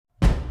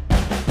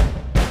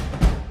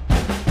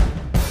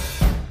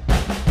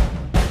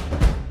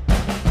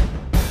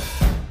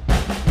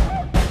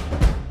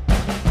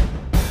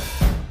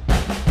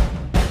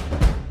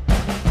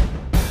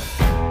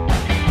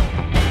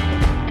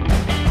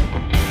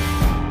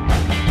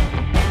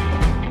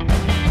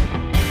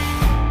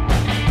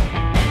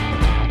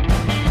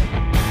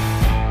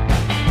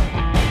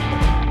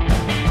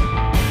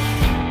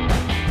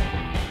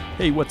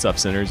Hey, what's up,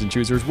 sinners and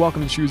choosers?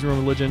 Welcome to Choose Your Own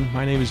Religion.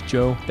 My name is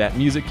Joe. That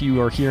music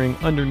you are hearing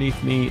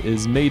underneath me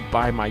is made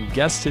by my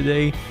guest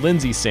today,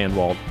 Lindsay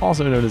Sanwald,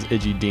 also known as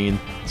Idgy Dean.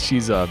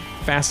 She's a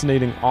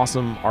fascinating,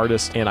 awesome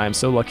artist, and I'm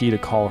so lucky to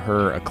call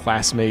her a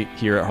classmate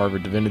here at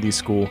Harvard Divinity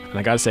School. And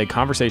I gotta say,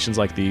 conversations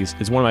like these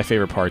is one of my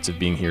favorite parts of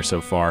being here so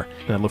far,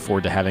 and I look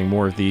forward to having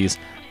more of these.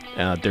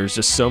 There's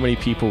just so many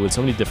people with so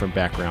many different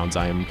backgrounds.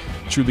 I am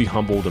truly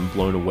humbled and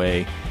blown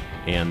away.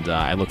 And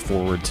I look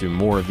forward to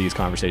more of these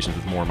conversations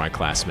with more of my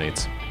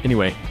classmates.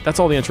 Anyway, that's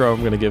all the intro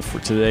I'm going to give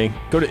for today.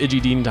 Go to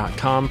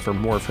idgydean.com for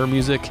more of her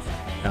music.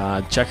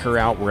 Check her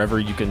out wherever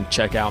you can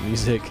check out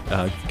music.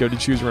 Go to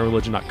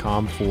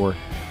chooseyourownreligion.com for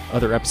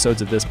other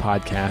episodes of this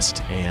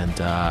podcast.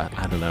 And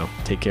I don't know,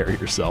 take care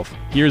of yourself.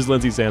 Here's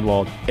Lindsay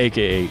Sanwald,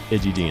 a.k.a.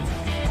 Idgy Dean.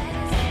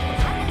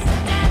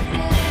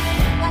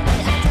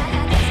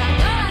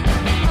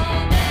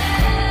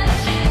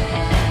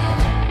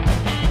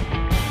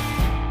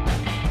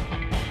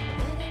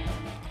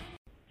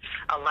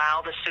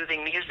 Allow the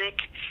soothing music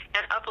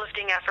and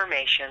uplifting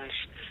affirmations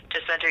to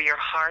center your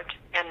heart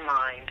and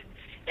mind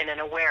in an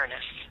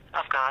awareness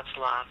of God's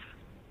love.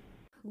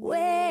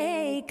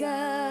 Wake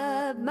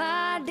up,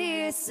 my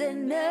dear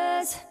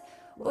sinners.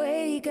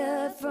 Wake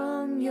up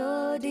from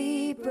your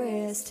deep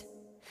rest.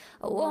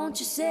 Won't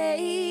you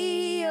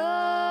say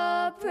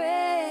your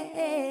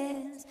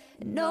prayers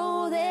and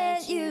know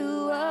that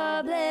you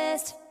are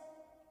blessed?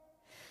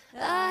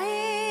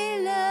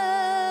 I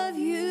love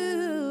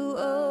you,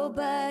 oh,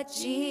 but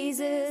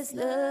Jesus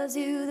loves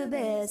you the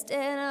best,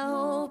 and I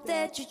hope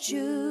that you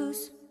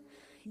choose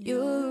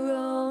your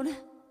own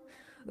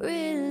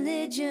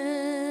religion.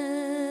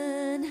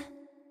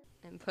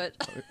 And put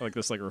Like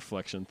this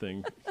reflection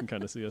thing. You can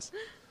kind of see us.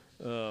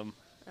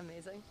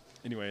 amazing.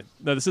 Anyway,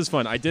 no, this is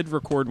fun. I did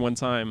record one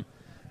time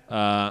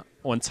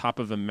on top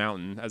of a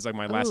mountain as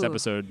my last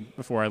episode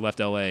before I left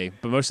LA,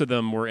 but most of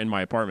them were in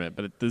my apartment.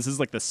 But this is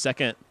the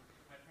second.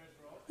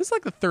 This is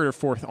the third or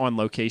fourth on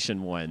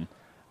location one.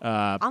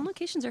 On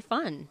locations are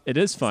fun. It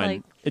is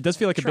fun. It does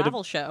feel like a bit of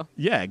travel show.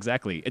 Yeah,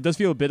 exactly. It does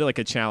feel a bit like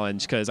a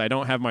challenge because I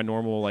don't have my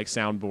normal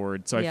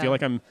soundboard, so I feel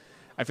like I'm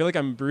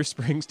Bruce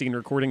Springsteen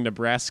recording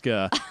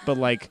Nebraska,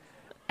 but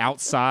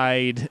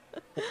outside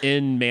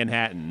in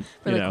Manhattan.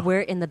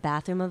 We're in the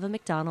bathroom of a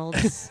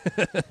McDonald's.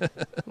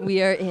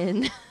 We are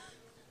in.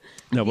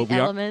 No, but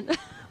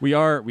we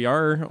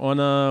are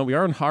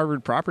on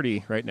Harvard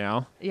property right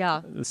now.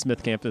 Yeah, the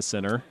Smith Campus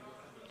Center,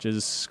 which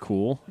is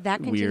cool.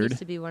 That continues weird.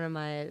 to be one of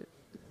my,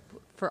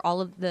 for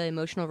all of the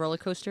emotional roller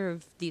coaster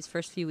of these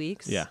first few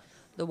weeks. Yeah,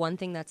 the one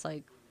thing that's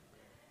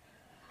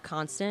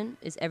constant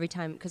is every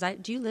time, because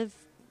do you live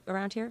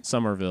around here?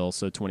 Somerville,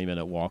 so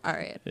 20-minute walk. All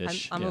right,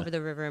 I'm over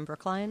the river in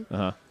Brookline,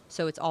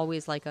 so it's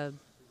always a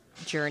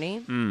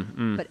journey.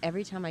 But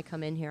every time I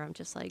come in here, I'm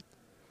just like,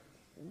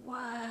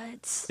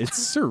 what?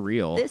 It's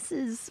surreal.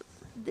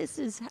 This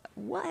is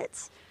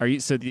what? Are you?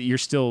 So you're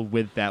still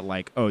with that?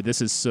 Oh,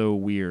 this is so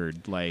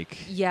weird.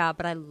 Yeah,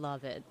 but I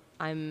love it.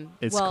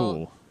 It's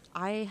cool.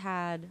 I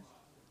had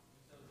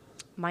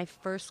my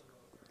first.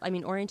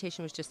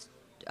 Orientation was just.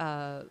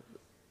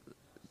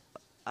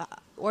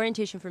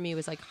 Orientation for me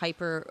was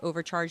hyper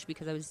overcharged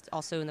because I was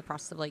also in the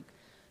process of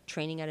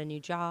training at a new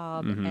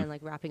job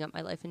and wrapping up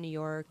my life in New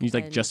York. You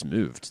just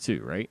moved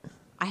too, right?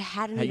 I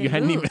hadn't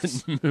even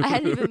moved. I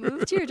hadn't even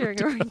moved here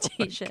during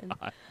orientation.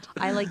 God.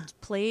 I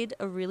played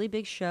a really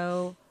big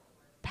show,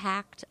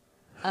 packed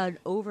an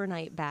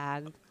overnight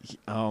bag.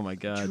 Oh my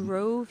God.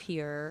 Drove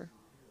here,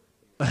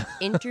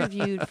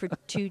 interviewed for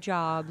 2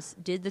 jobs,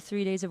 did the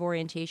 3 days of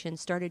orientation,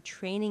 started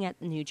training at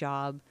the new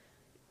job,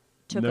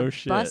 took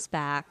bus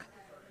back,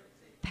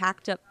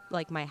 packed up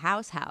my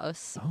house,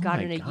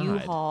 got in a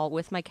U-Haul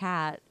with my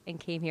cat, and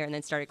came here and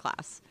then started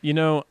class.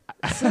 I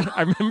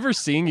remember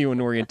seeing you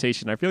in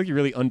orientation. I feel like you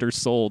really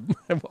undersold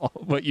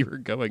what you were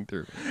going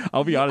through.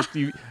 I'll be honest.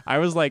 I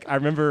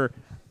remember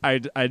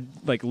I'd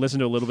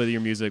listened to a little bit of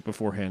your music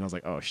beforehand. I was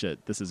like, oh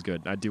shit, this is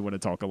good. I do want to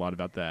talk a lot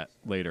about that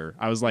later.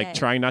 I was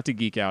trying not to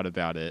geek out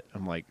about it.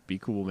 I'm like, be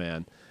cool,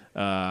 man.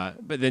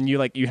 But then you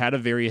had a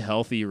very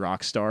healthy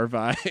rock star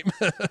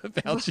vibe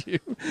about you.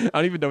 I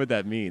don't even know what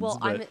that means.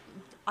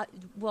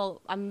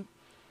 Well,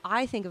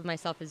 I think of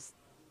myself as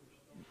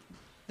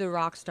the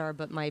rock star,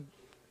 but my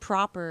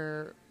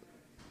proper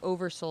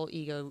oversoul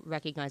ego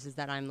recognizes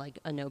that I'm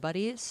a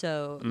nobody.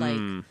 So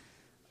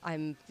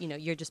I'm,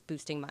 you're just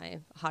boosting my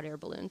hot air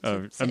balloon.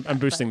 I'm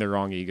boosting the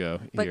wrong ego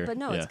here. But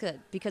no, it's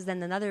good because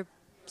then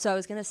so I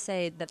was going to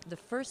say that the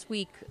first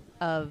week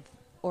of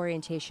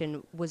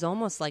orientation was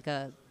almost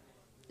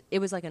it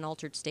was like an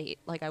altered state.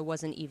 I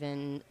wasn't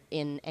even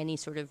in any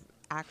sort of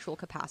actual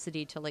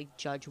capacity to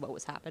judge what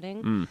was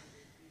happening.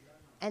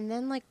 And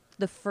then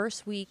the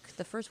first week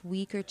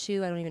or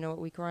two, I don't even know what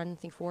week we're on, I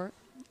think 4.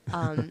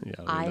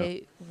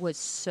 I was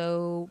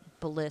so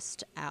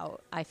blissed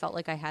out. I felt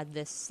like I had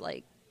this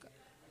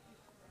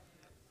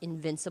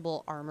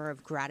invincible armor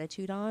of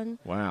gratitude on.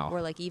 Wow.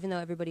 Where even though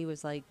everybody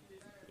was it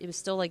was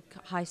still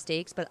high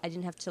stakes, but I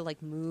didn't have to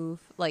move.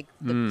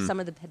 Some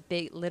of the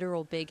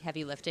big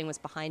heavy lifting was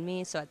behind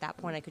me. So at that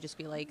point I could just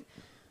be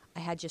I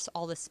had just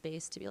all this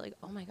space to be like,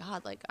 oh my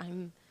God, like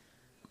I'm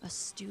a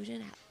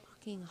student at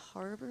fucking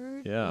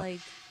Harvard. Yeah. Like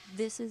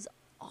this is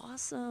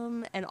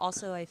awesome. And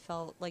also I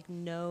felt like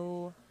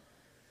no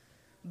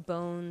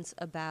bones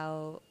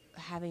about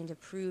having to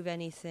prove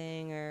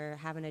anything or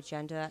have an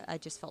agenda. I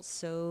just felt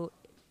so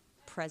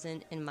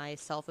present in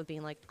myself of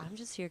being like, I'm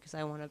just here because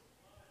I want to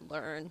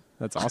learn.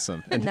 That's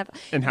awesome.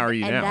 And how are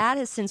you and now? that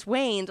has since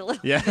waned a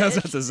little Yeah, bit. I was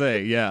about to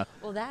say, yeah.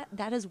 Well, that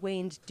has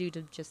waned due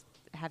to just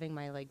having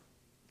my, like,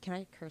 can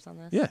I curse on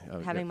this? Yeah.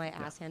 Having my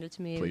ass handed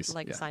to me, Please,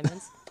 like yeah.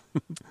 assignments.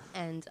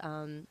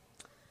 And,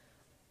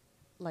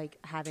 like,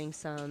 having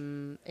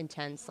some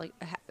intense, like,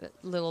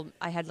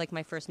 I had, like,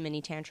 my first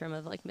mini tantrum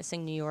of, like,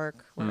 missing New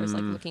York, where I was,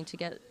 like, looking to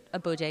get a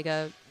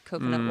bodega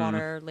coconut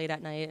water late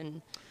at night,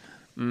 and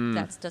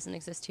that doesn't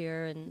exist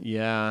here. And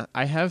Yeah,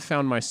 I have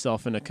found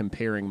myself in a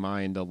comparing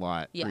mind a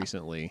lot Yeah.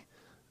 recently.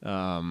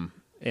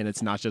 And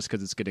it's not just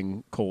because it's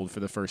getting cold for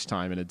the first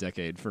time in a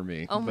decade for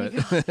me. oh my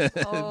but,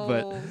 God.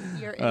 Oh,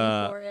 you're in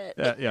for it.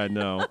 yeah, I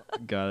know.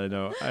 God,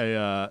 I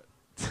know.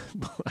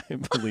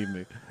 Believe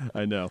me,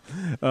 I know.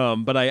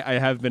 But I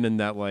have been in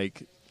that,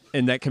 like,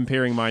 in that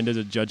comparing mind as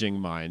a judging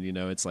mind. You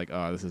know, it's like,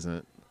 oh, this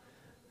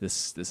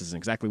isn't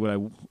exactly what I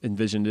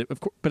envisioned it.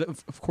 But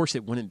of course,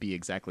 it wouldn't be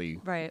exactly.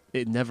 Right.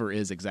 It never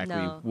is exactly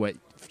No. what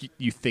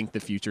you think the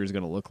future is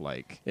going to look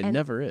like. It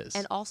never is.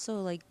 And also,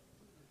 like,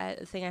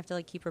 a thing I have to,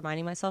 like, keep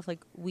reminding myself, like,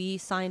 we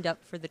signed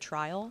up for the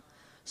trial.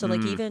 So,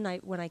 like, even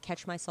when I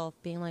catch myself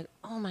being like,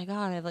 oh, my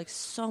God, I have, like,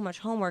 so much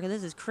homework, and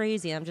this is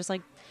crazy. I'm just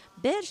like,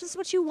 bitch, this is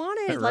what you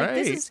wanted. Like,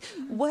 this is,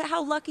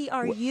 how lucky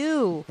are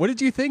you? What did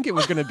you think it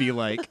was going to be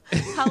like?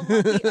 How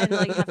lucky, and,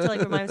 like, have to,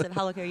 like, remind myself,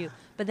 how lucky are you?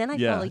 But then I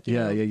Yeah, felt like, you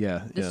know,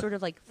 yeah. the sort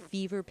of, like,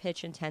 fever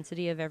pitch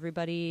intensity of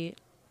everybody,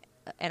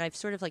 and I've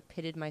sort of, like,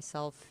 pitted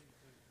myself.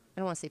 I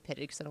don't want to say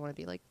pitted because I don't want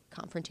to be, like,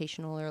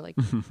 confrontational or, like,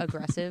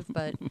 aggressive,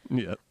 but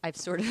Yeah. I've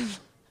sort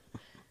of,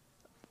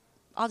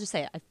 I'll just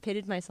say it, I've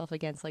pitted myself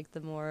against, like,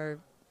 the more,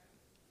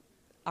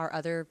 our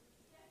other,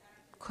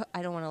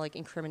 I don't want to, like,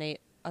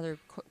 incriminate other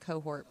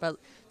cohort, but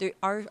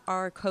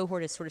our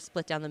cohort is sort of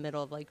split down the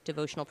middle of, like,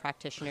 devotional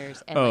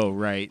practitioners and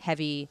like,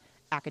 heavy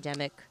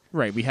academic.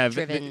 Right, we have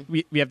driven.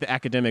 We have the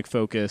academic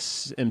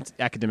focus and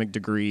academic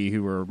degree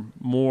who are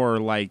more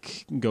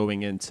like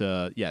going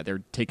into,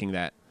 they're taking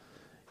that,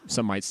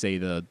 some might say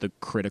the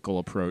critical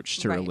approach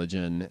to Right.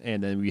 religion,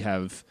 and then we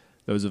have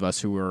those of us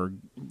who are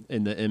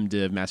in the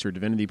MDiv Master of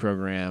Divinity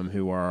program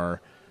who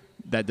are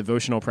that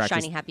devotional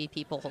practice, Shiny happy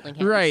people holding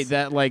hands. right?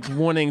 That, like,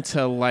 wanting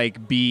to,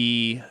 like,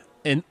 be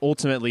and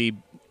ultimately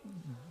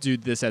do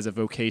this as a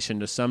vocation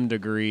to some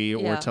degree,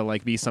 or Yeah. to,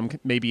 like, be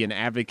maybe an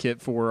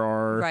advocate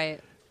for Right.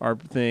 our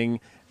thing.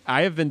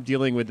 I have been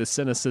dealing with the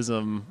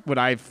cynicism, what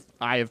I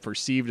have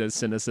perceived as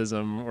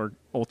cynicism or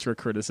ultra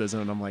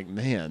criticism, and I'm like,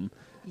 man.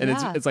 And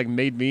Yeah. it's like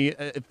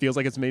it feels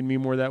like it's made me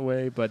more that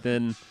way. But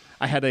then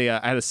I had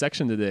a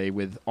section today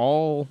with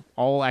all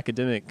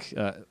academic,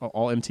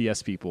 all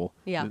MTS people.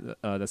 Yeah.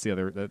 That's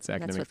academic what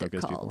they're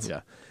focused people. called.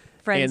 Yeah.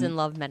 Friends And- and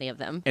love many of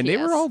them. And they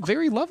were PS. all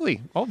very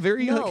lovely, all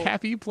very No. like,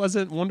 happy,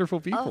 pleasant, wonderful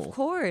people. Of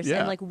course. Yeah.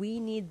 And, like, we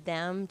need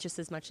them just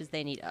as much as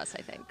they need us,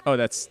 I think. Oh,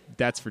 that's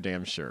for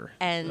damn sure.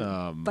 And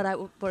but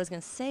what I was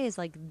gonna say is,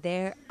 like,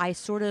 I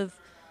sort of,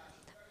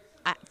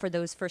 for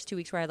those first 2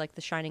 weeks where I had, like,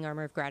 the shining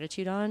armor of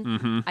gratitude on,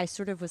 Mm-hmm. I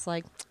sort of was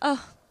like,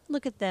 oh,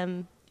 look at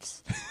them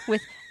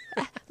with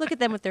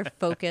their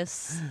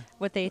focus,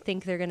 what they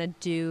think they're gonna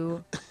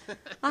do.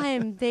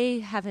 They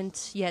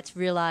haven't yet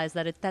realized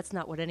that that's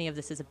not what any of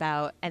this is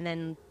about. And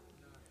then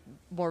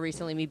more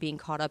recently, me being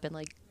caught up in,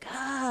 like,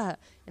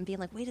 and being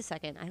like, wait a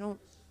second,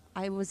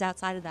 I was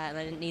outside of that and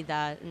I didn't need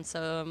that, and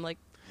so I'm like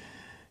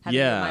having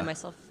to remind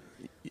myself.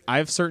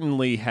 I've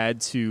certainly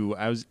had to.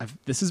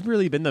 This has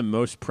really been the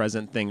most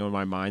present thing on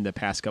my mind the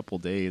past couple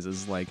days.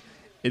 Is like,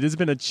 it has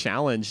been a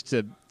challenge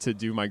to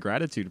do my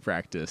gratitude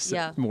practice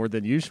more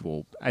than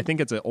usual. I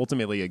think it's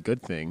ultimately a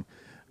good thing.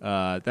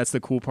 That's the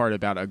cool part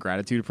about a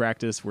gratitude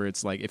practice, where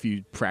it's like, if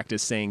you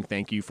practice saying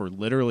thank you for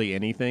literally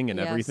anything and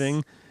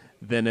everything,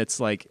 then it's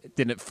like,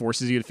 then it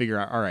forces you to figure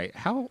out, all right,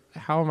 how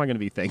am I going to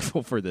be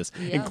thankful for this?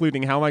 Yeah.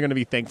 Including, how am I going to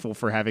be thankful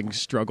for having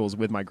struggles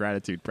with my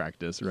gratitude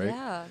practice, right?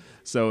 Yeah.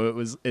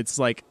 So it's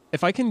like,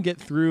 if I can get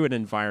through an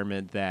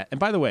environment that, and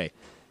by the way,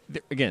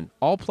 again,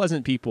 all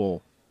pleasant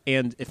people,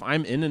 and if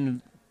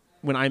I'm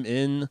when I'm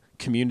in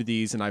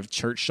communities, and I've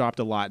church shopped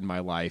a lot in my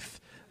life,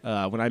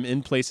 when I'm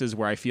in places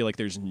where I feel like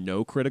there's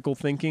no critical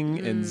thinking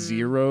and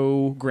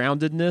zero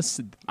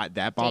groundedness,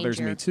 that bothers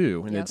me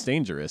too, and it's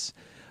dangerous.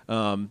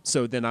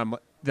 So then I'm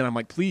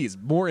like, please,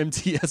 more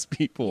MTS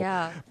people.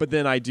 Yeah. But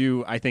then I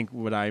think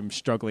what I'm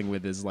struggling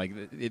with is, like,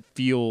 it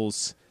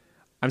feels,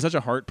 I'm such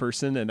a heart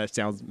person, and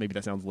maybe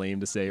that sounds lame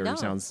to say, or No. it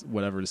sounds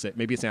whatever to say.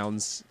 Maybe it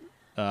sounds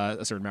a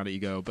certain amount of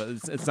ego, but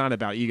it's not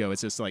about ego.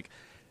 It's just like,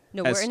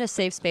 No, we're in a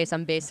safe space.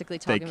 I'm basically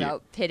talking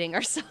about pitting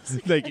ourselves.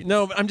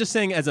 no, but I'm just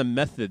saying, as a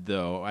method,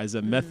 though, as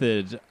a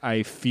method,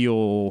 I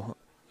feel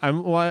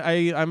I'm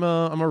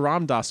a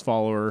Ram Dass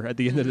follower at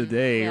the end of the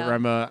day. Yeah.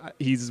 Or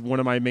he's one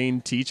of my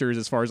main teachers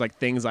as far as like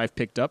things I've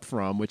picked up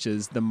from, which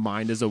is the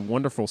mind is a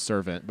wonderful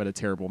servant but a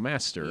terrible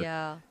master.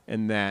 Yeah.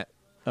 And that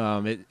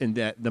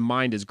that the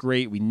mind is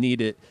great. We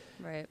need it.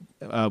 Right.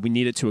 We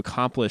need it to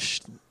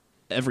accomplish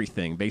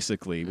everything.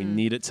 Basically, we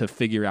need it to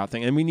figure out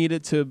things, and we need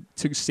it to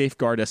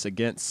safeguard us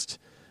against,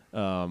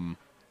 the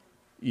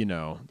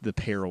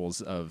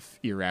perils of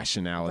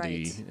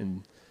irrationality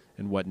and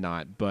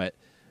whatnot. But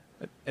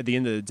at the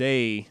end of the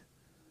day,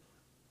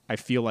 I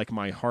feel like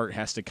my heart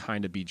has to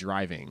kind of be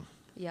driving.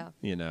 Yeah.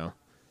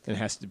 It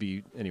has to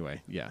be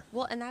anyway. Yeah.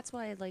 Well, and that's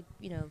why, like,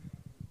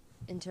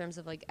 in terms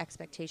of like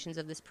expectations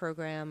of this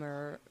program,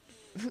 or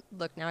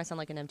look, now I sound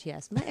like an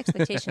MTS. My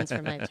expectations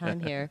for my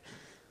time here.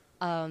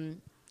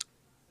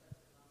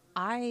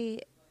 I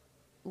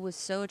was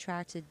so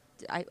attracted.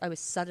 I was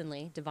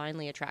suddenly,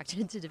 divinely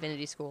attracted to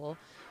divinity school,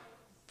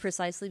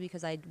 precisely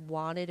because I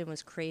wanted and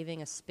was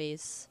craving a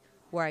space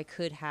where I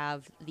could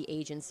have the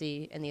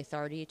agency and the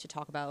authority to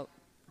talk about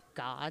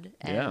God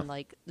and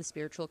like the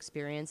spiritual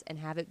experience, and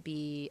have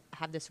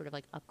this sort of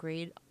like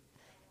upgrade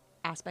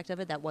aspect of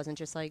it that wasn't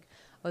just like,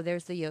 oh,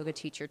 there's the yoga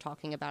teacher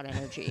talking about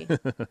energy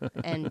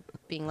and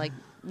being like,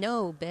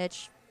 no,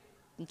 bitch,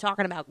 I'm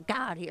talking about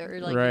God here.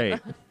 Like, right.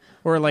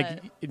 Or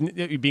like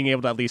being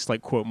able to at least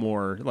like quote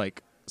more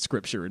like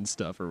scripture and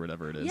stuff or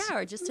whatever it is. Yeah,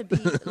 or just to be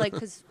like,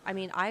 because I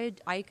mean, I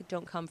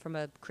don't come from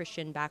a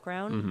Christian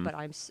background, but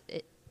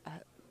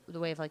the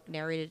way I've like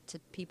narrated to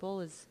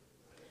people is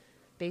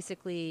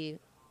basically,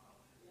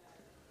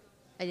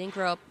 I didn't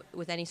grow up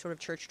with any sort of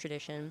church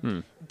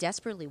tradition.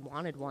 Desperately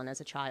wanted one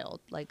as a child.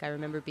 Like, I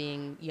remember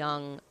being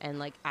young and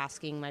like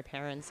asking my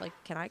parents, like,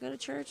 can I go to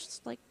church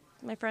like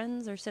my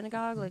friends, or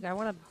synagogue? Like, I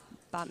want a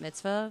bat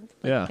mitzvah.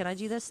 Like, can I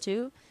do this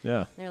too? Yeah.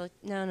 And they're like,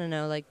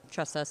 no, like,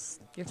 trust us,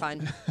 you're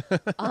fine.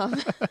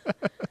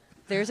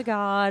 There's a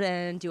God,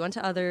 and do unto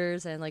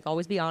others, and like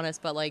always be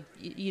honest, but like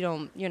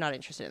you're not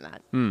interested in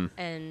that.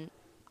 And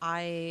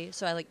I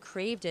like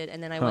craved it,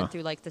 and then I went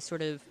through like the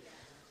sort of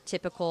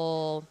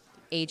typical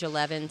age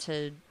 11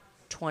 to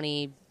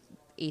 20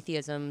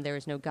 atheism. There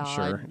is no God.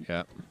 Sure.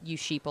 Yeah. You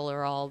sheeple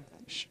are all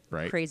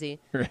crazy.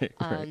 Right.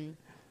 And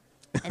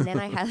then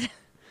I had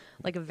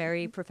like a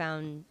very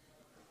profound.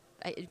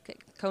 It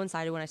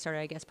coincided when I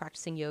started, I guess,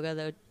 practicing yoga,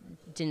 though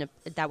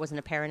that wasn't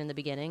apparent in the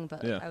beginning.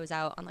 But I was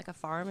out on like a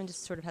farm and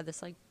just sort of had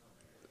this like,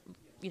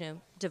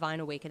 divine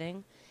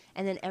awakening.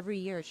 And then every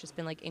year it's just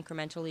been like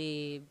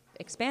incrementally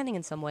expanding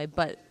in some way.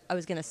 But I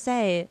was gonna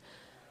say,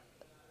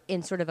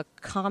 in sort of a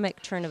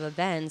comic turn of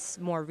events,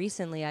 more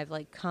recently I've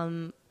like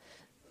come.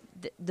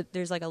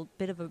 There's like a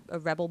bit of a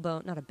rebel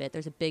bone, not a bit.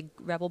 There's a big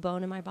rebel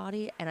bone in my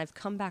body, and I've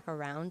come back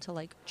around to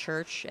like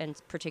church and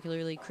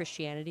particularly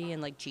Christianity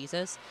and like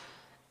Jesus,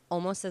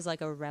 almost as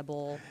like a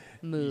rebel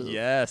move.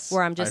 Yes.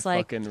 Where I'm just I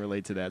like, fucking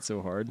relate to that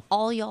so hard.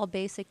 all y'all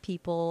basic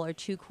people are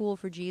too cool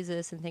for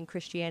Jesus and think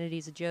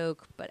Christianity's a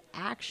joke, but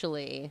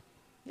actually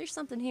there's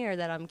something here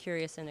that I'm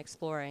curious in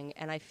exploring,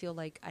 and I feel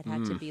like I'd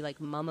had to be like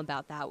mum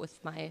about that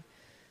with my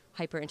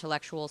hyper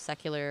intellectual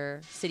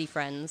secular city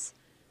friends.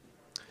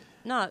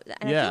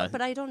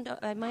 But I don't know.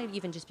 I might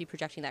even just be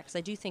projecting that, because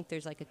I do think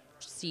there's like a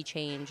sea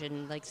change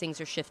and like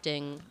things are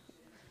shifting.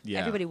 Yeah.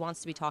 Everybody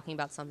wants to be talking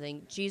about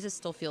something. Jesus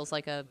still feels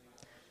like a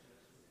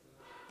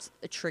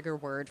trigger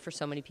word for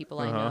so many people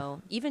I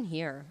know. Even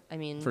here, I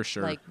mean, for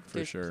sure, like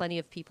there's plenty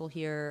of people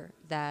here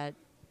that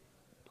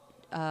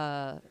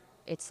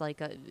it's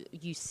like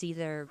you see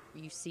their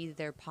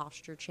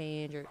posture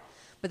change,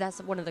 but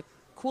that's one of the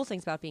cool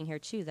things about being here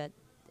too, that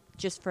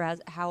just for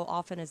how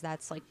often as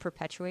that's like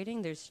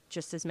perpetuating, there's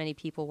just as many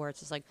people where it's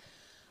just like,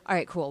 all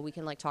right, cool, we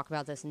can like talk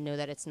about this and know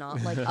that it's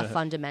not like a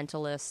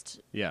fundamentalist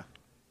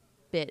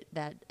bit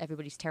that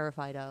everybody's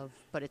terrified of,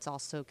 but it's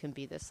also can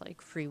be this like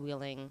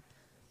freewheeling,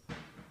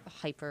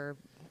 hyper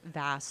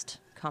vast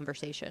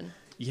conversation.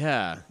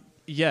 Yeah,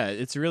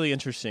 it's really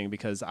interesting,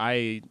 because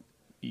I,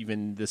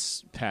 even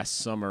this past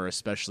summer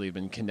especially,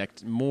 been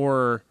connected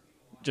more,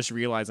 just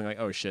realizing like,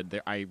 oh shit,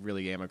 I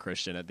really am a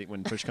Christian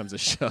when push comes to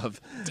shove.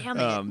 Damn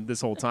it.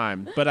 This whole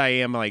time. But I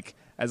am like,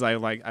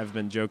 I've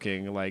been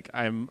joking, like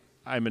I'm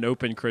an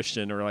open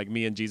Christian, or like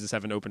me and Jesus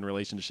have an open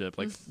relationship.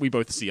 Like we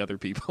both see other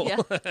people.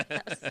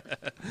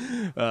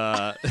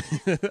 Yeah.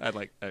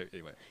 Anyway.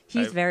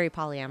 He's very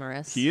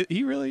polyamorous.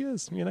 He really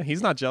is.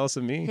 He's not jealous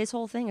of me. His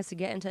whole thing is to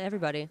get into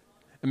everybody.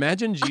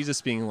 Imagine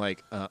Jesus being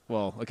like, I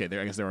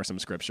guess there are some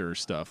scripture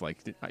stuff. Like,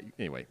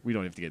 anyway, we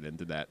don't have to get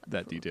into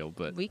that detail,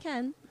 but we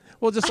can.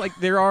 Well, just like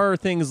there are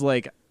things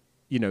like,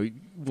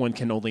 one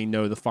can only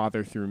know the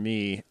Father through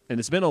me. And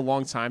it's been a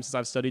long time since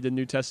I've studied the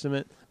New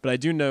Testament, but I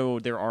do know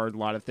there are a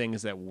lot of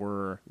things that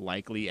were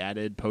likely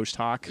added post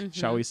hoc,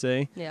 shall we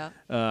say? Yeah.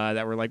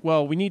 That were like,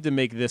 well, we need to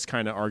make this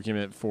kind of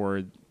argument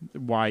for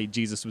why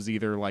Jesus was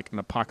either like an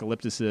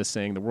apocalypticist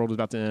saying the world was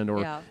about to end,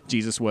 or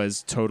Jesus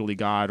was totally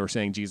God, or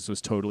saying Jesus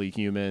was totally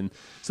human.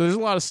 So there's a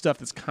lot of stuff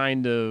that's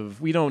kind of,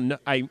 we don't know.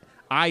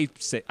 I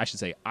should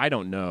say, I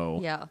don't know.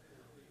 Yeah.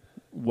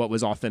 What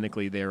was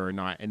authentically there or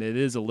not, and it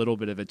is a little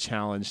bit of a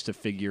challenge to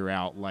figure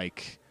out,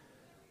 like,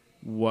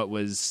 what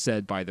was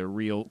said by the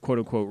real, quote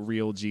unquote,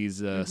 real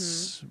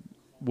Jesus.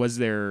 Was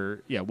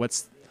there,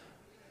 what's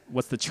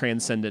the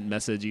transcendent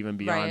message even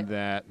beyond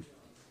that?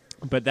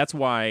 But that's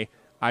why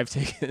I've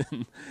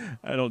taken,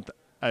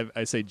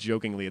 I say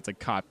jokingly it's a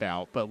cop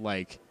out, but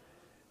like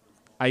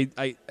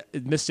I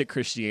mystic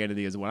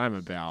Christianity is what I'm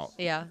about.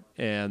 Yeah.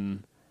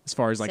 And as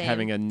far as like Same.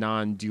 having a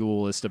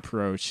non-dualist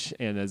approach,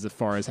 and as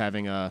far as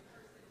having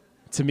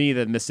to me,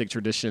 the mystic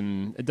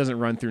tradition, it doesn't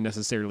run through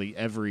necessarily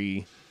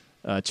every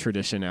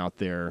tradition out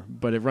there,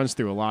 but it runs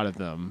through a lot of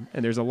them.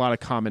 And there's a lot of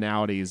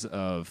commonalities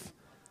of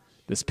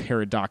this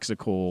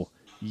paradoxical,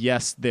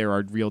 yes, there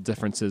are real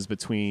differences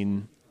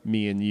between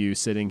me and you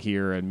sitting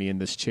here and me in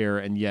this chair,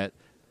 and yet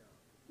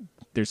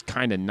there's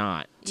kind of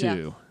not,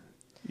 too.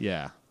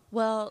 Yeah.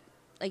 Well,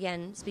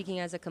 again, speaking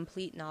as a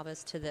complete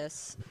novice to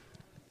this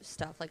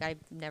stuff, like I've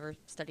never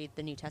studied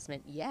the New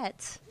Testament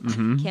yet.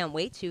 Can't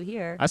wait to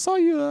here. I saw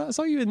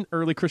you in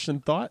early Christian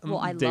thought. Well,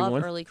 I day love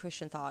one. early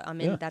Christian thought. I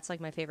mean, that's like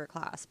my favorite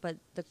class. But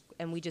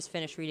and we just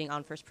finished reading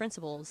On First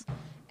Principles,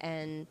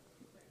 and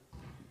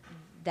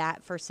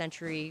that first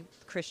century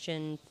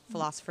Christian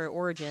philosopher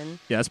Origen.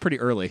 Yeah, it's pretty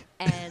early.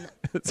 And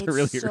it's a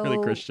really early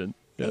Christian.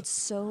 Yeah. It's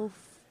so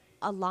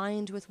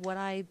aligned with what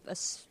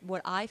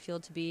I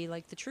feel to be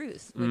like the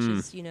truth, which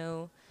is,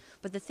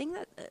 but the thing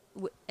that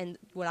and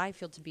what I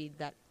feel to be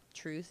that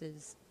truth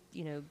is,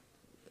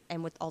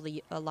 and with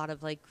a lot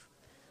of like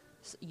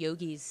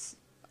yogis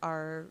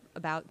are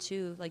about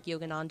too, like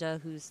Yogananda,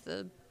 who's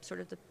the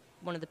sort of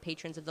one of the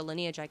patrons of the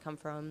lineage I come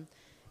from,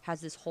 has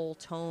this whole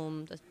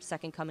tome, The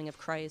Second Coming of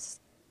Christ,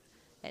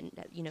 and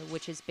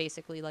which is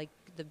basically like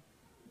the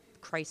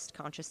Christ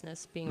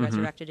consciousness being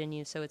resurrected in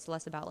you. So it's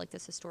less about like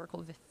this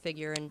historical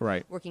figure and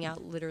working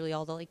out literally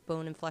all the like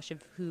bone and flesh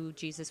of who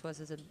Jesus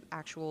was as an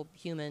actual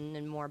human,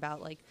 and more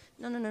about like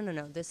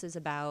no. This is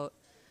about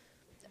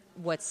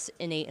what's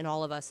innate in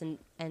all of us,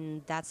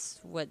 and that's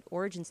what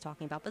Origen's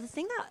talking about. But the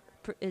thing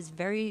that is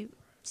very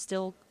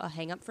still a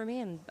hang up for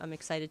me, and I'm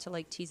excited to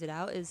like tease it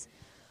out, is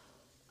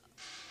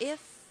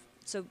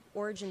so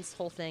Origen's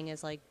whole thing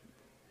is like,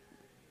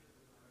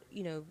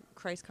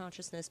 Christ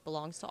consciousness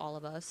belongs to all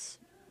of us.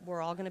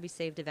 We're all going to be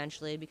saved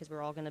eventually because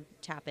we're all going to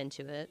tap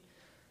into it.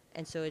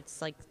 And so it's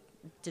like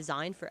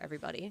designed for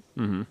everybody.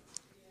 Mm-hmm.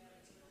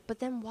 But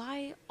then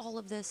why all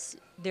of this,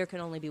 there can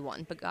only be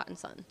one begotten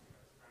son?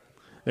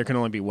 There can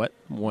only be what?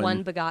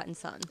 One begotten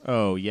son.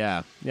 Oh,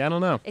 yeah. Yeah, I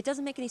don't know. It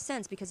doesn't make any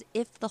sense, because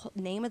if the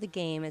name of the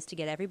game is to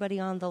get everybody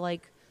on the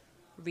like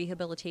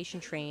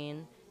rehabilitation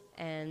train,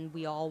 and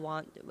we all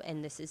want,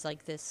 and this is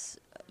like this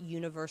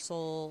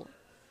universal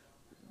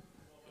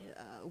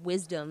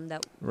wisdom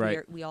that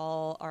we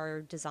all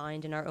are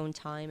designed in our own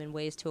time and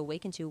ways to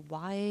awaken to,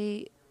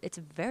 why it's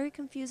a very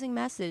confusing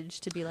message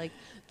to be like,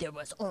 there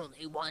was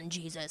only one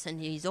Jesus and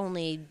there's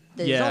only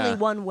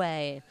one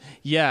way.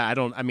 Yeah,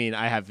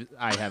 I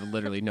have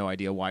literally no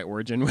idea why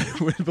Origen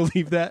would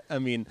believe that. I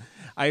mean,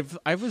 I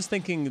was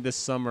thinking this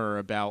summer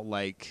about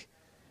like,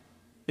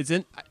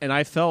 and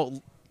I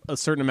felt a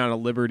certain amount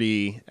of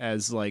liberty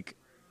as like,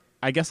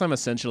 I guess I'm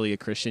essentially a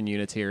Christian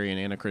Unitarian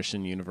and a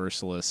Christian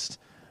Universalist.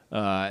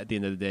 At the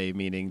end of the day,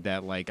 meaning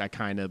that like I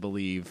kind of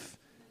believe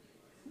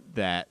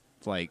that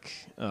like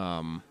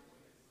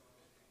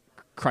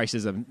Christ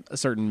is a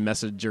certain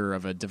messenger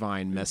of a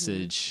divine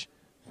message,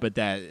 but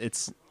that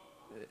it's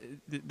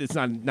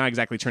not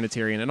exactly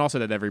Trinitarian, and also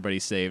that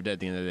everybody's saved. At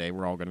the end of the day,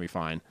 we're all going to be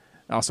fine.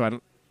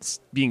 Also,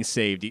 being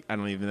saved, I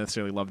don't even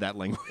necessarily love that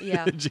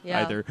language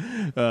either.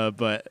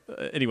 But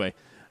anyway,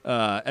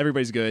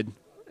 everybody's good.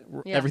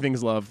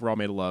 Everything's love. We're all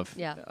made of love.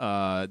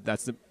 Yeah.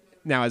 That's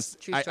now as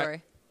true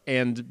story.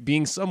 And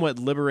being somewhat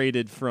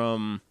liberated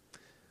from,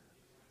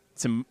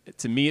 to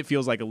me, it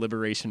feels like a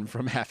liberation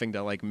from having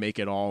to like make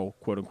it all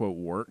quote unquote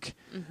work.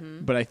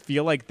 Mm-hmm. But I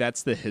feel like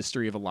that's the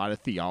history of a lot of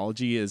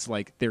theology, is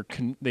like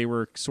they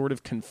were sort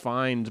of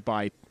confined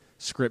by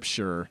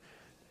scripture,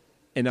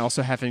 and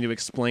also having to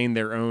explain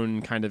their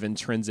own kind of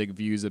intrinsic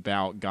views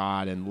about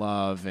God and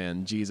love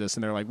and Jesus.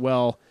 And they're like,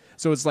 well,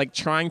 so it's like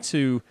trying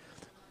to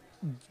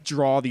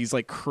draw these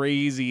like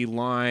crazy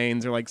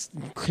lines, or like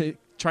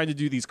trying to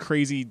do these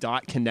crazy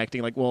dot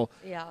connecting, like, well,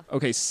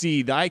 okay,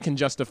 see, I can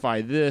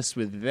justify this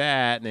with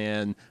that,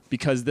 and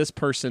because this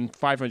person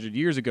 500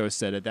 years ago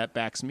said it, that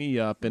backs me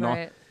up, and all.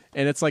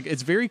 And it's like,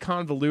 it's very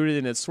convoluted,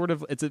 and it's sort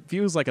of, it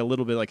feels like a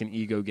little bit like an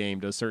ego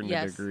game to a certain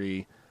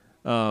degree.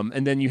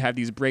 And then you have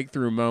these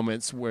breakthrough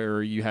moments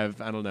where you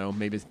have, I don't know,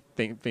 maybe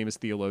famous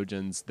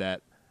theologians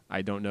that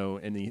I don't know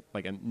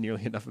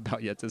nearly enough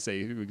about yet to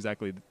say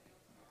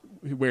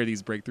where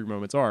these breakthrough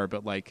moments are,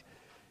 but like,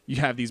 you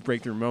have these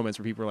breakthrough moments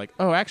where people are like,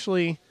 oh,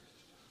 actually,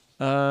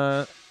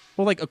 like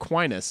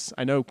Aquinas.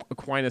 I know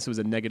Aquinas was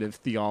a negative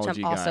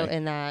theology guy. I'm also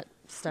in that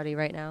study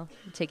right now,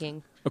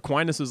 taking.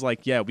 Aquinas was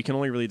like, yeah, we can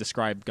only really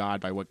describe God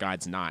by what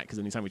God's not, because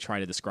anytime we try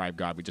to describe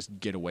God, we just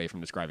get away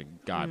from describing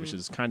God, which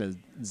is kind of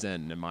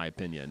Zen in my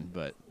opinion.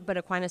 But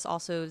Aquinas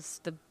also is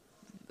the,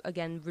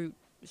 again, root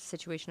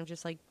situation of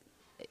just like,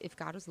 if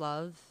God is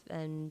love,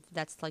 and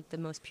that's like the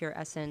most pure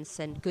essence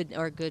and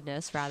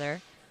goodness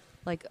rather.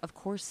 Like, of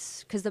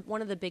course, because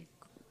one of the big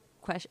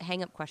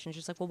hang-up questions,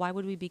 just like, well, why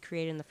would we be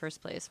created in the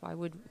first place?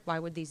 Why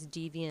would these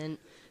deviant,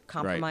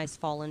 compromised,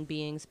 fallen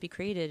beings be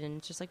created? And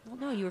it's just like, well,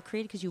 no, you were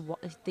created because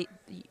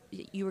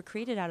you were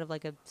created out of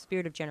like a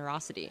spirit of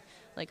generosity.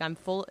 Like,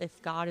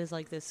 if God is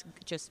like this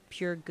just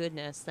pure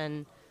goodness,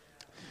 then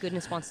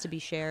goodness wants to be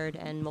shared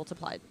and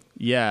multiplied.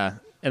 Yeah,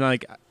 and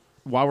like,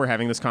 while we're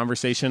having this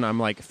conversation, I'm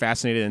like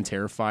fascinated and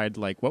terrified.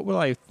 Like, what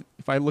will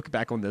if I look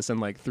back on this in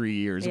like 3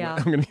 years? Yeah.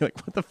 I'm gonna be like,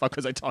 what the fuck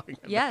was I talking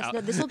about? Yes,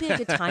 no, this will be like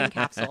a time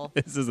capsule.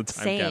 This is a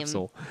time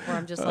capsule where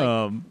I'm just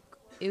like,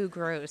 ew,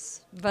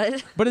 gross.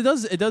 But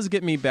it does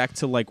get me back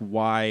to like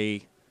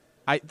why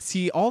I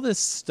see all this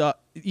stuff.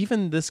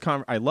 Even this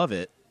I love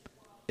it.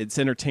 It's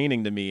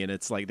entertaining to me, and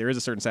it's like there is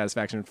a certain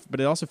satisfaction, but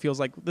it also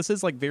feels like this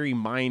is like very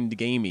mind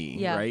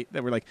gamey, right?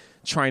 That we're like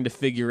trying to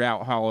figure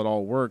out how it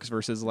all works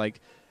versus like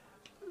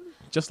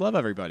just love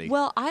everybody.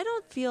 Well, I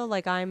don't feel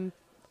like I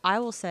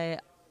will say,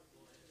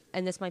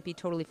 and this might be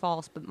totally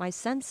false, but my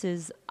sense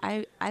is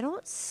I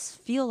don't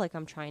feel like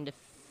I'm trying to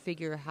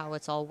figure how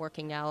it's all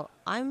working out.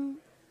 I'm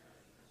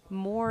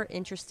more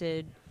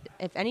interested,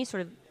 if any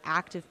sort of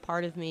active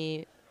part of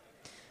me,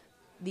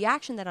 the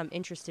action that I'm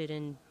interested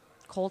in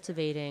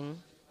cultivating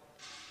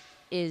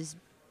is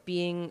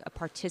being a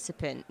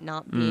participant,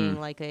 not being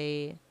like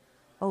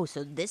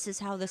so this is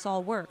how this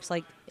all works.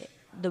 Like,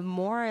 the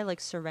more I like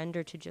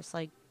surrender to just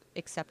like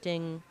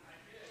accepting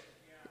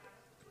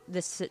the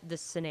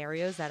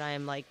scenarios that I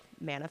am like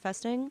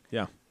manifesting,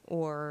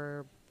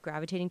 or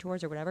gravitating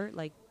towards or whatever,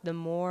 like the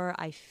more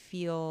I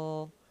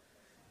feel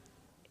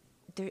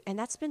there. And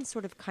that's been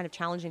sort of kind of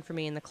challenging for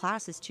me in the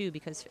classes too,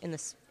 because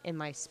in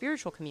my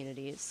spiritual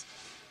communities,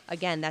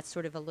 again, that's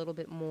sort of a little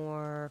bit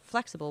more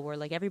flexible, where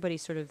like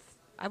everybody's sort of,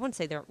 I wouldn't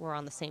say we're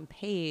on the same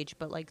page,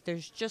 but like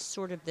there's just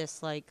sort of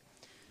this like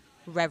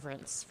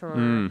reverence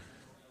for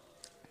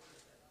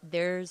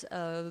there's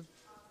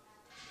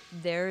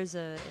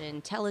an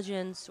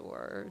intelligence,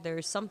 or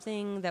there's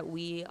something that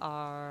we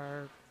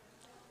are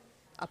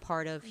a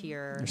part of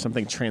here. There's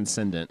something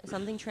transcendent.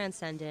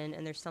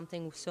 And there's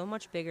something so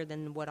much bigger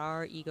than what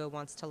our ego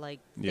wants to like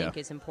think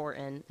is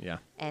important. Yeah.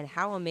 And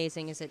how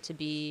amazing is it to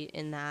be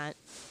in that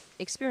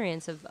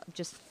experience of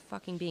just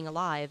fucking being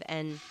alive.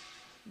 And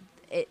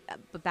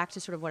but back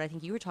to sort of what I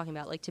think you were talking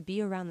about, like to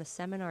be around the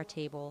seminar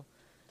table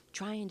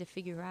trying to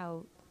figure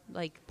out,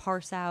 like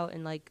parse out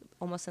and like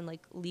almost in like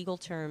legal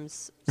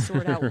terms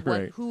sort out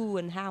what, who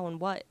and how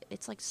and what.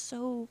 It's like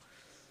so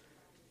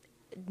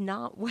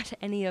not what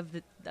any of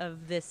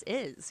this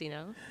is, you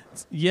know?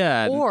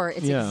 Yeah. Or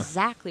it's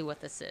exactly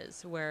what this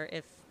is, where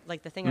if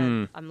like the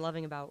thing I'm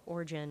loving about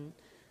Origin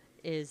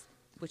is,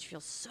 which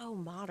feels so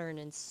modern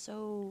and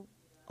so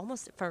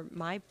almost, for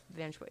my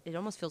vantage point, it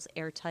almost feels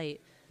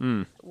airtight,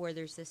 where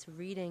there's this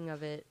reading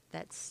of it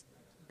that's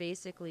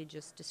basically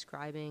just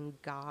describing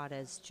God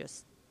as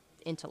just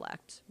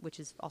intellect, which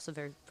is also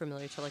very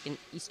familiar to like an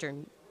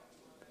Eastern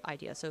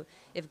idea. So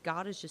if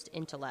God is just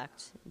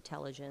intellect,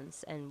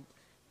 intelligence, and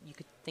you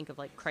could think of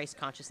like Christ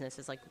consciousness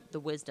as like the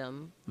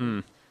wisdom,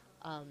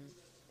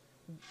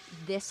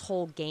 this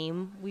whole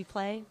game we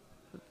play,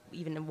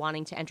 even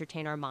wanting to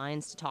entertain our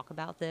minds to talk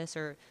about this,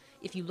 or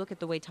if you look at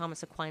the way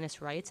Thomas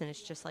Aquinas writes, and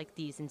it's just like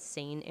these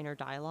insane inner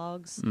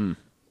dialogues,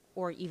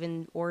 or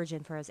even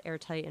Origin, for as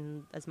airtight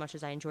and as much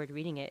as I enjoyed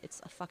reading it,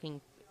 it's a fucking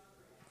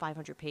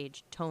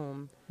 500-page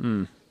tome.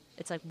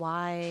 It's like,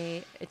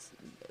 why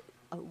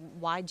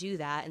do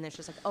that? And it's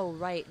just like, oh,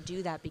 right,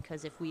 do that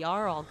because if we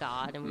are all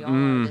God and we all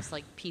are this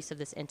like piece of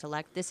this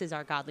intellect, this is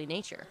our godly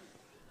nature.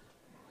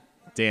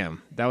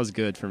 Damn, that was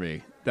good for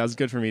me. That was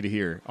good for me to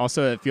hear.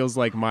 Also, it feels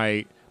like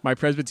my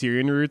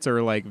Presbyterian roots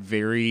are like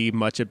very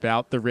much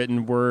about the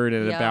written word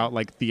and about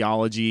like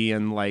theology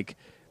and like,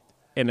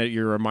 and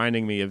you're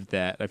reminding me of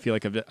that. I feel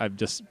like I've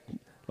just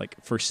like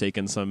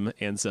forsaken some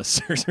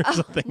ancestors or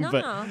something,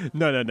 but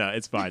no,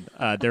 it's fine.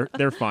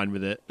 They're fine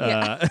with it.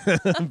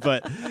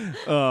 But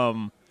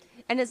and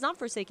it's not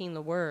forsaking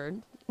the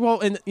word.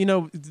 Well, and you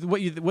know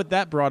what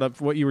that brought up,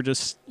 what you were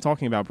just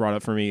talking about brought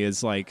up for me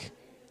is like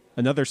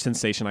another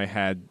sensation I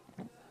had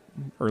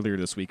earlier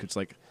this week. It's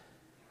like,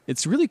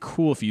 it's really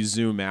cool if you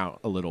zoom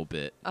out a little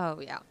bit. Oh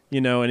yeah.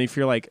 You know, and if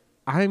you're like,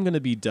 I'm going to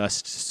be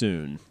dust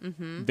soon,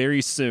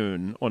 very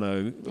soon on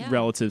a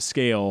relative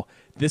scale.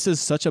 This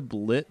is such a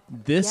blip.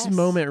 This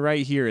moment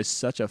right here is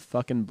such a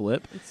fucking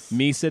blip.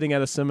 Me sitting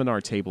at a seminar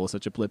table is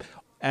such a blip,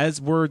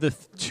 as were the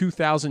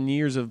 2,000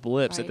 years of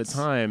blips at the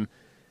time.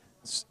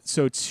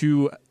 So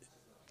to,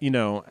 you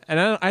know,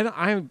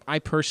 and I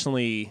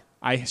personally,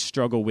 I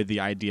struggle with the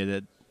idea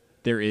that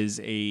there is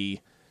a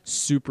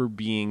super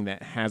being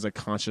that has a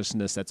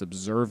consciousness that's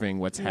observing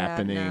what's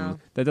happening. No.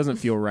 That doesn't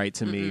feel right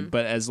to me.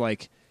 But as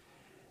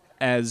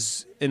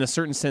in a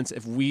certain sense,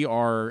 if we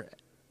are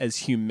as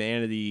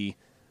humanity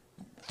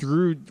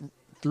through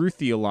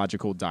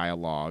theological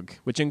dialogue,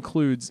 which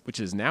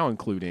is now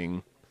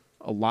including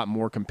a lot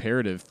more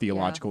comparative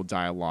theological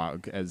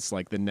dialogue as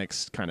like the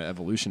next kind of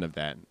evolution of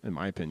that, in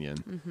my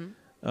opinion.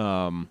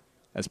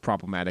 As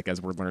problematic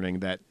as we're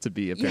learning that to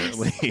be,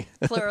 apparently.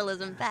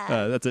 Pluralism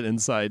bad. That's an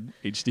inside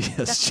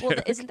HDS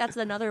joke. Well, that's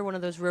another one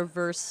of those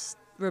reverse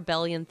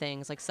rebellion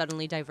things, like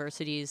suddenly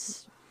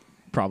diversity's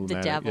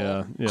problematic. the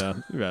devil.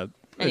 Yeah.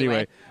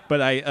 Anyway.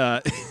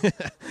 But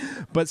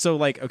but so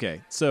like,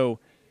 okay, so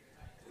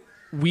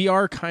we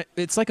are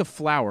it's like a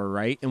flower,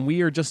 right? And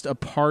we are just a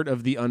part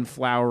of the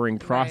unflowering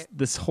process. Right.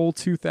 This whole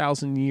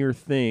 2,000-year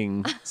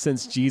thing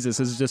since Jesus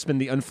has just been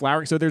the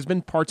unflowering. So there's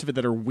been parts of it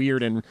that are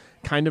weird and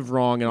kind of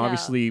wrong and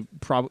obviously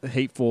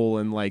hateful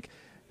and like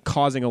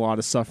causing a lot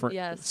of suffering.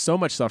 Yes. So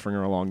much suffering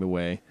along the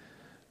way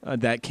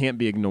that can't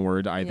be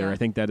ignored either. Yeah. I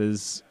think that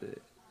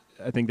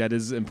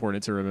is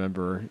important to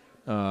remember.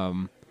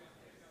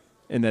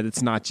 And that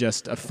it's not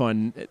just a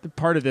fun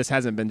part of this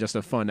hasn't been just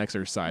a fun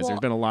exercise.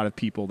 There's been a lot of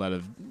people that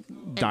have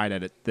died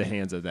at the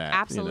hands of that.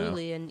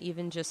 Absolutely. You know? And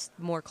even just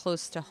more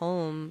close to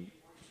home,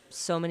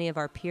 so many of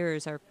our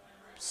peers are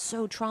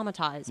so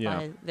traumatized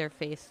by their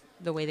faith,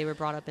 the way they were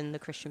brought up in the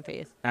Christian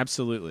faith.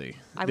 Absolutely.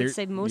 I would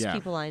say most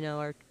people I know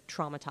are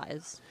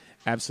traumatized.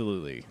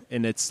 Absolutely.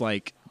 And it's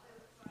like,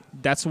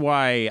 that's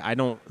why I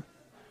don't,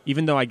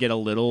 even though I get a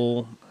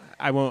little,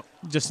 I won't,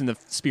 just in the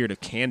spirit of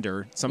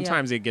candor,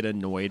 sometimes I get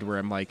annoyed where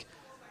I'm like,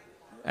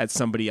 at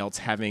somebody else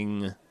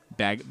having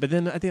but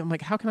then I think I'm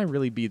like, how can I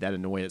really be that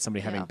annoyed at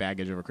somebody having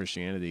baggage over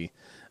Christianity?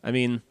 I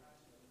mean,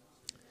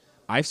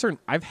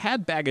 I've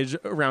had baggage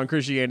around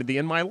Christianity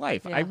in my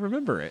life. I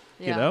remember it,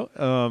 you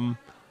know?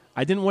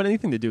 I didn't want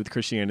anything to do with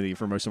Christianity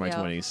for most of my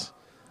 20s.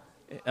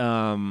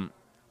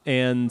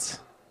 And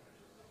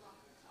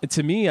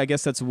to me, I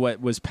guess that's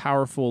what was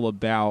powerful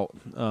about,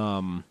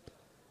 some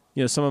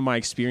of my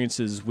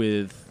experiences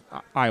with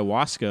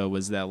ayahuasca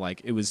was that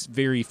like it was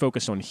very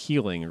focused on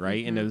healing, right?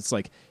 Mm-hmm. And it was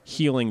like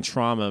healing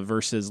trauma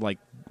versus like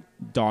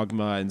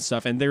dogma and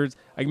stuff. And there's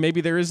like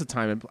maybe there is a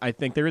time, I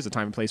think there is a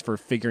time and place for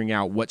figuring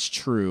out what's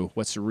true,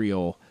 what's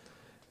real.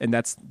 And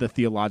that's the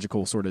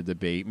theological sort of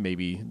debate,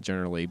 maybe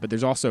generally. But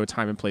there's also a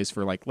time and place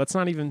for like, let's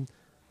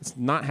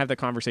not have that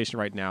conversation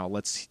right now.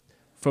 Let's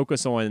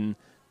focus on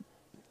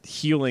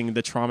healing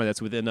the trauma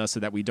that's within us so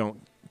that we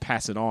don't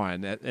pass it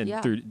on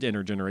through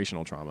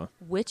intergenerational trauma.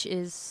 Which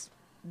is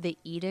the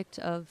edict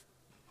of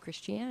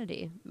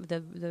Christianity,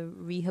 the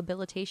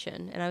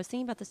rehabilitation. And I was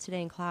thinking about this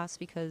today in class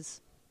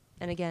because,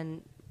 and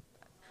again,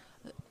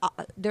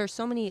 there are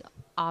so many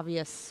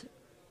obvious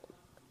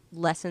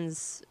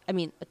lessons. I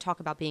mean, talk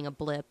about being a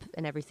blip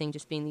and everything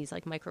just being these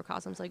like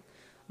microcosms. Like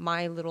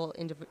my little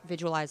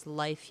individualized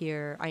life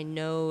here, I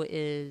know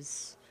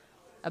is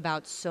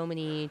about so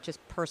many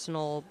just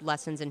personal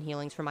lessons and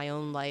healings for my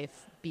own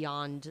life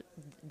beyond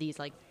these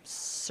like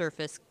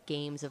surface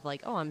games of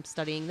like, oh, I'm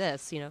studying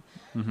this, you know.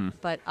 Mm-hmm.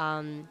 But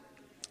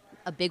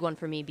a big one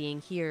for me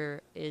being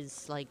here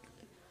is like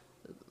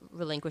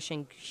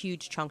relinquishing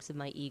huge chunks of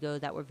my ego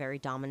that were very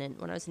dominant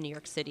when I was in New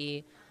York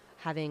City,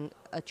 having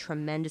a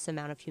tremendous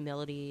amount of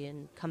humility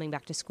and coming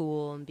back to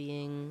school and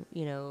being,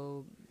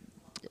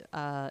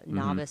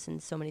 novice in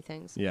so many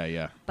things.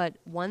 Yeah. But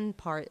one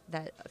part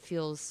that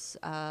feels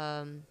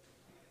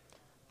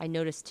I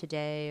noticed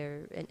today,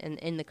 or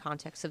in the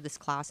context of this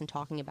class and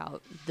talking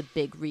about the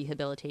big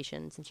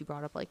rehabilitation, since you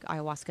brought up like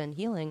ayahuasca and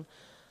healing,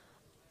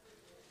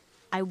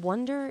 I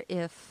wonder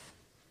if,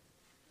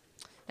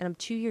 and I'm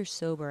 2 years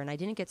sober, and I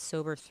didn't get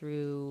sober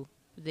through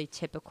the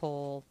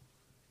typical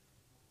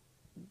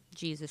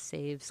Jesus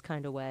saves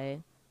kind of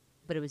way,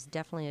 but it was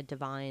definitely a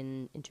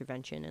divine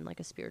intervention and like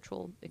a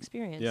spiritual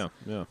experience.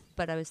 Yeah.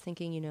 But I was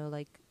thinking,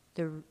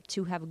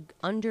 to have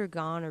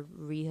undergone a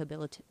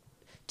rehabilitation,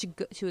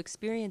 to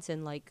experience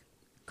in like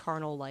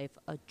carnal life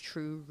a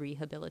true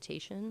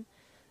rehabilitation,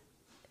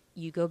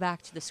 you go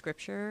back to the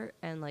scripture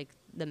and like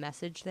the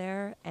message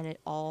there, and it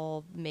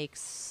all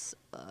makes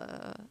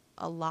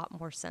a lot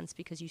more sense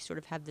because you sort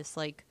of have this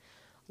like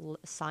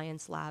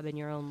science lab in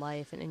your own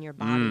life and in your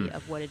body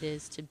of what it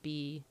is to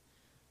be,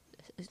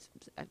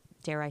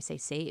 dare I say,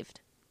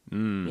 saved.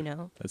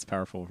 That's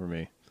powerful for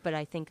me. But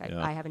I think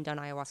I haven't done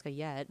ayahuasca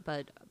yet,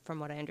 but from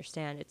what I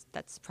understand,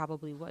 that's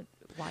probably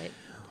why it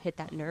hit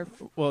that nerve.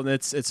 Well,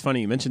 it's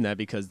funny you mentioned that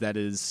because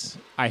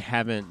I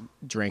haven't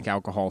drank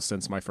alcohol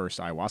since my first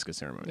ayahuasca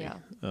ceremony.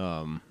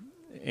 Yeah.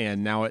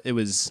 And now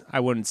I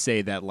wouldn't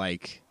say that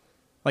like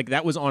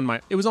that was on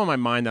my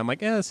mind. I'm like,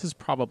 this is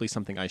probably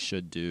something I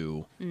should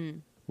do,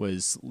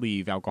 was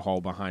leave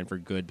alcohol behind for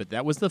good. But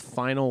that was the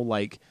final,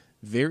 like,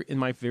 in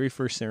my very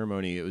first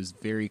ceremony, it was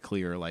very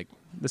clear, like,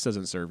 this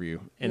doesn't serve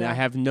you. And I've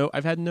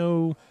had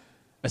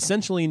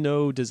essentially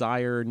no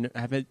desire,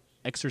 I've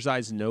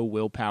exercised no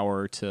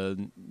willpower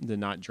to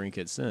not drink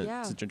it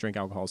since, to drink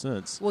alcohol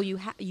since. Well,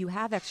 you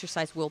have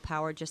exercised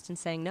willpower just in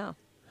saying no.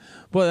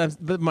 Well,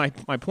 but my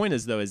point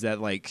is, though, is that,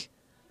 like,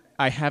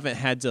 I haven't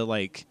had to,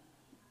 like,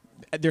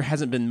 there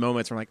hasn't been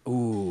moments where I'm like,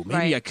 ooh,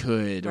 maybe I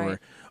could, or,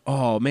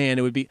 oh, man,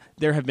 it would be,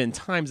 there have been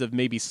times of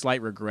maybe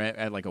slight regret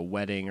at, like, a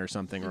wedding or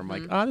something where I'm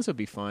like, oh, this would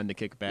be fun to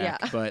kick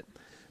back. Yeah.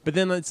 But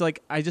then it's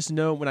like, I just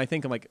know when I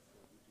think, I'm like,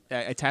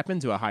 I tap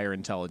into a higher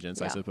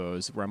intelligence, I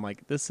suppose, where I'm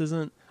like,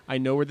 I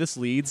know where this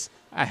leads.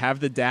 I have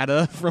the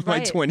data from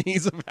my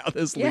 20s of how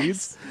this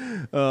leads.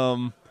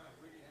 And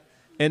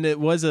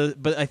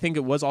but I think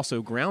it was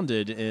also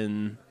grounded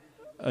in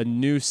a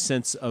new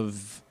sense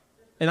of,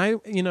 and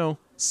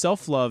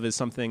self-love is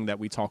something that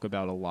we talk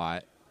about a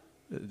lot.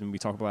 And we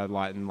talk about it a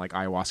lot in like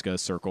ayahuasca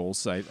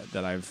circles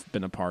that I've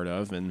been a part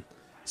of. And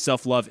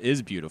self-love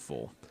is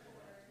beautiful.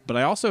 But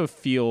I also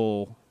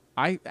feel,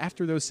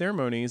 after those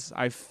ceremonies,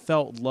 I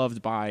felt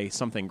loved by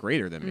something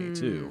greater than me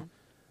too.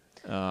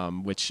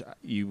 Which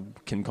you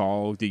can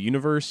call the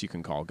universe, you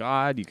can call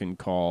God, you can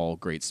call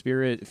Great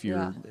Spirit, if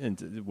you're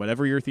into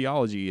whatever your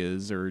theology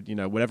is, or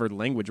whatever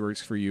language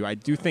works for you. I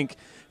do think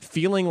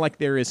feeling like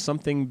there is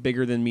something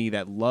bigger than me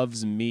that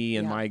loves me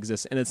and my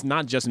existence, and it's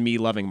not just me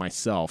loving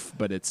myself,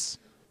 but it's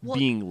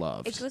being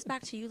loved. It goes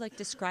back to you like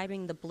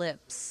describing the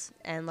blips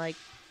and like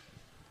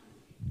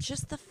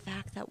just the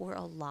fact that we're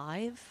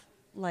alive,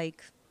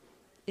 like,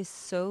 is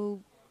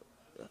so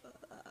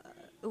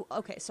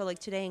okay. So like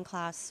today in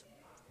class,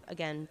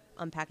 again,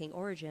 unpacking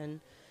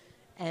Origin,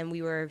 and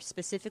we were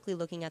specifically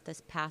looking at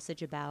this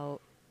passage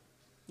about,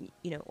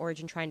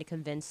 Origin trying to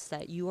convince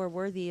that you are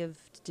worthy of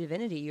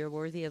divinity, you're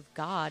worthy of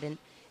God, and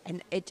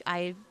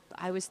I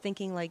was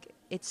thinking like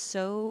it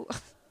so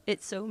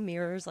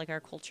mirrors like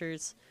our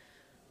culture's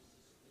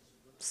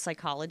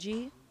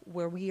psychology,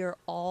 where we are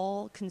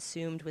all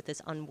consumed with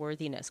this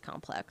unworthiness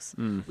complex.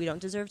 We don't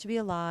deserve to be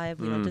alive.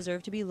 We don't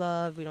deserve to be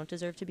loved. We don't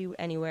deserve to be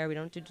anywhere. We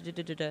don't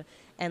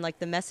And like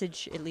the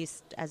message, at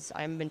least as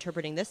I'm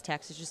interpreting this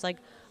text, is just like,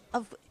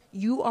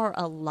 you are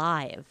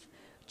alive.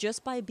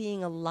 Just by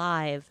being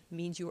alive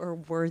means you are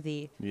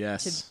worthy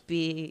to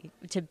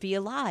be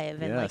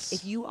alive. And like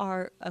if you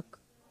are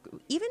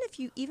even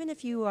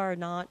if you are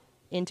not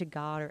into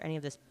God or any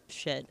of this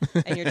shit,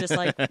 and you're just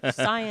like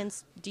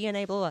science,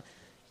 DNA, blah, blah.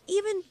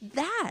 Even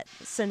that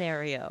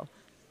scenario,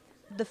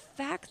 the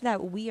fact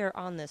that we are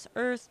on this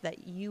earth,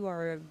 that you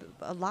are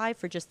alive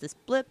for just this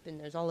blip, and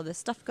there's all of this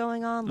stuff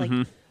going on, like,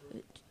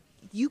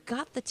 you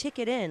got the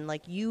ticket in,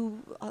 like, you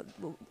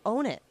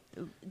own it.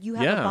 You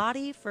have a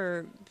body for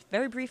a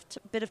very brief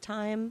bit of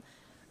time.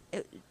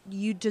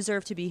 You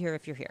deserve to be here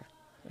if you're here.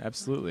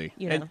 Absolutely.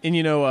 And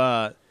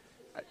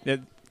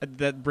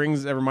that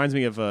reminds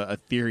me of a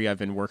theory I've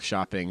been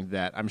workshopping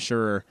that I'm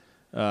sure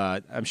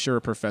a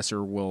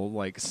professor will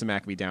like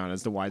smack me down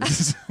as to why this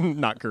is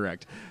not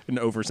correct, an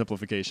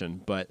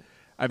oversimplification. But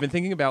I've been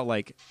thinking about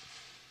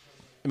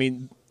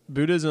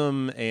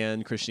Buddhism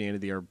and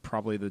Christianity are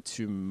probably the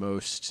two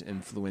most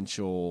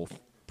influential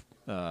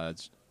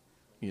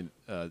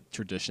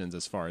traditions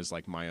as far as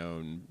like my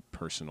own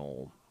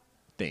personal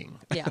thing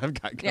I've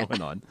got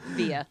going on.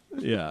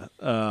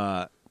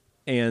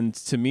 And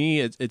to me,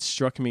 it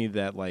struck me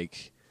that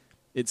like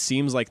it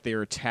seems like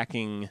they're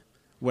attacking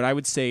what I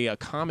would say a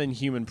common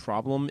human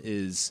problem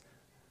is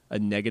a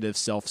negative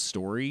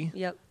self-story,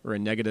 or a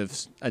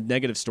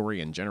negative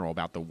story in general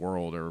about the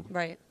world, or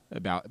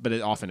but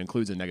it often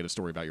includes a negative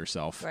story about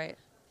yourself,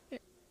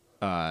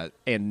 and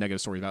negative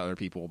stories about other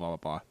people, blah blah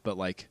blah. But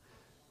like,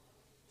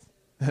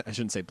 I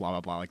shouldn't say blah blah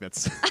blah. Like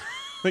that's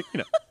like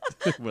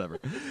whatever.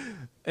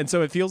 And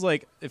so it feels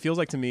like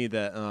to me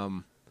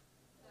that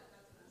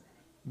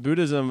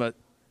Buddhism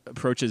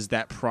approaches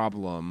that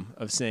problem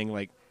of saying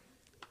like,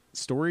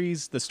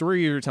 the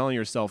story you're telling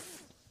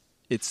yourself,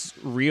 it's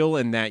real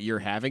in that you're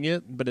having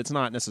it, but it's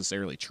not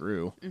necessarily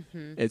true.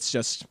 It's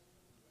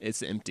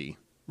empty,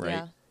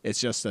 right?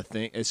 It's just a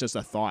thing. It's just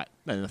a thought,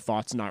 and the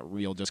thought's not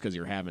real just because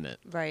you're having it,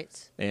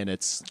 right? And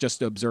it's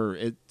just observe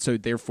it. So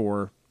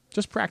therefore,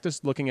 just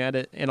practice looking at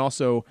it, and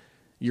also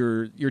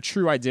your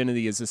true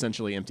identity is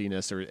essentially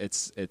emptiness,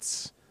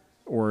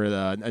 or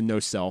a no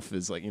self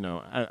is like,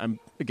 I'm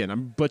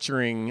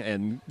butchering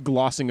and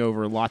glossing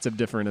over lots of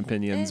different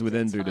opinions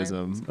within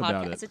Buddhism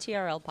about it. It's a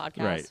TRL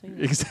podcast. Right,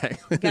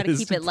 exactly. Got to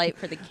keep it light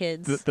for the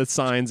kids. The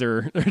signs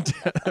are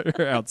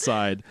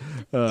outside.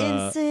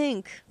 In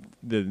sync.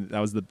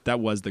 That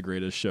was the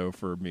greatest show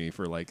for me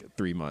for like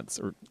 3 months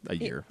or a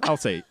year. I'll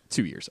say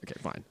 2 years. Okay,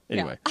 fine.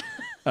 Anyway.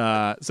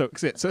 So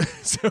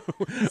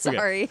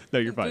Sorry. Okay. No,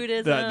 you're fine.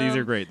 Buddhism, these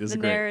are great. This is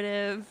great.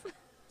 Narrative.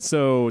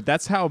 So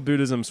that's how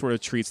Buddhism sort of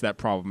treats that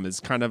problem,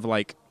 is kind of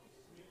like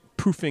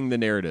poofing the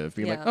narrative,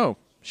 being like, oh,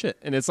 shit.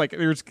 And it's like,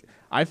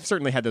 I've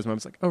certainly had those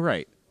moments like, oh,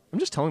 right, I'm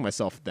just telling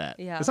myself that.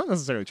 It's not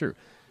necessarily true.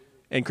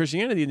 And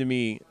Christianity, to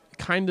me,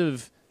 kind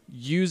of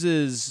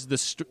uses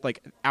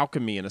like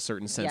alchemy in a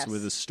certain sense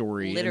with a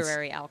story.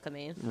 Literary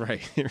alchemy.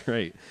 Right,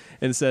 right.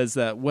 And says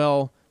that,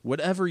 well,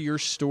 whatever your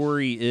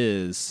story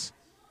is,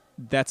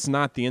 that's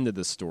not the end of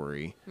the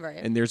story. Right.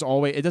 And there's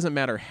always, it doesn't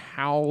matter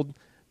how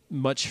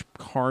much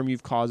harm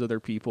you've caused other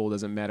people,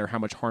 doesn't matter how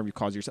much harm you've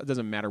caused yourself,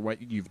 doesn't matter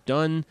what you've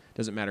done,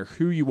 doesn't matter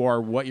who you are,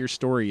 what your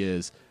story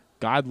is.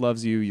 God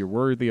loves you, you're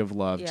worthy of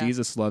love,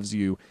 Jesus loves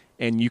you,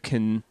 and you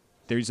can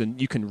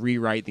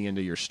rewrite the end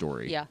of your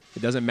story.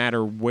 It doesn't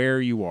matter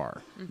where you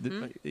are.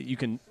 You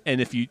can,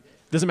 and it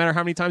doesn't matter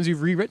how many times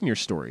you've rewritten your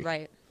story.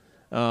 Right.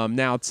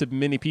 Now, to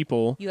many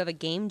people, you have a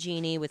game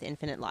genie with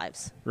infinite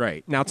lives.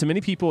 Right. Now, to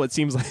many people, it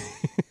seems like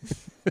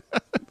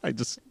I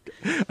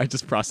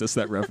just processed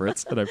that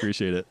reference, but I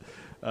appreciate it.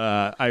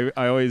 I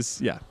always,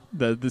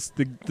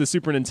 the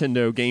Super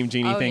Nintendo Game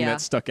Genie thing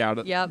that stuck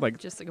out like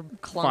just like a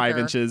clunker. 5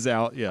 inches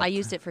out. Yeah. I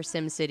used it for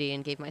SimCity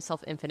and gave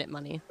myself infinite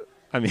money.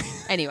 I mean,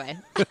 anyway.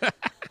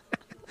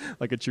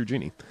 like a true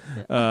genie.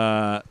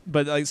 But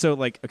like, so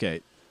like, okay,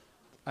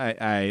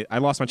 I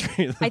lost my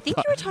train of thought. I think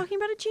you were talking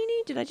about a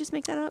genie. Did I just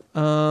make that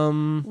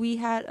up? We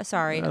had.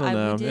 Sorry, I don't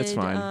know. We did, It's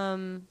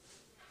fine.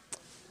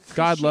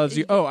 God loves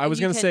you. Oh, I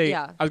was gonna say.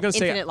 Yeah, I was gonna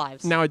say. infinite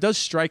lives. Now it does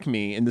strike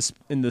me in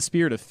the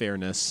spirit of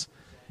fairness.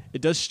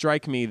 It does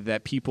strike me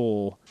that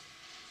people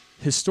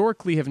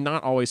historically have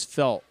not always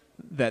felt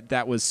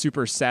that was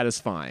super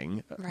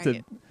satisfying.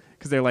 Right.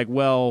 Because they're like,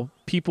 well,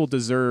 people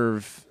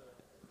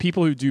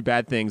who do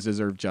bad things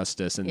deserve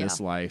justice in this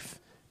life,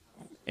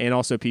 and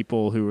also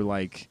people who are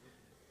like,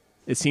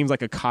 it seems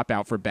like a cop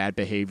out for bad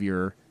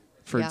behavior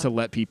to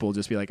let people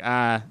just be like,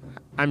 I'm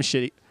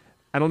shitty.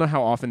 I don't know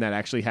how often that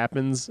actually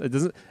happens. It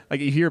doesn't, like,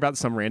 you hear about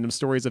some random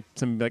stories of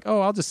somebody like,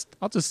 oh, I'll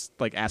just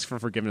like ask for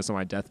forgiveness on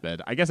my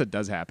deathbed. I guess it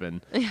does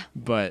happen. Yeah.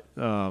 But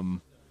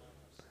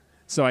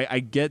so I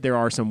get there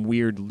are some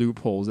weird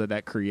loopholes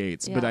that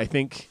creates, but I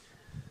think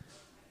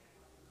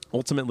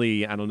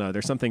ultimately, I don't know,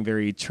 there's something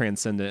very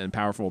transcendent and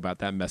powerful about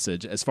that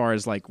message. As far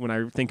as like when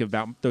I think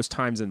about those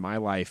times in my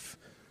life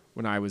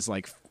when I was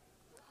like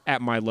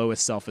at my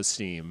lowest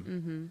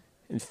self-esteem.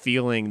 And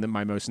feeling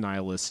my most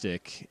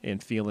nihilistic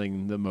and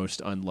feeling the most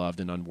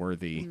unloved and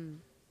unworthy.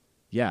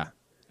 Yeah,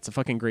 it's a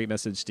fucking great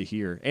message to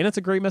hear. And it's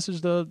a great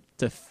message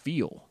to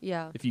feel.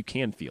 Yeah. If you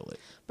can feel it.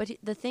 But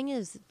the thing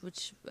is,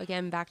 which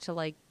again, back to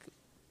like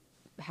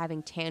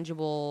having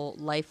tangible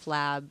life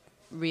lab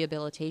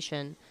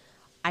rehabilitation,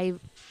 I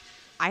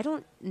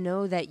don't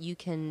know that you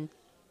can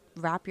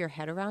wrap your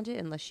head around it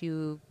unless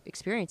you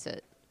experience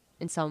it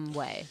in some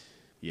way.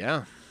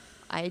 Yeah.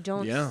 I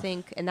don't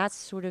think, and that's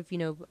sort of,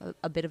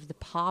 a bit of the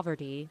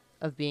poverty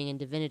of being in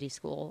divinity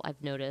school,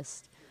 I've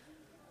noticed,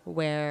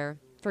 where,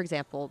 for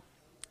example,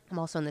 I'm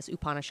also in this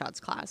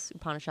Upanishads class.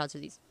 Upanishads are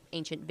these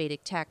ancient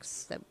Vedic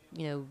texts that,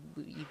 you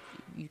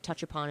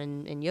touch upon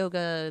in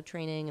yoga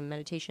training and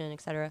meditation,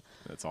 etc.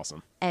 That's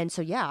awesome. And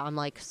so, I'm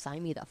like,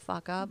 sign me the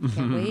fuck up.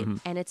 Can't wait.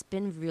 And it's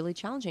been really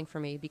challenging for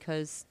me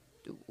because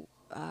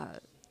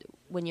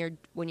when you're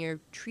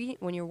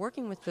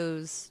working with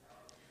those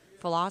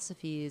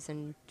philosophies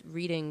and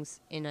readings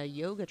in a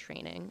yoga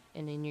training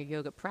and in your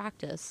yoga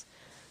practice,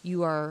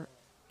 you are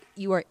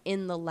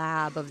in the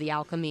lab of the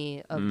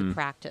alchemy of the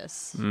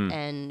practice,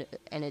 and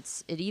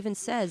it even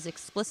says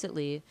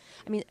explicitly.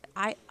 I mean,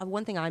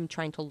 one thing I'm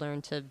trying to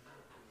learn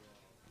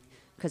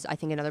because I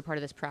think another part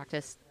of this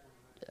practice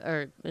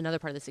or another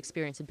part of this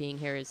experience of being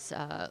here is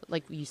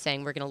like you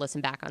saying, we're going to listen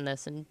back on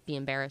this and be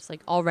embarrassed.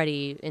 Like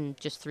already in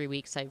just 3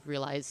 weeks, I've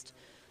realized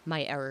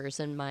my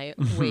errors and my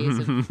ways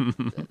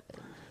of.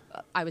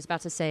 I was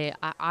about to say,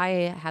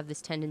 I have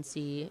this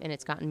tendency, and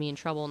it's gotten me in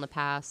trouble in the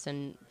past,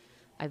 and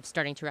I'm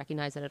starting to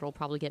recognize that it'll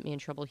probably get me in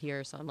trouble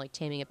here, so I'm, like,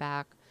 taming it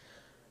back.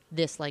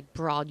 This, like,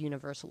 broad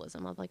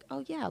universalism of, like,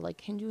 oh, yeah, like,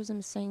 Hinduism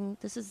is saying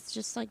this is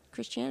just like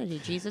Christianity.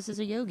 Jesus is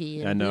a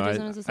yogi, and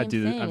Buddhism is the same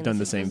thing. I've done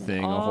the same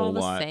thing a whole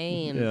lot.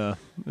 Same. Yeah.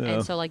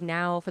 And so, like,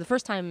 now, for the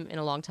first time in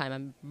a long time,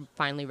 I'm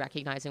finally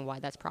recognizing why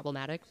that's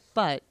problematic.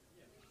 But,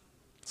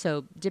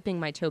 so, dipping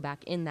my toe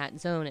back in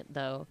that zone,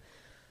 though,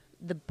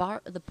 the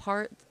part,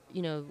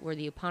 where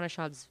the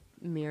Upanishads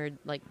mirrored,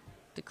 like,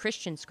 the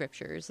Christian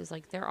scriptures is,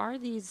 like, there are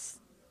these,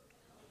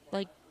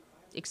 like,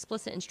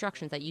 explicit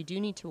instructions that you do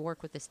need to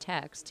work with this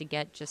text to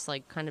get just,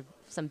 like, kind of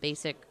some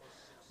basic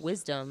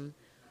wisdom.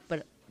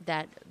 But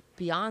that,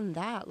 beyond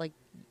that, like,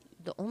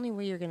 the only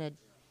way you're going to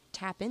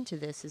tap into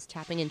this is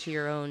tapping into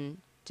your own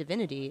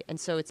divinity. And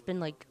so it's been,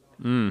 like,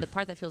 the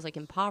part that feels, like,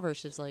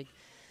 impoverished is, like,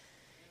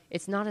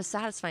 it's not as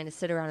satisfying to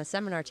sit around a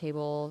seminar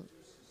table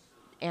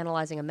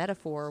analyzing a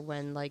metaphor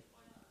when, like,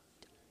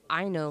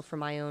 I know from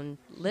my own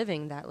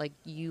living that, like,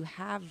 you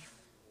have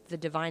the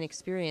divine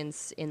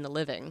experience in the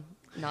living,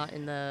 not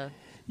in the...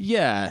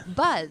 Yeah.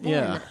 But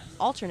then,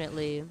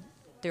 alternately,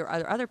 there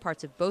are other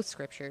parts of both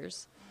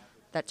scriptures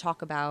that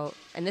talk about,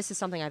 and this is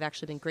something I've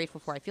actually been grateful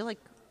for. I feel like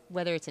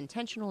whether it's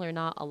intentional or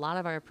not, a lot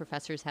of our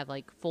professors have,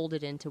 like,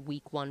 folded into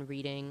week one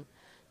reading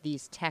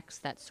these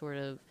texts that sort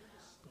of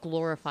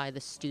glorify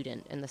the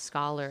student and the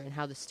scholar, and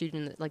how the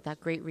student, like that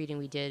great reading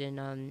we did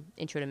in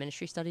Intro to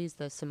Ministry Studies,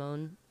 the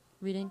Simone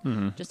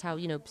reading, just how,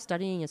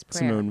 studying is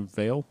prayer. Simone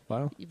Weil?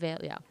 Weil,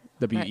 yeah.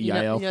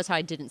 W-E-I-L. You notice how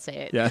I didn't say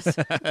it. Yeah.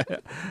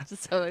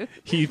 Just so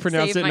he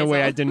pronounced it in a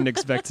way I didn't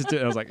expect it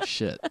to. I was like,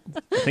 shit.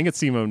 I think it's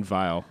Simone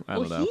Weil. I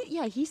don't know.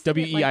 He's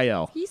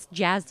W-E-I-L. Like, he's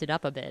jazzed it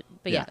up a bit.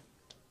 But yeah.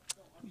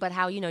 But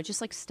how, just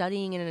like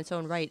studying in its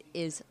own right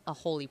is a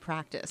holy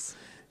practice.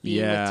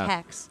 Being with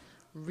text,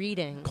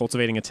 reading.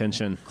 Cultivating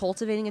attention.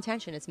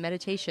 It's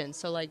meditation.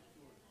 So, like,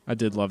 I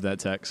did love that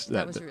text.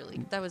 That was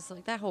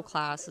like, that whole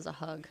class is a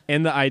hug.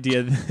 And the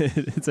idea that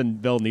it's a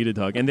well-needed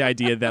hug. And the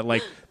idea that,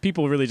 like,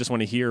 people really just want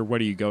to hear, what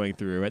are you going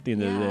through at the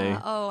end of the day?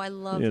 Oh, I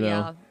love,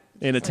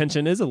 And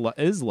attention is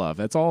love.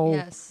 That's all.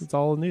 Yes. That's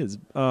all it is.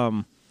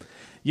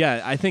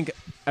 I think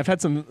I've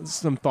had some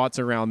thoughts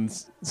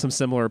around some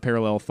similar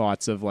parallel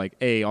thoughts of, like,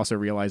 also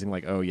realizing,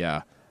 like, oh,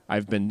 yeah,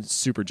 I've been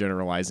super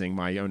generalizing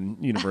my own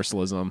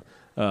universalism.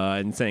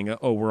 And saying,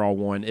 oh, we're all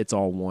one, it's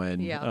all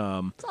one.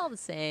 Yeah, it's all the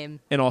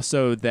same. And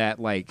also that,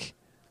 like,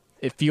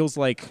 it feels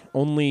like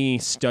only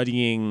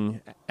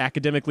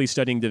academically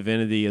studying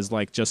divinity is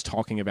like just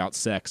talking about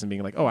sex and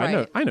being like, oh,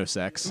 Right. I know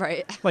sex.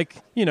 Right. Like,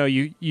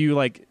 you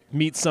like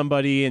meet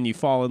somebody and you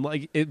fall in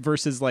like it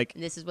versus like,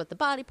 This is what the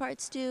body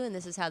parts do, and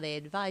this is how they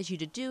advise you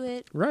to do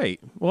it. right.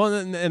 Well,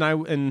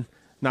 and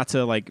not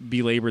to like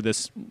belabor the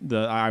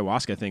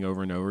ayahuasca thing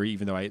over and over,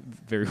 even though I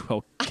very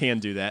well can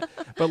do that.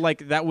 But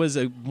like that was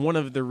one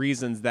of the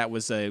reasons that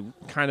was a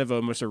kind of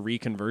almost a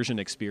reconversion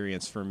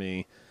experience for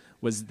me,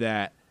 was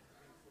that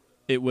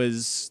it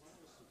was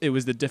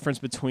the difference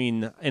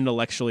between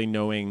intellectually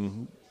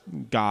knowing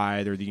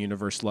God or the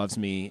universe loves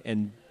me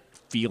and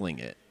feeling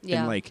it. Yeah,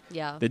 And like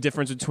yeah. the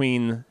difference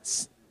between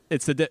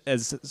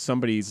as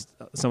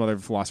some other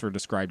philosopher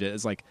described it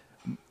as like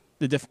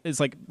it's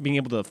like being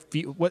able to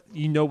feel what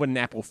an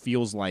apple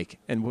feels like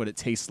and what it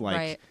tastes like.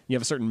 Right. You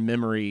have a certain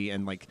memory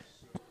and like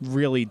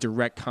really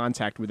direct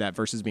contact with that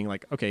versus being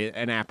like, okay,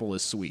 an apple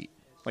is sweet.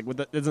 Like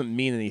that doesn't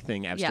mean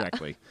anything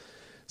abstractly.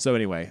 So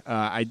anyway,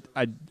 I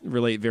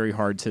relate very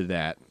hard to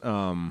that.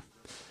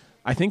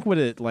 I think what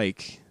it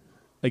like,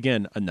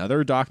 again,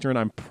 another doctrine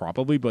I'm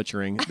probably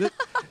butchering.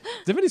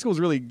 Divinity School is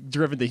really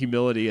driven the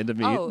humility into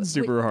me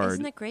super hard.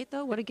 Isn't it great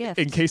though? What a gift!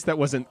 In case that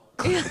wasn't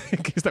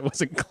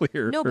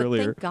clear No, but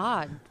earlier. thank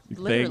God,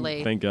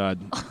 literally. Thank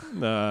God,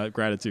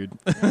 gratitude.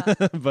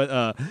 Yeah.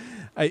 But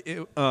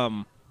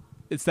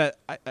it's that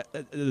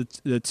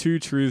the two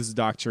truths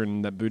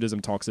doctrine that Buddhism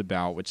talks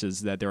about, which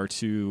is that there are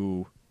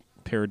two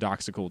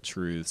paradoxical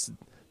truths.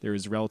 There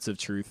is relative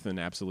truth and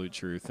absolute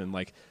truth, and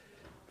like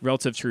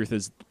relative truth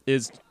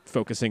is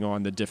focusing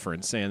on the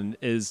difference and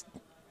is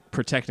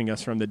protecting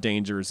us from the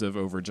dangers of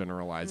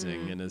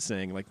overgeneralizing, and is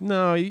saying like,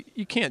 no,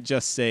 you can't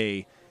just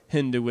say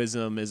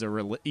Hinduism is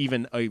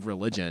even a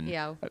religion,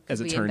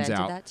 as it turns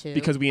out, that too.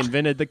 because we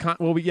invented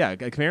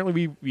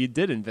apparently we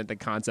did invent the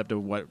concept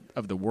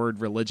of the word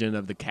religion,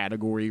 of the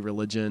category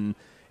religion,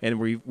 and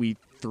we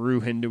threw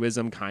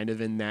Hinduism kind of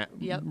in that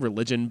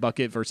religion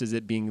bucket versus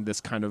it being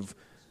this kind of,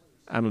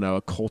 I don't know,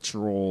 a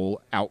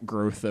cultural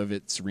outgrowth of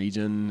its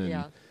region,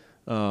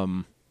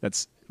 and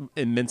that's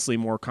immensely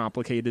more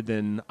complicated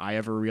than I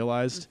ever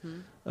realized.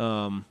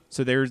 So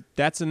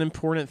that's an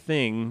important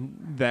thing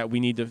that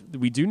we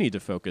do need to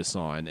focus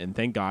on, and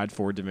thank God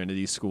for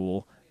Divinity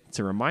School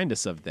to remind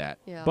us of that.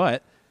 Yeah.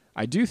 But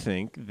I do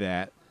think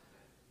that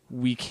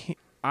we can.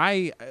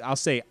 I'll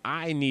say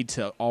I need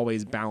to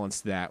always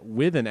balance that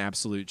with an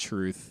absolute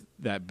truth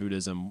that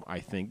Buddhism, I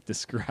think,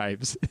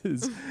 describes,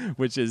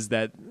 which is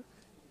that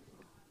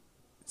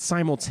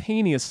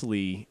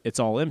simultaneously it's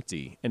all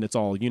empty and it's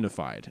all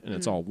unified and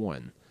it's all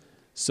one.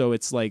 So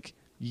it's like,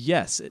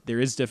 yes, there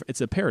is it's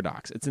a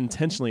paradox. It's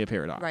intentionally a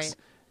paradox, right,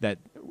 that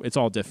it's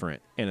all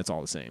different and it's all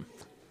the same.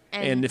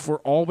 And if we're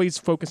always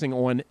focusing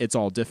on it's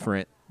all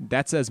different,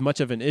 that's as much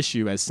of an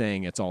issue as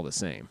saying it's all the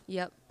same.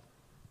 Yep.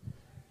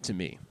 To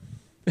me.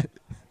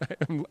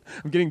 I'm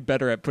getting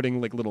better at putting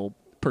like little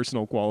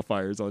personal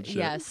qualifiers on shit.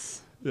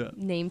 Yes. Yeah.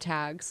 Name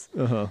tags.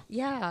 Uh-huh.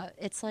 Yeah,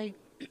 it's like,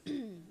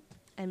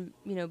 and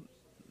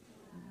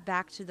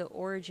back to the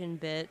origin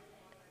bit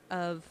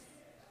of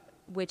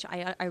which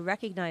I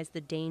recognize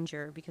the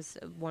danger, because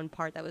one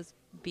part that was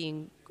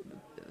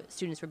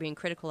students were being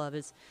critical of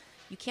is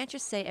you can't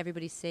just say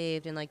everybody's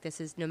saved and like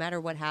this is no matter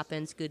what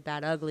happens, good,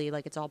 bad, ugly,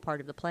 like it's all part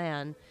of the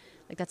plan.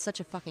 Like that's such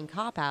a fucking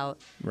cop-out.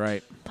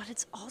 Right. But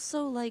it's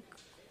also like,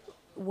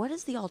 what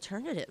is the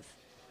alternative?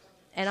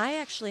 And I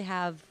actually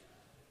have,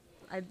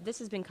 this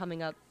has been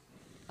coming up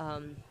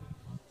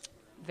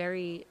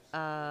very,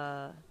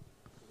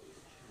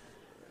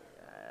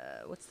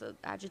 what's the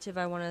adjective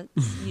I want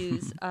to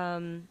use?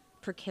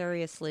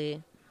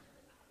 Precariously.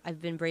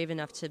 I've been brave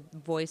enough to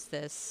voice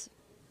this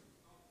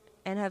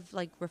and have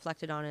like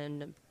reflected on it,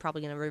 and I'm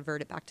probably going to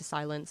revert it back to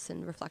silence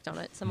and reflect on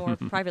it some more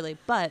privately.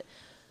 But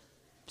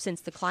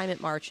since the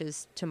climate march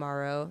is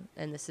tomorrow,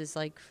 and this is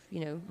like,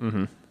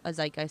 a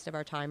zeitgeist of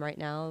our time right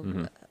now.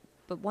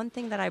 But one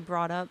thing that I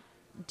brought up,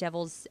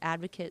 devil's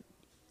advocate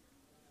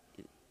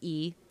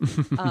is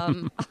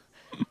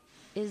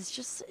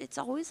just, it's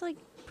always like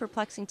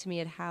perplexing to me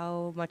at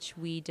how much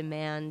we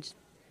demand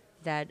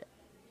that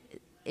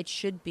it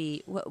should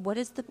be. What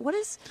is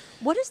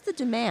the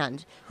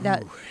demand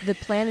that the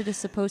planet is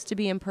supposed to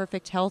be in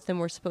perfect health and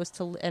we're supposed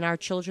to, and our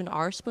children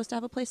are supposed to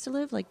have a place to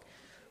live? Like,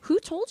 who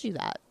told you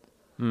that?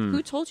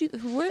 Who told you?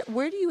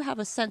 Where do you have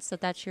a sense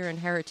that that's your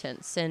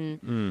inheritance?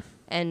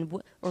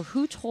 And or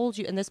who told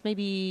you? And this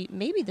maybe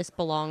this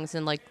belongs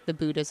in like the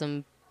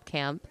Buddhism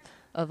camp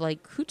of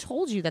like, who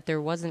told you that there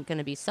wasn't going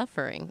to be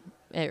suffering,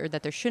 or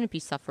that there shouldn't be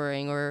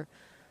suffering?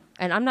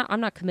 And I'm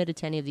not committed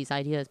to any of these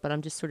ideas, but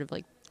I'm just sort of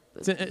like,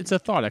 it's a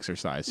thought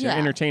exercise. You're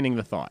entertaining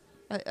the thought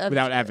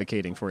without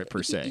advocating for it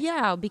per se.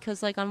 Yeah,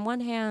 because like on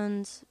one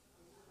hand,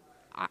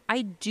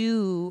 I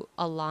do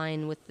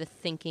align with the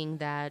thinking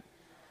that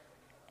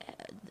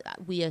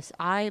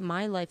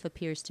my life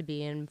appears to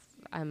be, and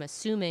I'm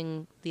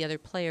assuming the other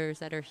players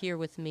that are here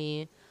with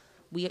me,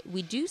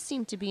 we do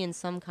seem to be in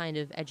some kind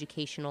of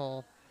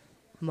educational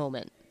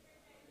moment.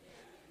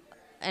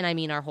 And I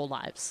mean our whole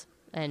lives.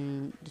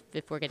 and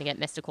if we're going to get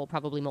mystical,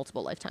 probably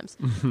multiple lifetimes.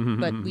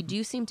 But we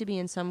do seem to be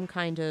in some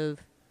kind of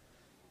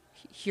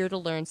here to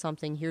learn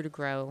something, here to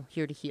grow,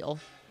 here to heal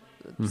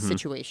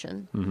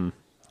situation. Mm-hmm.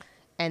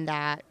 And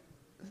that,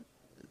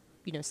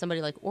 you know,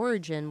 somebody like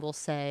Origin will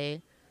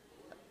say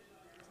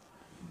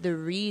the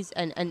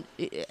reason,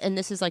 and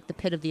this is like the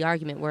pit of the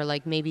argument where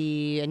like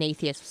maybe an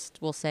atheist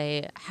will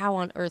say, how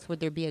on earth would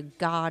there be a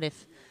God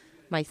if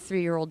my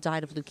 3-year-old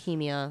died of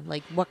leukemia?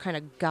 Like, what kind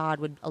of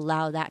God would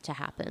allow that to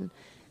happen?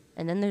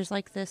 And then there's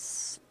like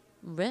this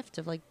rift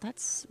of like,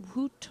 that's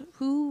who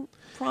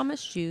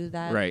promised you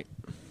that? Right.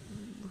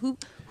 Who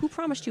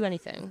promised you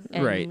anything?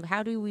 And right.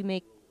 How do we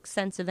make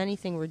sense of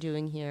anything we're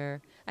doing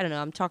here? I don't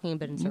know. I'm talking a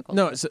bit in circles.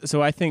 No,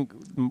 so I think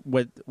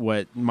what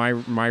my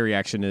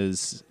reaction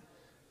is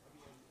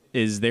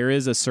there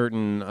is a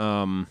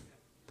certain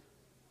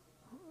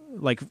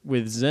like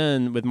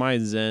with my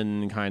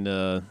Zen kind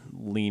of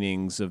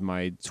leanings of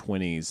my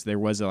 20s, there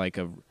was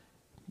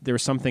there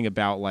was something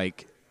about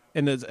like,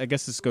 and I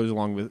guess this goes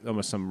along with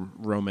almost some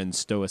Roman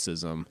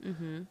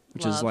Stoicism,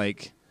 which is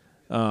like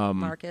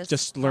Marcus,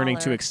 just learning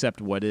to Fowler.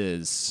 accept what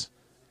is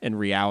and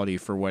reality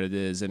for what it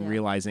is, and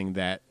realizing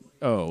that,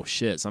 oh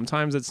shit,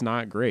 sometimes it's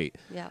not great.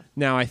 Yeah.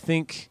 Now I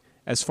think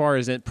as far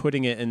as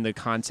putting it in the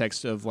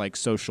context of like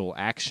social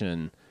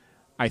action,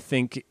 I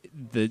think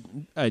the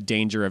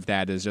danger of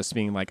that is just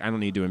being like, I don't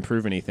need to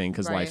improve anything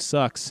because life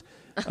sucks.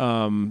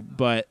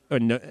 But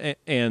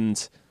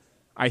and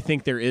I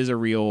think there is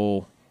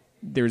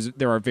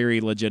there are very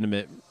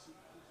legitimate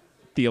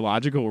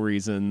theological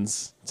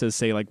reasons to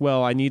say like,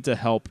 well, I need to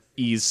help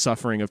ease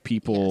suffering of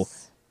people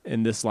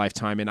in this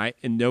lifetime,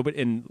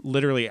 and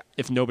literally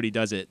if nobody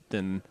does it,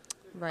 then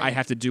I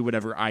have to do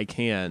whatever I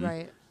can.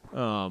 Right.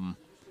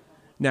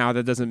 Now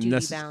that doesn't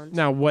necessarily.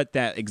 Now what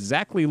that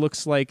exactly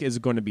looks like is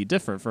going to be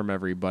different from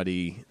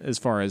everybody as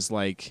far as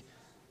like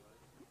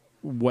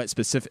what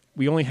specific.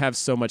 We only have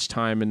so much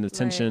time and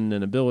attention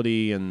and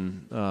ability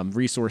and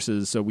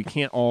resources, so we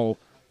can't all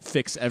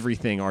fix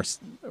everything.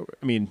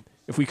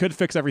 If we could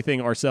fix everything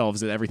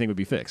ourselves, then everything would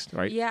be fixed,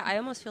 right? Yeah, I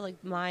almost feel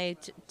like my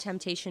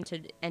temptation to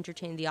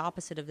entertain the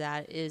opposite of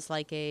that is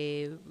like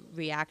a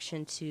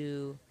reaction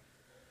to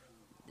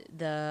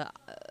the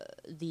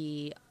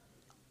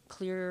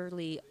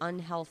clearly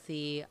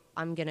unhealthy,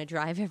 I'm going to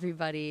drive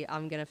everybody,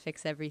 I'm going to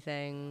fix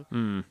everything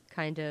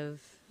kind of...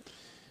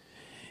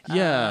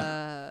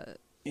 Yeah.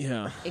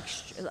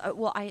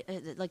 I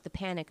like the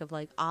panic of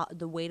like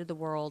the weight of the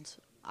world,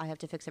 I have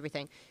to fix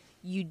everything.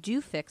 You do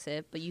fix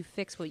it, but you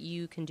fix what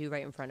you can do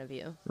right in front of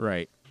you.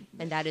 Right.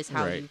 And that is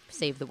how you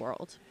save the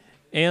world.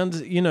 And,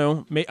 you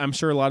know, I'm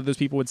sure a lot of those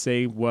people would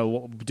say,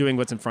 well, doing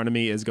what's in front of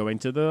me is going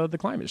to the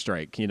climate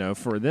strike, you know,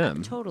 for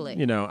them. Totally.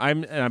 You know,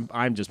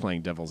 I'm just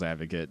playing devil's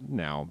advocate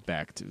now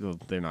back to,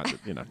 they're not,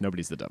 you know,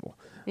 nobody's the devil.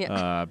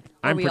 Yeah.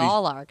 We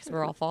all are because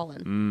we're all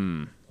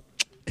fallen.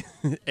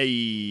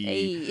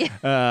 Hey.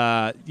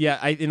 One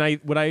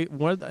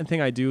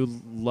thing I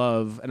do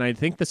love, and I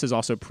think this is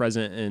also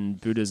present in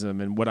Buddhism,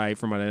 and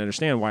from what I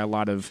understand, why a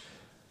lot of,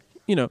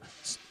 you know,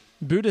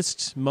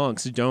 Buddhist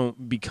monks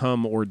don't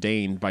become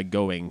ordained by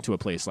going to a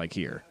place like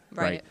here,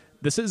 right?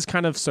 This is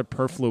kind of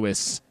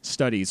superfluous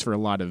studies for a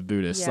lot of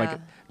Buddhists. Like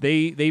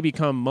they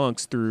become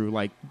monks through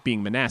like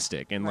being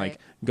monastic and like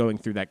going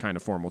through that kind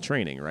of formal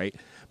training, right?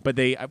 But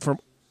from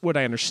what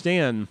I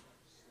understand,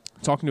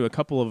 talking to a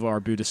couple of our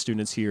Buddhist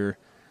students here,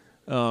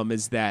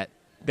 is that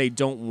they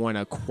don't want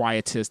a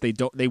quietist. They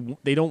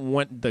don't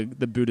want the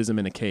Buddhism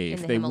in a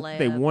cave. They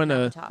want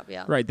to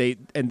right.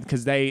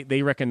 Because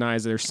they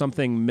recognize there's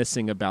something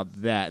missing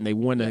about that, and they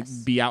want to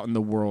be out in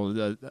the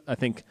world. I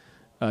think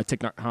Thich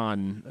Nhat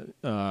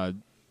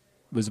Hanh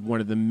was one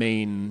of the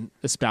main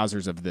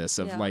espousers of this.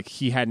 Like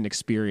he had an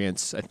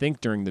experience, I think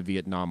during the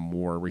Vietnam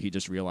War, where he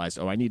just realized,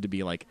 I need to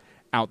be like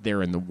out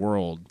there in the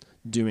world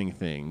doing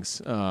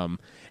things.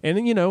 And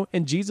then, you know,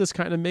 and Jesus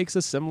kind of makes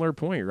a similar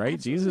point, right?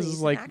 Absolutely. Jesus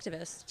is like an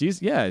activist. Jesus,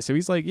 yeah. So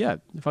he's like,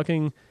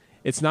 fucking,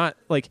 it's not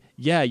like,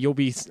 you'll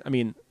be,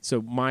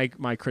 so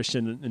my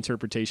Christian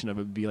interpretation of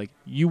it would be like,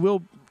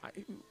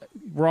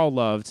 we're all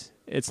loved.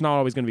 It's not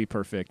always going to be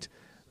perfect,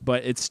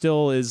 but it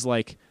still is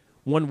like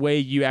one way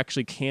you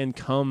actually can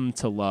come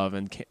to love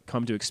and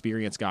come to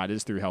experience God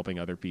is through helping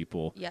other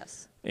people.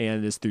 Yes.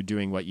 And is through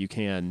doing what you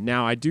can.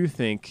 Now, I do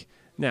think,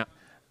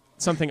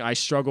 something I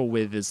struggle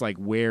with is like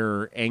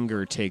where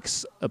anger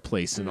takes a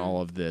place in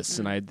all of this.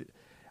 And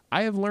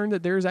I have learned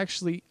that there's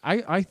actually,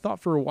 I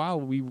thought for a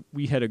while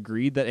we had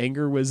agreed that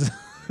anger was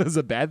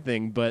a bad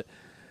thing, but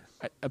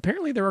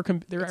apparently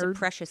it's a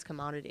precious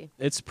commodity.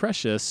 It's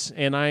precious.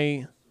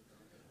 But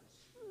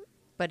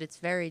it's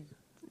very,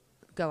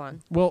 go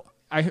on. Well,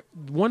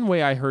 one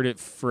way I heard it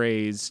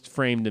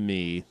framed to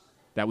me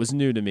that was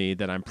new to me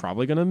that I'm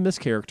probably going to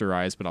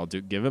mischaracterize, but I'll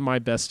give it my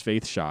best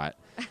faith shot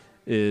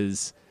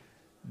is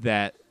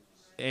that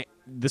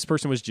this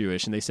person was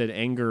Jewish, and they said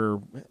anger,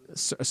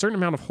 a certain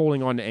amount of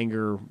holding on to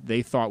anger,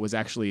 they thought was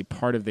actually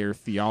part of their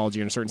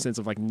theology in a certain sense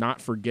of like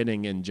not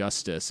forgetting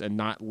injustice and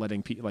not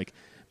letting people like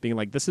being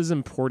like, this is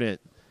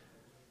important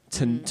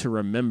to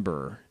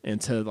remember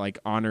and to like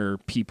honor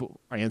people,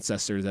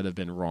 ancestors that have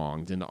been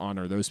wronged, and to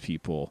honor those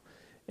people.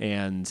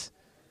 And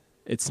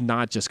it's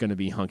not just going to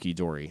be hunky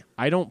dory.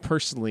 I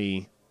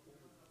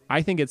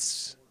think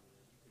it's,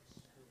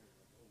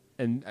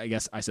 and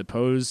I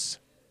suppose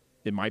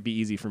it might be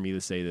easy for me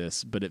to say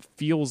this, but it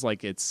feels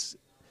like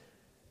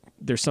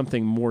there's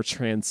something more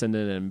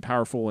transcendent and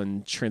powerful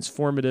and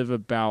transformative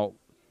about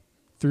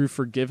through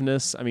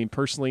forgiveness. I mean,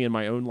 personally in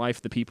my own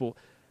life, the people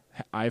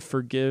I've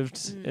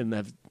forgived and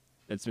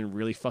it's been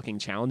really fucking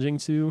challenging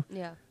to.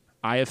 Yeah.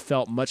 I have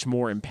felt much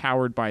more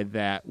empowered by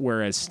that,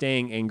 whereas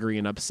staying angry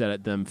and upset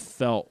at them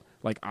felt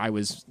like I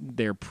was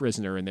their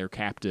prisoner and their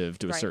captive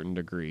to a certain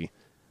degree.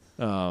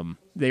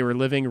 They were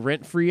living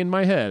rent-free in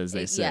my head, as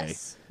they say.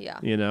 Yes. Yeah.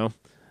 You know?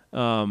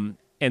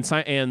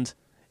 And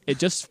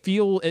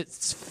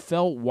it's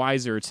felt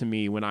wiser to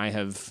me when I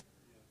have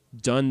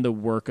done the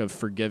work of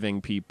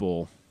forgiving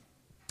people.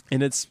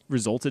 And it's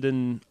resulted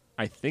in,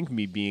 I think,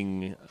 me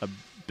being a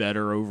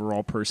better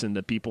overall person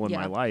to people in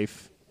my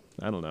life.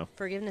 I don't know.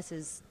 Forgiveness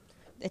is,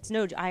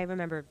 I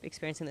remember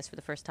experiencing this for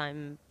the first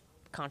time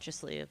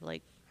consciously of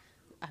like,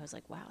 I was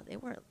like, wow, they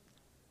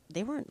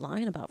weren't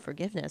lying about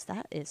forgiveness.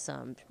 That is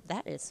some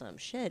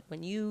shit.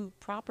 When you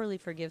properly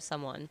forgive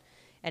someone,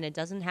 and it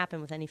doesn't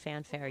happen with any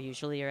fanfare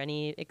usually or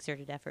any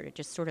exerted effort, it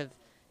just sort of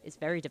is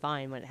very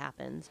divine when it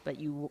happens, but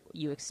you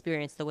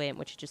experience the way in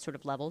which it just sort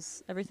of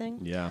levels everything.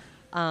 Yeah.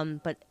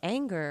 But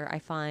anger, I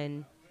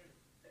find,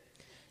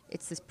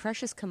 it's this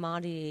precious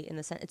commodity in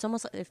the sense. It's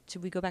almost like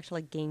we go back to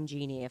like Game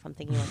Genie. If I'm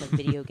thinking like a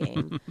video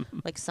game,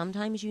 like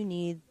sometimes you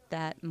need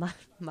that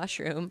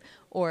mushroom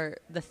or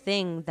the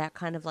thing that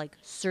kind of like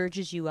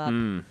surges you up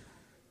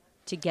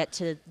to get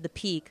to the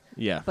peak.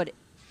 Yeah. But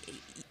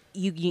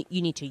you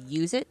need to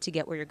use it to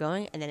get where you're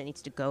going, and then it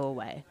needs to go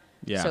away.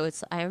 Yeah. So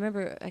I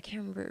can't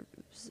remember.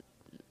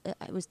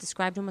 It was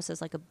described almost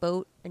as like a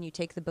boat, and you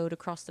take the boat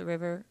across the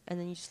river, and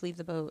then you just leave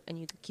the boat and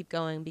you keep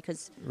going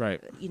because,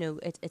 you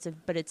know,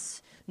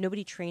 it's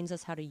nobody trains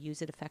us how to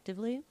use it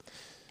effectively,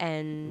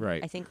 and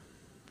I think,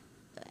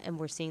 and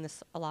we're seeing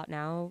this a lot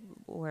now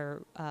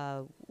where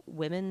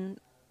women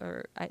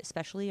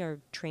especially are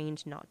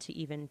trained not to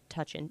even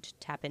touch and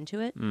tap into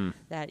it.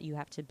 That you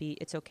have to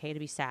it's okay to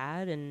be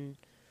sad and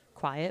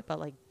quiet, but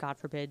like God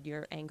forbid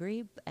you're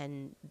angry,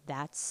 and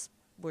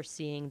we're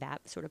seeing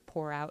that sort of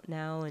pour out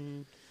now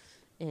in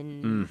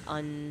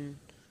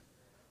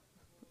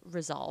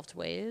unresolved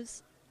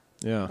ways.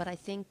 Yeah. But I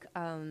think,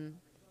 and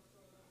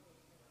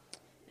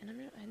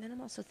then I'm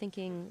also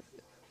thinking,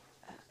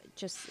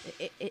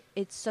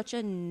 it's such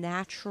a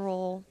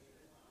natural.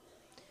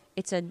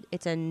 It's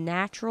a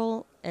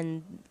natural,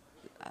 and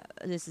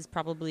this is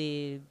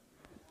probably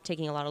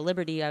taking a lot of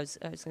liberty. I was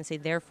going to say,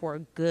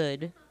 therefore,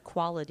 good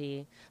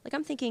quality. Like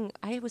I'm thinking,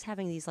 I was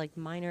having these like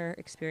minor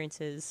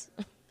experiences.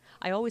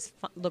 I always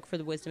look for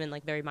the wisdom in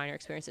like very minor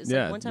experiences.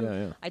 Yeah, like one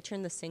time I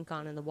turned the sink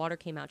on and the water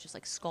came out just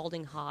like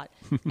scalding hot,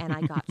 and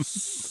I got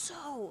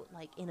so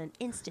like in an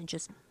instant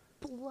just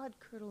blood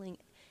curdling,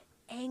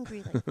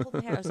 angry, like pulled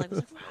my hair. I was like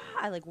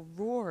I like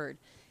roared,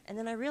 and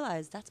then I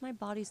realized that's my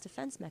body's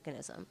defense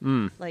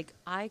mechanism. Like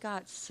I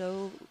got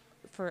so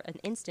for an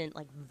instant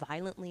like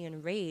violently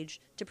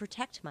enraged to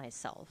protect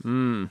myself.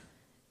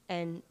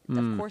 And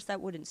of course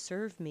that wouldn't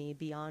serve me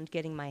beyond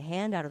getting my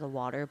hand out of the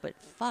water, but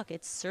fuck,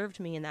 it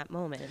served me in that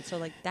moment. And so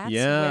like that's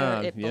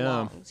where it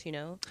belongs, you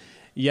know?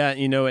 Yeah,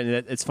 you know, and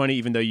it's funny,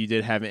 even though you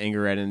did have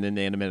anger at an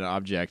inanimate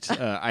object,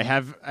 I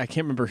can't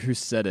remember who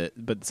said it,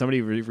 but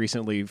somebody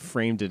recently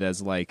framed it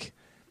as like,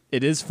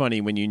 it is funny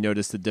when you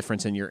notice the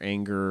difference in your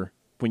anger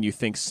when you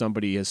think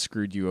somebody has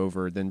screwed you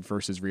over than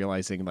versus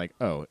realizing like,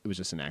 oh, it was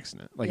just an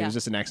accident. Like it was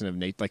just an accident of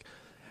nature.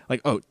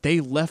 Like, oh,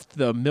 they left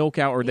the milk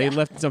out, or they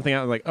left something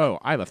out. Like, oh,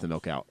 I left the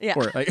milk out. Yeah.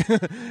 Or like,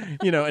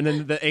 you know, and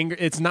then the anger,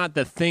 it's not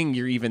the thing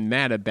you're even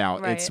mad about.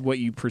 Right. It's what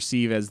you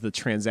perceive as the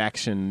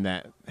transaction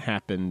that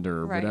happened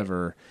or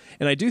whatever.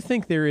 And I do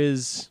think there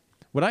is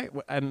I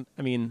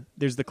mean,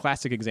 there's the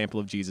classic example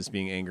of Jesus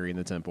being angry in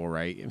the temple,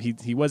 right?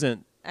 He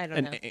wasn't. I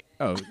don't know.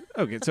 Oh,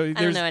 okay. So I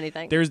don't know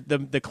anything. There's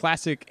the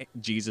classic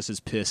Jesus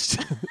is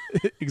pissed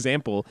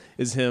example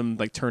is him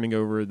like turning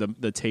over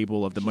the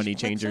table of the money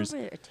changers.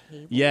 Over a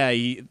table? Yeah,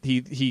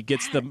 he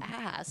gets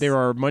Ass. There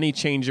are money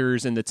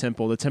changers in the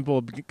temple. The temple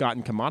had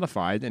gotten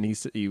commodified, and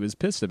he was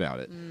pissed about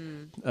it.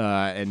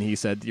 And he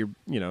said, "You're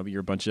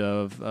a bunch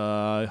of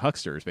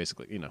hucksters,"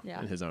 basically. You know,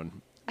 in his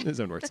own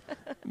words.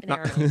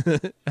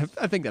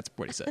 I think that's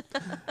what he said.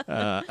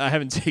 I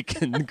haven't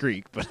taken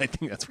Greek, but I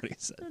think that's what he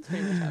said. That's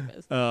pretty much how it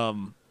is.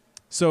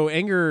 So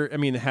anger, I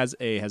mean, has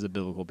a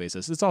biblical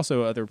basis. It's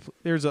also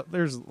there's a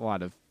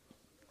lot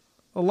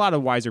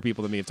of wiser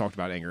people than me have talked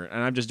about anger,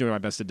 and I'm just doing my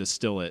best to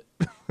distill it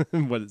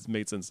what has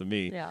made sense to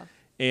me. Yeah.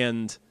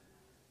 And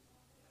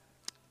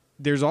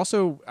there's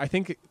also, I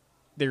think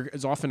there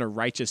is often a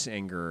righteous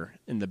anger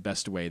in the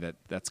best way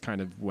that's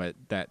kind of what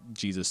that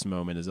Jesus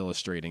moment is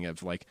illustrating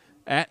of like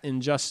at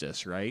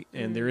injustice, right?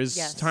 And there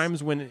is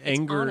times when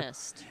anger,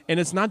 honest. And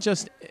it's not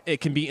just, it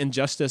can be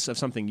injustice of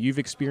something you've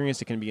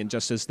experienced. It can be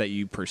injustice that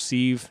you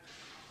perceive.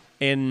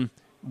 And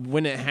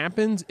when it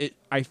happens,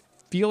 I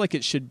feel like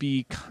it should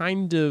be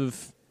kind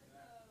of.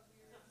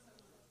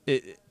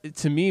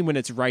 To me, when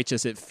it's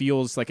righteous, it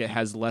feels like it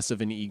has less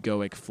of an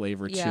egoic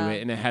flavor to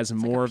it, and it has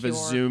more of a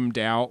zoomed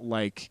out,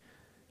 like,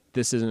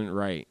 this isn't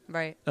right.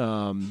 Right.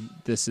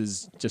 This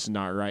is just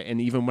not right.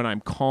 And even when I'm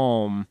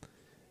calm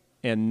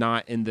and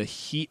not in the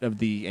heat of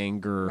the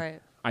anger,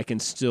 right. I can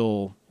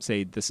still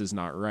say this is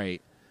not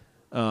right.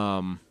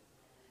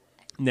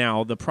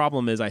 Now, the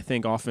problem is, I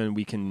think often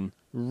we can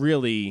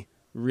really,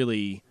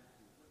 really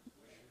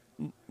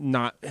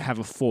not have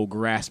a full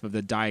grasp of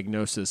the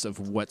diagnosis of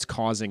what's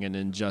causing an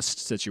unjust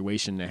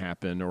situation to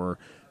happen, or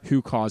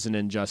who caused an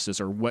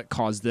injustice, or what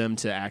caused them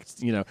to act.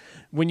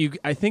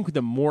 I think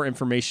the more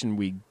information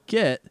we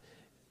get,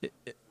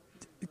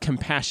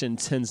 compassion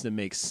tends to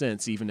make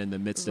sense even in the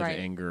midst of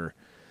anger.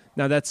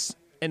 Now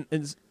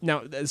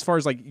now as far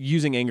as like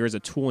using anger as a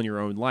tool in your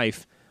own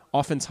life,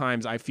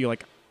 oftentimes I feel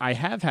like I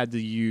have had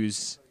to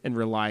use and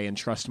rely and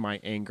trust my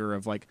anger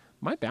of like,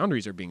 my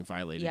boundaries are being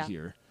violated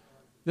here.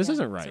 This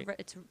isn't right.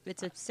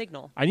 It's a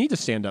signal. I need to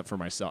stand up for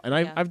myself, and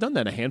I've done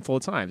that a handful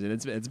of times, and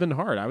it's been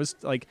hard.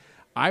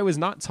 I was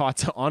not taught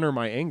to honor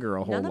my anger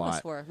a whole lot. None of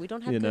us were. We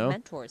don't have good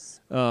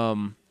mentors.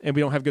 And we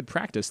don't have good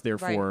practice,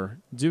 therefore,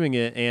 doing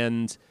it.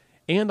 And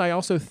I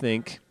also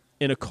think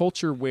in a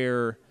culture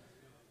where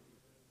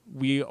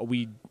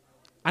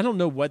I don't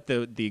know what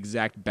the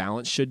exact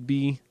balance should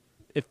be.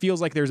 It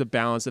feels like there's a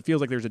balance. It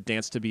feels like there's a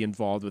dance to be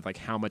involved with, like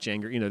how much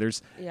anger.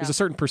 There's a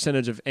certain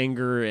percentage of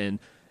anger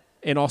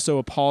and also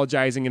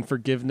apologizing and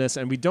forgiveness.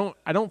 And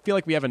I don't feel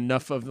like we have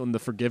enough of on the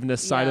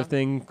forgiveness side of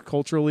thing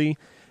culturally.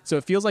 So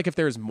it feels like if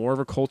there's more of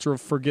a culture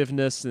of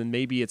forgiveness, then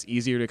maybe it's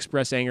easier to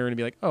express anger and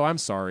be like, oh, I'm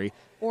sorry.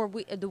 Or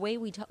the way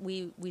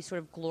we sort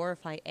of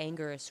glorify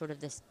anger as sort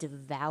of this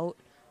devout,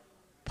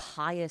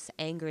 pious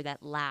anger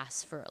that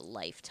lasts for a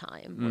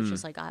lifetime. Where it's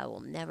just like, I will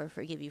never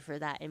forgive you for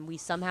that. And we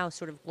somehow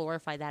sort of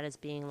glorify that as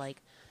being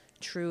like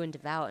true and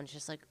devout. And it's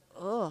just like,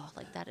 oh,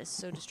 like that is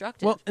so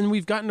destructive. Well, and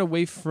we've gotten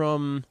away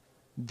from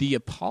the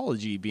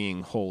apology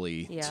being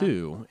holy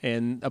too,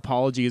 and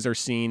apologies are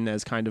seen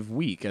as kind of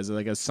weak, as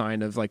like a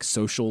sign of like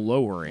social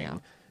lowering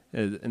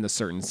in a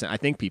certain sense. I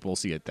think people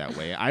see it that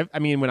way. I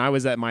mean, when I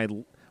was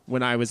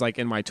like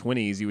in my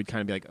 20s, you would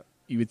kind of be like,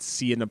 you would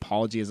see an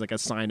apology as like a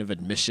sign of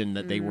admission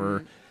that they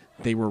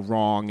were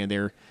wrong,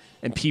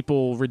 and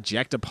people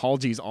reject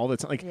apologies all the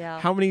time. Like,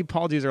 how many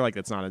apologies are like,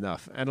 that's not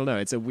enough? I don't know.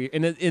 It's a weird,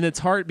 and it's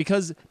hard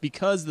because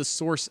the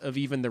source of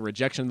even the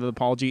rejection of the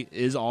apology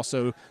is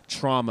also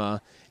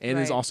trauma and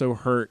is also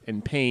hurt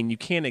and pain. You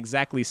can't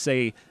exactly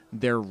say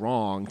they're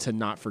wrong to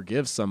not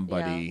forgive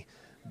somebody,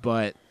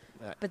 but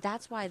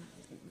that's why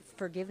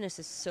forgiveness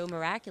is so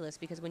miraculous,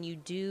 because when you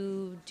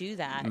do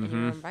that in your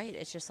own right,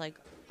 it's just like,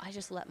 I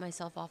just let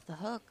myself off the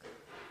hook.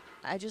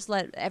 I just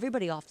let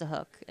everybody off the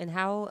hook. And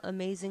how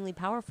amazingly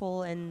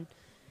powerful and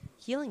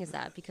healing is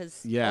that?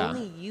 Because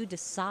only you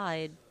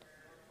decide,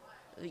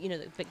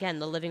 again,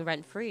 the living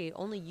rent free,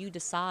 only you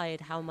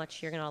decide how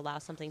much you're going to allow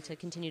something to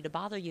continue to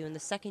bother you. And the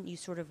second you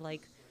sort of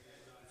like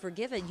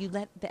forgive it, you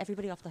let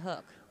everybody off the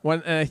hook.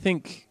 Well, and I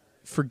think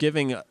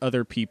forgiving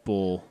other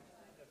people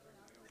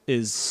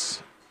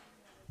is...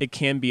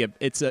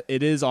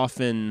 It is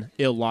often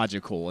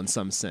illogical in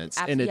some sense.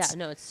 And it's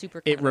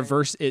super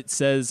counter. It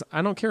says,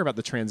 I don't care about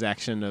the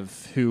transaction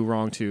of who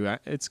wronged who.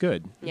 It's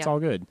good. It's all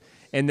good.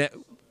 And that,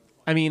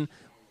 I mean,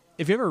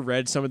 if you ever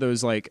read some of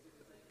those, like,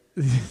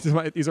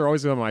 these are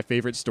always one of my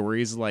favorite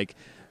stories, like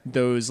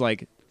those,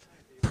 like,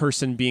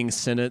 person being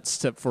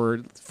sentenced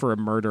for a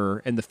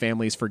murder and the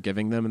family's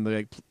forgiving them,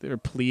 and they're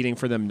pleading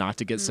for them not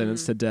to get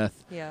sentenced to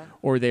death. Yeah.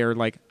 Or they're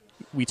like,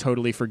 we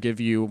totally forgive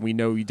you. We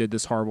know you did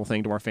this horrible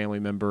thing to our family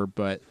member,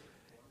 but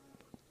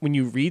when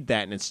you read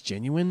that and it's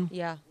genuine,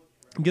 it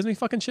gives me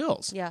fucking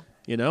chills. Yeah.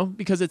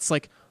 Because it's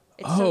like,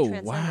 so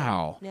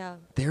wow. Yeah.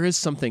 There is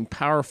something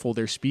powerful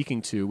they're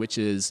speaking to, which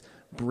is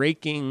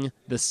breaking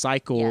the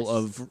cycle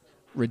of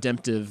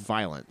redemptive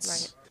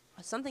violence.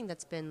 Right. Something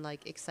that's been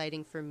like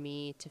exciting for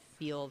me to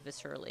feel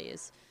viscerally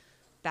is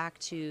back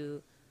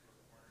to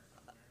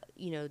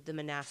the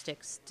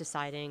monastics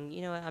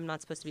deciding, I'm not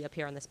supposed to be up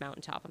here on this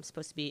mountaintop. I'm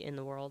supposed to be in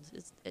the world.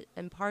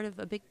 And part of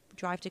a big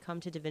drive to come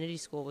to divinity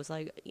school was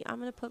like, I'm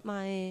going to put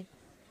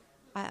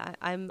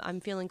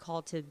I'm feeling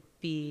called to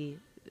be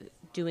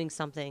doing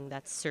something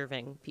that's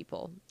serving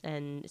people,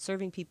 and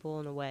serving people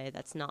in a way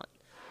that's not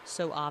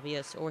so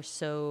obvious or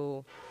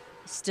so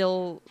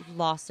still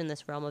lost in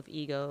this realm of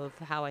ego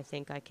of how I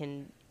think I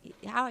can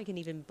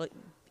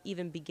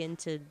even begin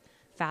to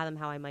fathom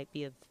how I might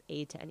be of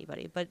aid to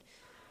anybody. But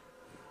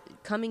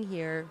coming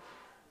here,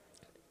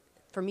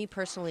 for me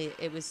personally,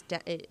 it was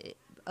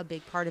a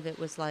big part of it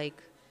was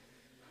like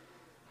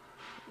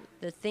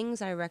the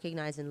things I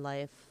recognize in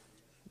life,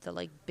 the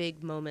like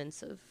big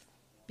moments of,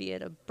 be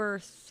it a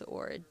birth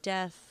or a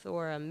death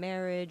or a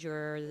marriage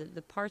or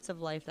the parts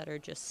of life that are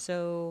just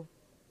so,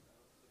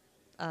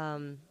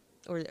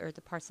 or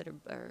the parts that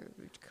are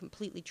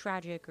completely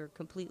tragic or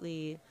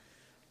completely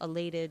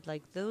elated,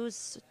 like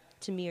those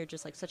to me are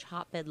just like such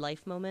hotbed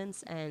life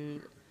moments,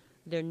 and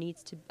there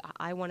needs to,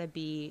 I want to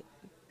be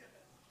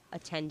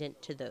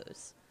attendant to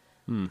those.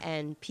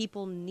 And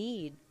people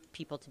need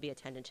people to be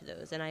attendant to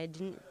those. And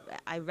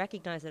I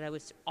recognized that I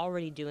was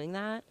already doing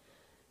that,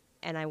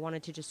 and I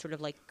wanted to just sort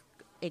of like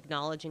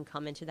acknowledge and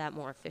come into that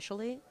more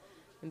officially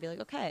and be like,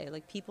 okay,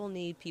 like people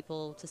need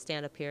people to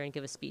stand up here and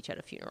give a speech at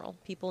a funeral.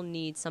 People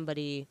need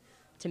somebody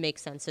to make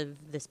sense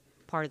of this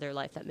part of their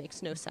life that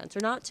makes no sense, or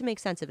not to make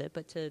sense of it,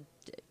 but to,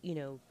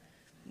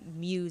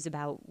 muse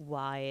about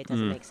why it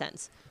doesn't make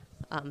sense.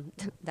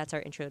 That's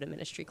our intro to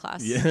ministry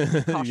class.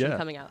 Caution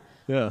coming out.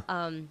 Yeah.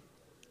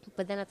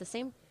 But then at the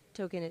same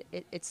token,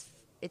 it's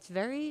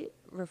very,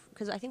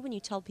 because I think when you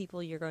tell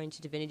people you're going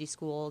to divinity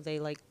school, they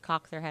like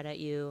cock their head at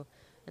you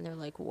and they're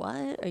like,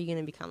 what? Are you going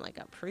to become like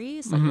a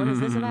priest? Like, what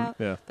is this about?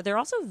 Yeah. But they're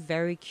also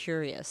very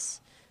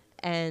curious,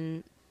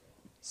 and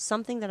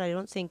something that I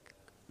don't think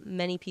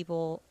many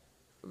people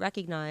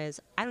recognize.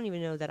 I don't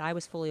even know that I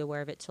was fully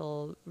aware of it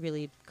till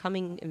really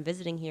coming and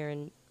visiting here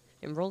and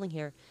enrolling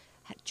here,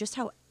 just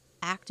how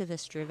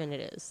activist driven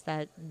it is,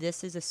 that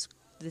this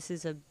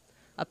is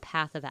a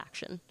path of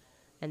action.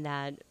 And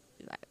that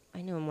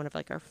I know in one of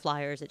like our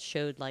flyers it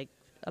showed like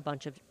a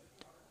bunch of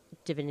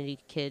divinity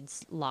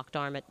kids locked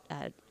arm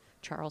at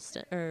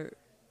Charleston,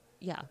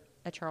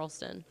 at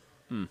Charleston.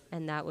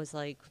 And that was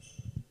like,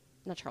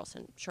 not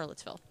Charleston,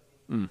 Charlottesville.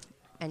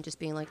 And just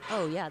being like,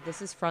 oh yeah,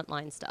 this is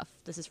frontline stuff.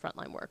 This is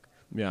frontline work.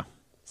 Yeah.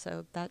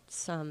 So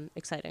that's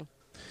exciting.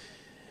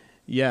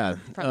 Yeah.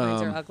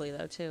 Frontlines are ugly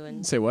though too.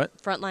 And say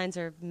what? Frontlines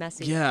are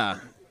messy. Yeah.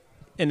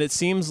 And it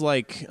seems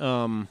like,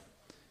 and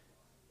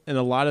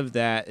a lot of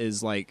that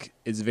is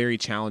very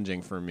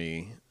challenging for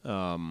me.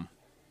 And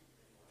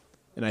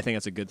I think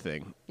that's a good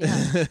thing.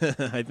 Yeah.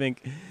 I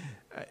think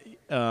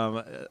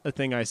a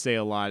thing I say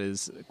a lot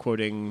is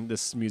quoting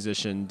this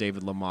musician,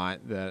 David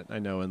Lamont, that I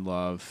know and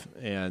love.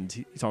 And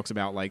he talks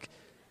about like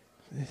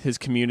his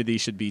community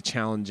should be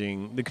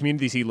challenging. The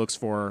communities he looks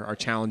for are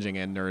challenging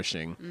and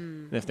nourishing.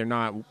 And if they're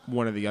not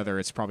one or the other,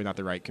 it's probably not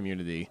the right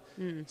community.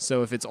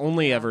 So if it's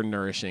only ever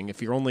nourishing,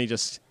 if you're only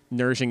just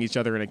nourishing each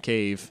other in a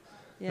cave,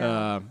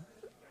 and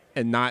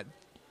not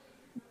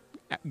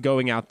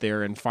going out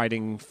there and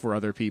fighting for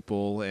other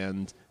people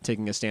and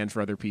taking a stand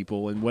for other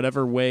people in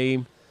whatever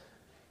way,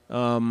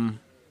 to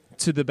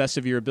the best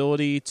of your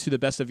ability, to the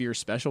best of your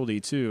specialty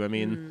too. I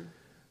mean,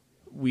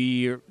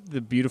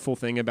 the beautiful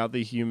thing about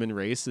the human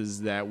race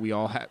is that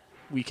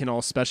we can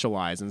all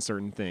specialize in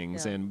certain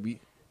things, and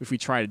if we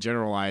try to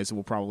generalize,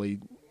 we'll probably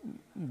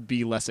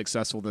be less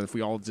successful than if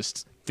we all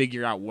just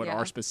figure out what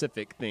our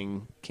specific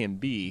thing can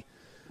be.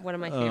 One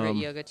of my favorite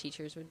yoga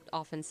teachers would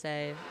often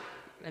say,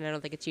 and I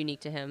don't think it's unique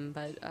to him,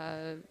 but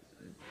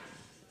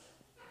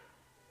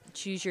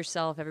choose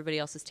yourself. Everybody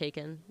else is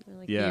taken.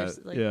 Like,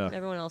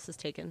 everyone else is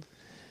taken.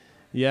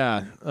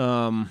 Yeah.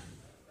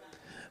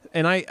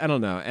 And I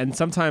don't know. And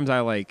sometimes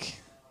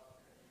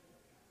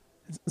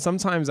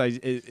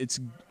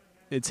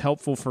it's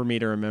helpful for me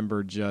to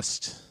remember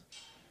just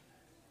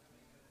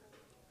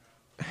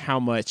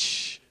how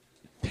much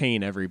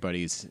pain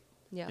everybody's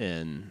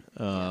in.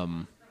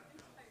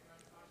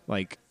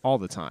 Like all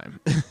the time,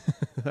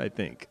 I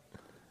think.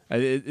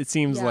 It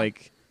seems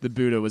like the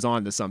Buddha was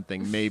onto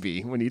something,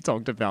 maybe, when he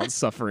talked about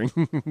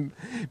suffering.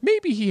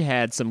 Maybe he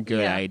had some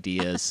good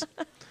ideas.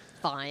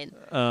 Fine.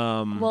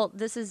 Well,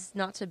 this is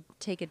not to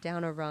take it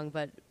down a rung,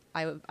 but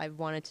I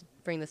wanted to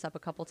bring this up a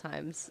couple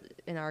times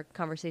in our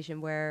conversation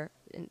where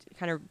it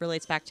kind of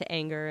relates back to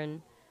anger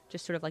and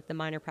just sort of like the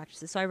minor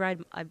practices. So I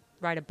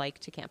ride a bike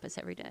to campus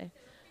every day.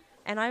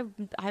 And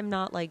I'm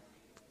not like,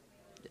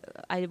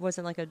 I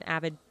wasn't like an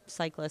avid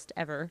cyclist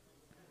ever.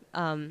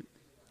 And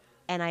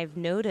I've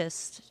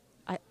noticed,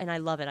 and I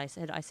love it. I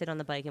sit on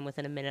the bike, and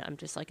within a minute, I'm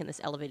just like in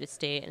this elevated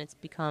state, and it's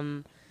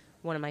become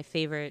one of my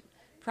favorite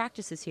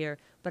practices here.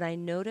 But I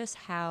notice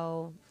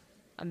how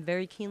I'm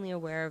very keenly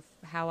aware of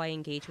how I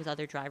engage with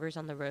other drivers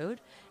on the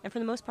road. And for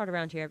the most part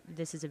around here,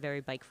 this is a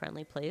very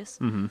bike-friendly place.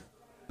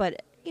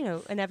 But,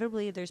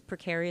 inevitably there's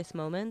precarious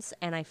moments,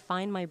 and I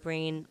find my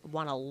brain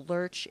want to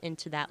lurch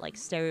into that, like,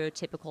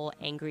 stereotypical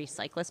angry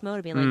cyclist mode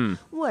of being like,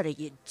 what are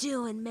you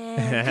doing,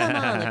 man? Come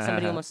on. Like,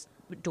 somebody almost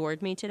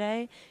doored me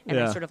today, and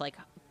I'm sort of like,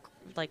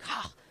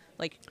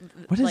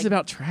 what is it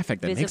about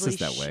traffic that makes us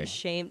that way?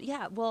 Shamed.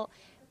 Yeah, well,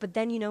 but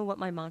then you know what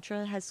my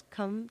mantra has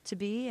come to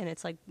be, and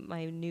it's like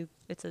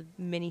it's a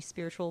mini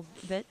spiritual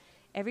bit.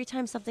 Every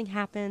time something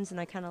happens and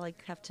I kind of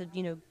like have to,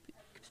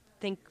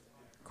 think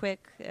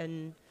quick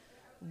and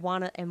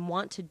want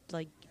to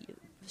like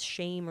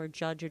shame or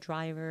judge a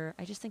driver,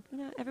 I just think,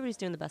 everybody's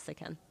doing the best they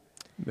can.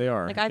 They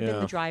are. Like, I've been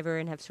the driver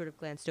and have sort of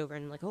glanced over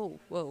and like, oh,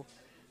 whoa.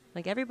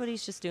 Like,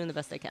 everybody's just doing the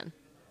best they can.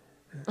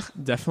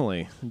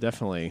 Definitely.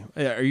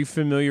 Are you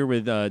familiar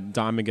with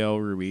Don Miguel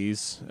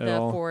Ruiz at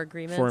all? The Four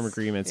Agreements. Four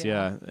Agreements,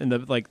 yeah. And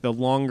the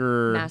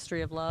longer...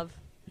 Mastery of Love.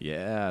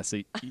 Yeah,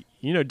 so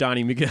you know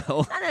Donnie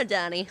Miguel. I know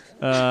Donnie.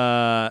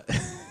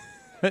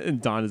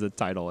 And Don is a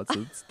title.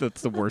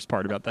 That's the worst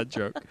part about that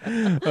joke.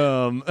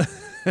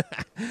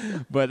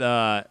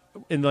 But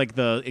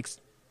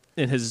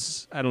in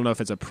his, I don't know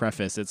if it's a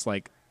preface. It's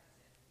like,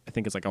 I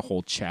think it's like a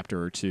whole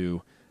chapter or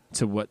two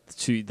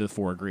to the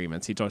four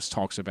agreements. He just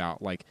talks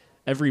about like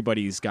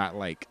everybody's got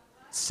like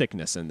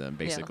sickness in them.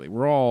 Basically,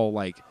 we're all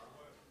like,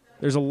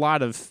 there's a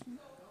lot of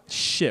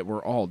shit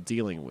we're all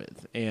dealing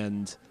with,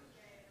 and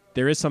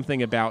there is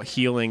something about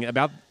healing,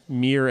 about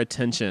mere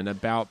attention,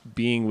 about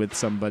being with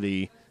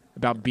somebody,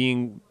 about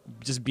being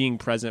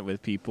present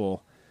with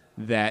people,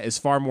 that is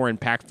far more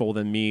impactful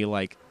than me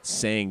like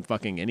saying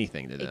fucking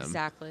anything to them.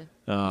 Exactly.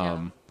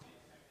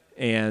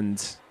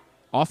 And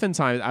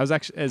oftentimes, I was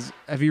actually,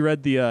 have you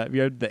read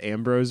the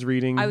Ambrose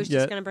reading? I was yet?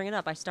 just going to bring it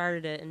up. I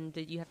started it, and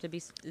you have to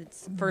be.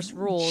 It's first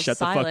rule. Shut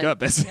silent. the fuck up,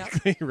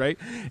 basically, right?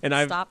 And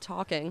Stop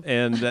talking.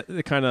 And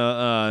that kind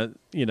of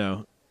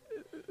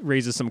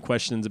raises some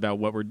questions about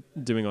what we're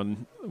doing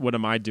on what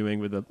am I doing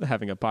with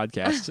having a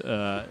podcast?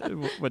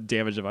 What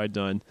damage have I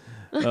done?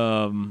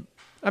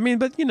 I mean,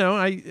 but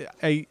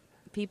I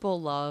people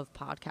love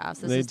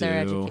podcasts. This is their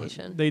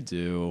education. They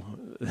do.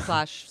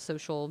 /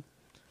 social.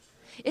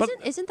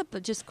 Isn't the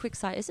just quick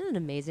side? Isn't it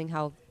amazing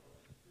how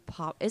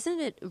Isn't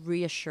it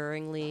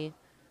reassuringly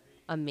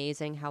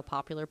amazing how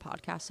popular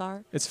podcasts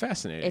are? It's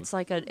fascinating. It's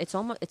like it's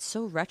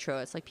so retro.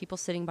 It's like people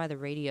sitting by the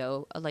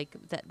radio. Like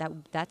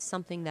that's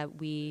something that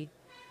we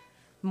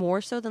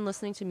more so than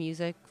listening to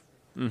music.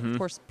 Mm-hmm. Of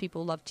course,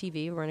 people love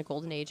TV. We're in a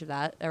golden age of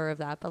that era of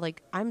that. But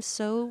like, I'm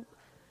so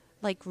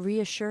like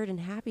reassured and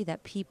happy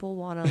that people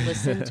want to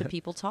listen to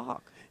people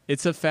talk.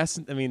 It's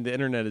I mean, the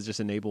internet has just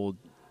enabled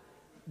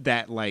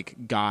that like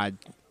God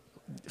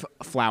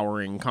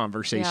flowering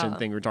conversation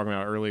thing we were talking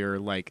about earlier.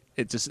 Like,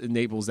 it just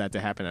enables that to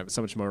happen at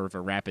so much more of a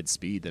rapid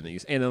speed than it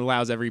used, and it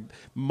allows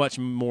much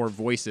more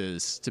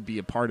voices to be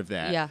a part of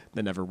that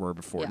than ever were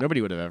before. Nobody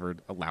would have ever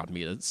allowed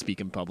me to speak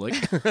in public.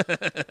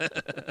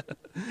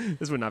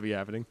 This would not be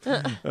happening.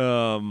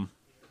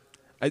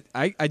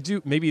 I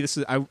do. Maybe this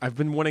is. I've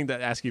been wanting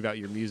to ask you about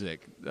your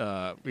music.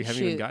 We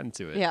haven't even gotten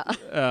to it. Yeah.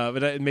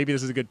 But maybe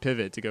this is a good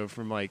pivot to go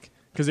from like,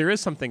 because there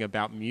is something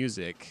about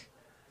music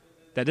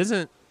that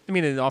isn't. I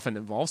mean, it often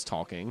involves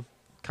talking,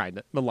 kind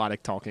of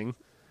melodic talking,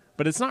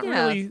 but it's not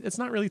really. It's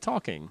not really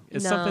talking.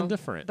 It's something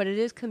different. But it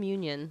is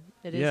communion.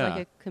 It is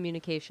like a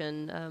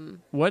communication.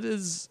 What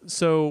is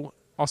so?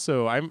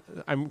 Also,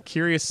 I'm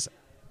curious.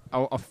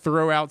 I'll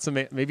throw out some.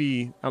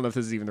 Maybe I don't know if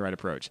this is even the right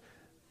approach.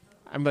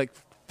 I'm like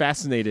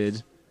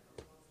fascinated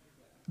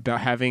about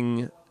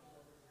having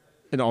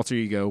an alter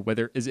ego.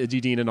 Whether is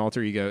Idgy Dean an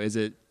alter ego? Is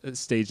it a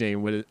stage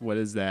name? What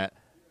is that?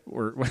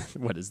 Or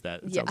what is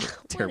that? It sounds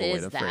like a terrible way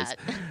to phrase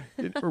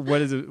it. Or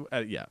what is it?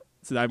 Yeah.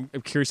 So I'm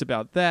curious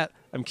about that.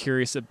 I'm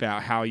curious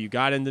about how you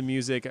got into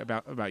music,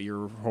 about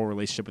your whole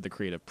relationship with the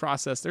creative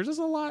process. There's just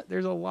a lot.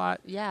 There's a lot.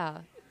 Yeah.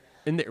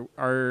 And there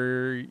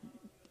are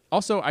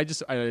also, I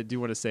do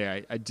want to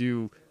say I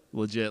do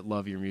legit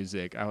love your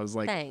music. I was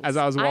like, thanks. As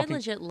I was walking, I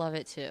legit love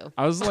it too.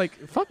 I was like,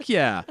 fuck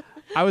yeah.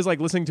 I was like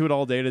listening to it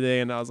all day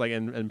today, and I was like,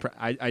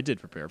 I did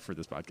prepare for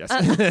this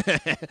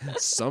podcast.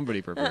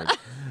 Somebody prepared.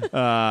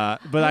 But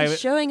I was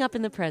showing up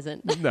in the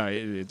present. No,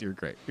 you're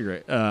great. You're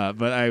great.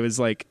 But I was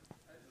like,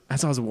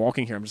 as I was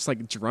walking here, I'm just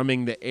like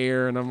drumming the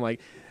air, and I'm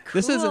like,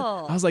 this isn't.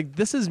 I was like,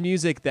 this is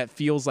music that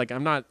feels like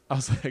I'm not. I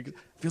was like, it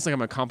feels like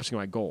I'm accomplishing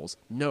my goals.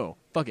 No,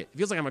 fuck it. It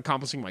feels like I'm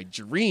accomplishing my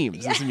dreams.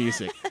 Yes. This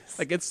music,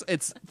 like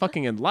it's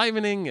fucking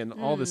enlivening and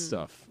all this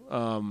stuff.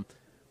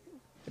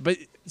 But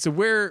so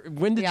where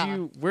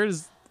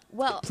does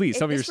please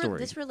tell me your story.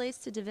 This relates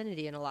to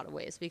divinity in a lot of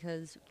ways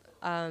because,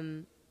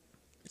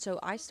 so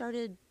I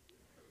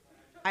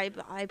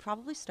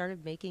probably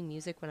started making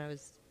music when I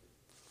was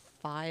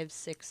 5,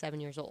 6, 7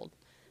 years old,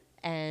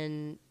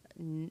 and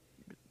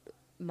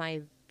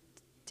my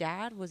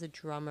dad was a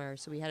drummer,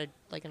 so we had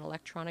an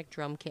electronic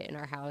drum kit in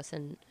our house,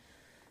 and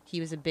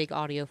he was a big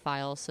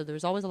audiophile, so there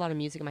was always a lot of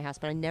music in my house,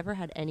 but I never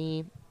had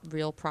any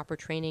real proper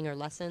training or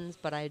lessons,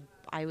 but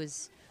I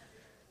was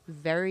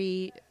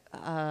very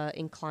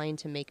inclined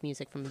to make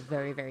music from a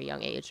very, very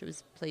young age.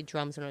 Played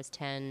drums when I was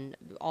 10.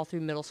 All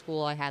through middle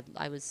school,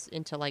 I was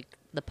into like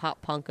the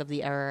pop punk of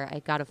the era.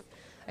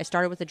 I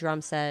started with a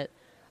drum set.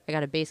 I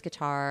got a bass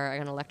guitar. I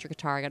got an electric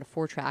guitar. I got a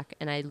 4-track,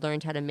 and I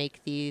learned how to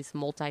make these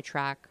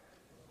multi-track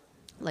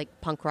like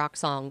punk rock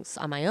songs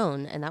on my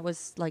own, and that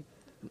was like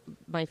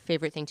my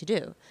favorite thing to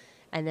do.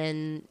 And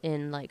then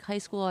in like high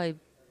school, I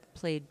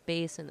played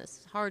bass in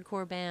this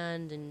hardcore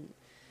band,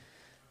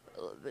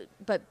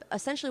 but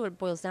essentially what it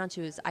boils down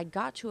to is I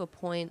got to a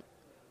point,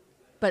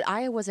 but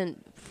I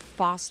wasn't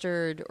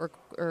fostered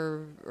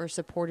or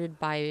supported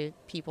by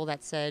people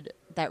that said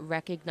that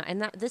recognize,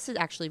 and this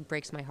actually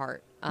breaks my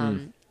heart.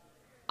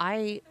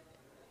 I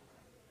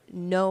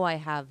know I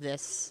have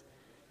this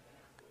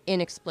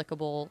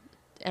inexplicable,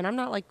 and I'm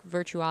not like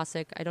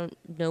virtuosic. I don't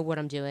know what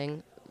I'm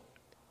doing,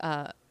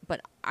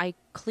 but I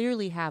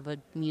clearly have a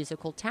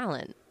musical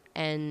talent,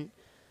 and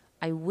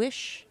I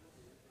wish.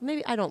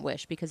 Maybe I don't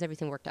wish because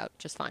everything worked out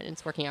just fine and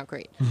it's working out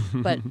great.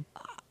 But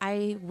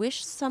I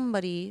wish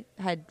somebody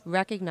had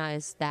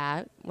recognized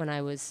that when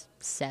I was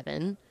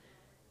 7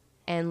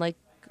 and like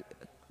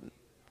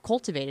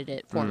cultivated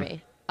it for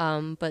me.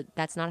 But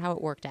that's not how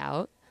it worked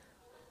out.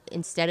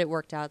 Instead, it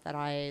worked out that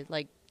I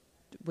like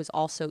was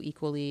also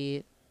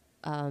equally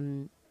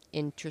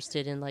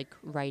interested in like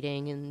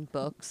writing and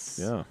books.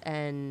 Yeah.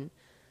 And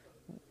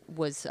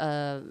was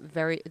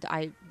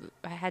I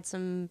had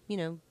some,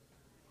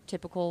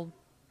 typical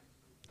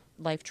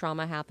life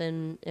trauma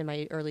happen in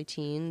my early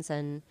teens,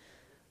 and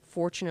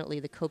fortunately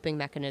the coping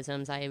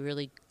mechanisms I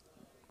really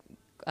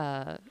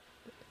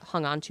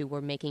hung on to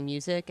were making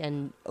music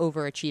and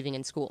overachieving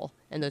in school,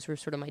 and those were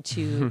sort of my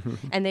two.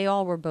 And they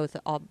all were both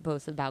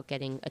about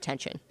getting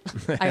attention.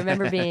 I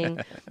remember being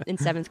in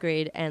 7th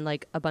grade and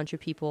like a bunch of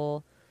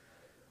people,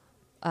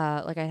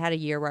 like I had a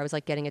year where I was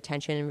like getting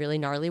attention in really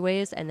gnarly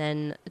ways, and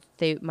then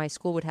my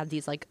school would have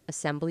these like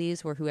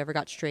assemblies where whoever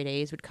got straight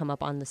A's would come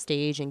up on the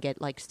stage and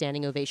get like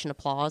standing ovation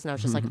applause, and I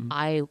was just like,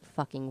 I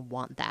fucking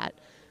want that.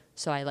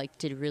 So I like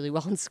did really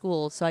well in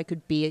school, so I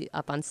could be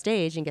up on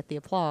stage and get the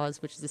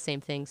applause, which is the same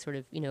thing, sort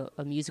of,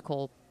 a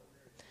musical.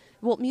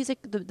 Well, music,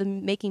 the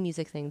making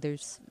music thing.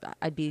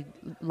 I'd be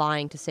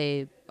lying to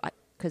say,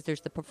 because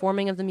there's the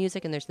performing of the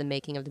music and there's the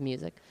making of the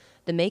music.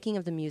 The making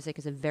of the music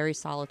is a very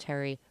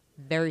solitary,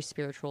 very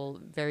spiritual,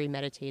 very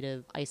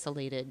meditative,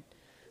 isolated,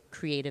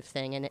 creative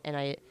thing, and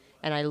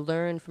I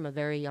learned from a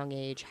very young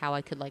age how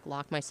I could like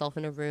lock myself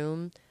in a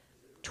room.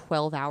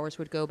 12 hours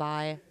would go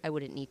by. I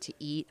wouldn't need to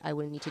eat. I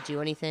wouldn't need to do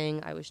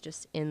anything. I was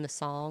just in the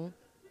song.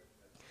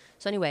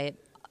 So anyway,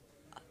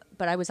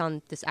 but I was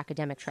on this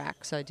academic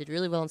track. So I did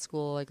really well in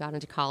school. I got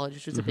into college,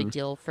 which was a big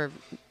deal for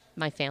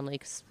my family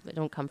because I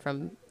don't come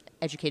from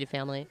educated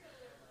family.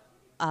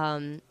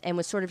 And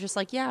was sort of just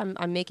like, yeah,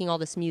 I'm making all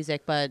this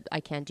music, but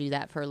I can't do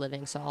that for a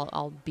living. So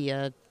I'll be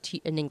an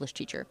English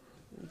teacher,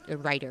 a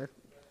writer.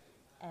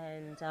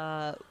 And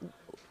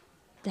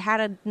had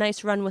a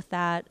nice run with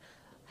that.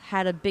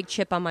 Had a big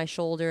chip on my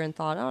shoulder and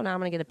thought, oh, now I'm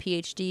going to get a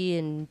PhD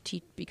and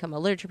become a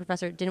literature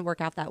professor. It didn't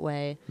work out that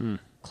way.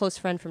 Close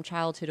friend from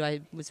childhood, I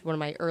was one of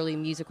my early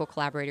musical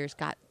collaborators,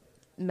 got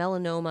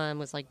melanoma and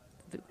was like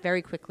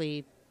very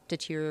quickly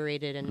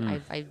deteriorated.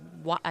 And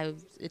I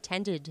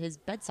attended his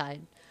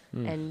bedside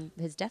and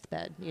his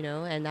deathbed,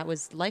 and that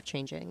was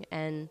life-changing.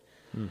 And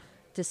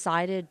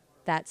decided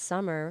that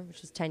summer,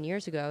 which was 10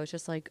 years ago, it's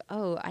just like,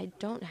 oh, I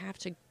don't have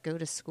to go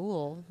to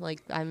school.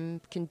 Like I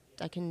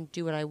can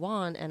do what I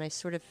want. And I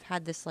sort of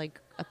had this like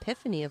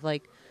epiphany of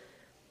like,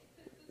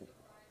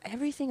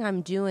 everything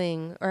I'm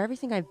doing or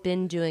everything I've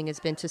been doing has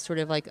been to sort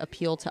of like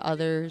appeal to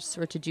others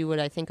or to do what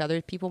I think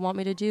other people want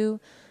me to do.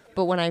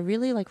 But when I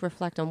really like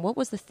reflect on what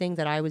was the thing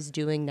that I was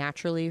doing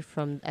naturally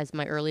from as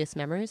my earliest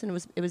memories,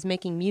 and it was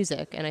making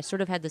music. And I sort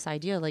of had this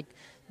idea like,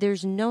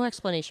 there's no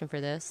explanation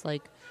for this.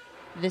 Like,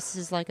 this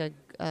is like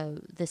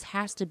this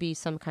has to be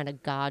some kind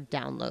of God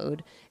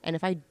download. And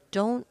if I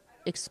don't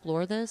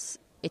explore this,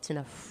 it's an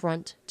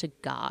affront to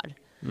God.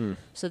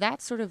 So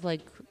that sort of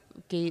like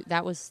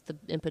that was the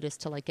impetus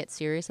to like get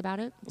serious about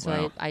it.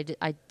 So Wow.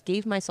 I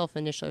gave myself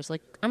initially, I was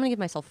like, I'm going to give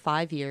myself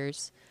 5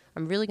 years.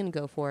 I'm really going to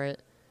go for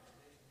it.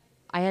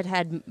 I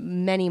had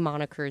many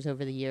monikers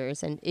over the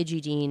years, and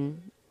Idgy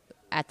Dean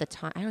at the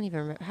time, I don't even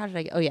remember, how did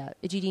I, oh yeah,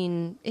 Idgy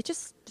Dean, it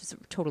just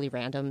totally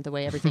random the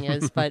way everything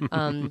is, but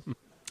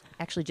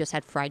actually just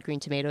had fried green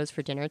tomatoes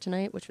for dinner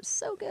tonight, which was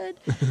so good.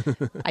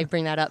 I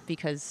bring that up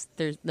because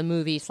there's the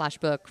movie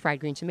 / book Fried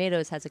Green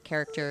Tomatoes has a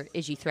character,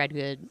 Idgy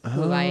Threadgood,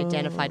 who I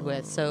identified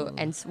with. So,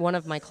 and one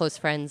of my close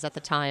friends at the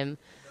time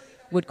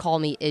would call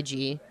me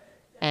Idgy,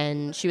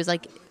 and she was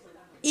like,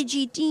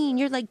 Idgy Dean,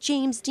 you're like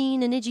James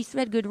Dean and Idgy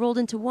Threadgood rolled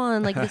into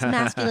one, like this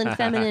masculine,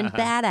 feminine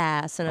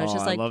badass. And I was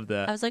just like, I love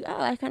that. I was like,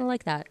 oh, I kind of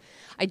like that.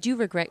 I do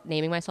regret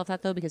naming myself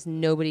that though, because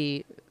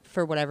nobody,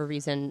 for whatever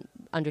reason,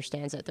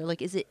 understands it. They're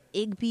like, is it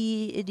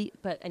Igby?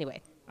 But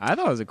anyway. I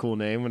thought it was a cool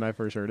name when I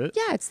first heard it.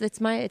 Yeah, it's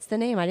the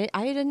name. I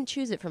didn't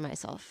choose it for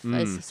myself.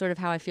 It's sort of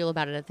how I feel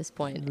about it at this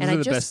point. Those and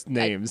are the best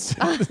names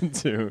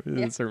too, in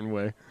Yeah. a certain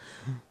way.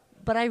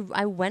 But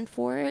I went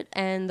for it,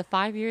 and the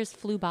 5 years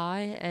flew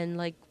by, and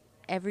like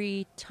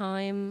every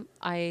time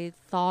I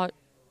thought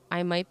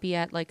I might be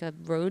at like a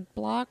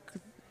roadblock,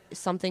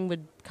 something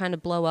would kind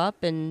of blow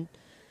up and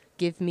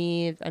give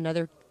me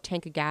another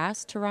tank of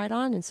gas to ride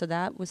on. And so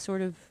that was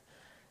sort of,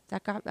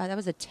 that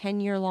was a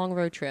 10-year long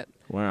road trip.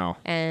 Wow.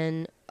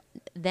 And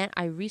then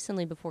I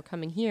recently, before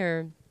coming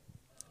here,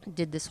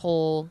 did this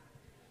whole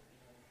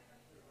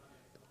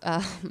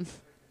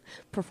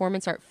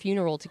performance art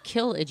funeral to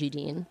kill Idgy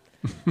Dean.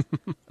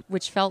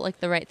 Which felt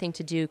like the right thing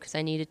to do because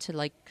I needed to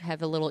like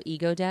have a little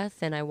ego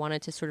death, and I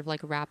wanted to sort of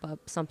like wrap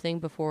up something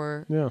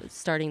before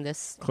starting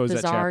this Close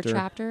bizarre that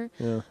chapter.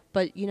 Yeah.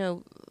 But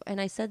and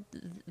I said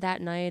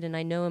that night, and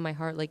I know in my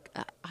heart, like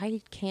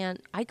I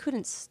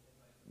couldn't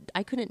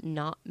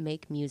not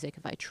make music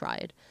if I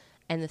tried.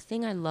 And the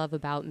thing I love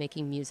about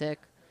making music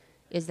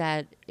is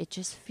that it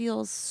just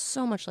feels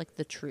so much like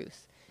the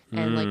truth.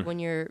 And like when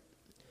you're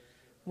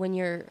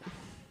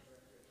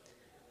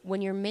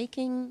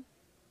making.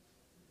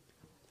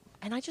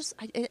 And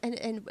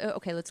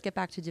okay, let's get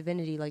back to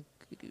divinity, like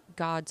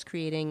God's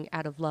creating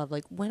out of love.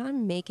 Like when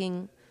I'm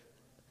making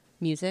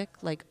music,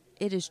 like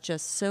it is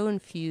just so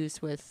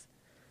infused with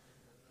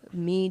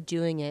me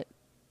doing it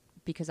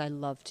because I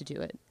love to do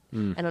it.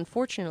 And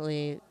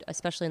unfortunately,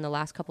 especially in the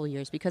last couple of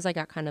years, because I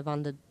got kind of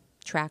on the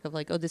track of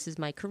like, oh, this is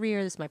my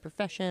career, this is my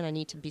profession, I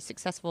need to be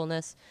successful in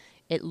this,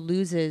 it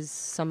loses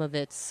some of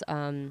its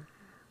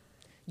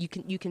you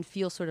can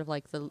feel sort of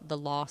like the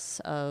loss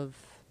of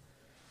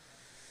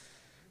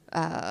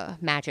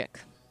magic.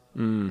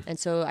 And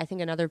so I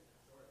think another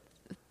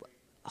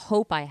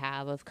hope I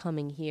have of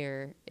coming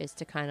here is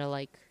to kind of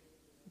like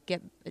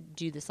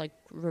do this like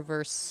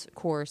reverse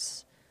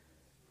course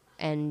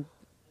and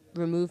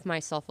remove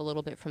myself a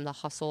little bit from the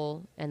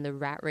hustle and the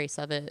rat race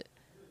of it,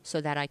 so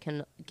that I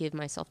can give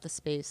myself the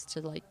space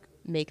to like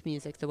make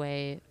music the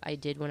way I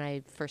did when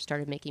I first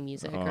started making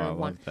music. I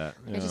love that.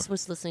 Yeah. I just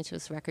was listening to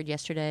this record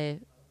yesterday,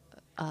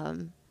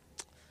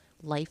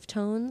 Life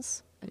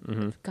Tones.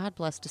 God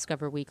bless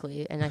Discover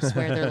Weekly, and I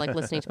swear they're like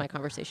listening to my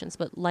conversations.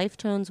 But Life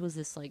Tones was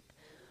this like,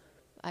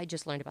 I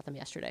just learned about them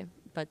yesterday,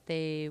 but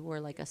they were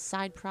like a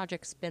side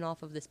project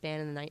spin-off of this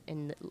band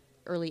in the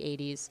early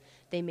 80s.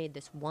 They made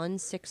this 1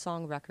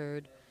 6-song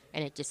record,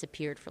 and it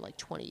disappeared for like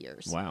 20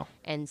 years. Wow.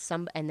 And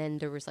then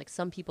there was like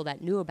some people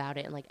that knew about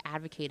it and like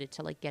advocated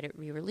to like get it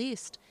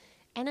re-released.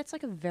 And it's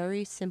like a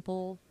very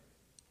simple,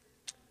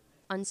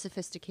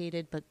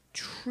 unsophisticated, but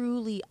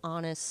truly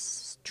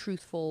honest,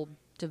 truthful,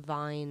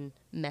 divine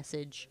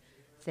message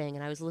thing.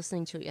 And I was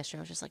listening to it yesterday.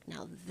 I was just like,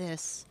 now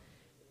this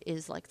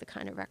is like the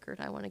kind of record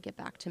I want to get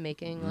back to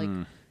making,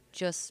 like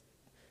just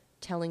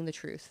telling the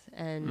truth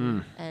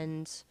and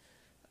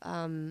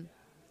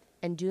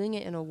doing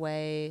it in a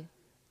way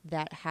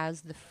that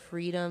has the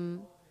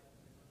freedom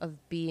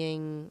of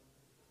being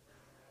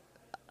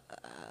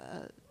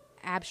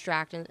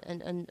abstract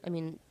and I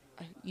mean,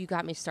 you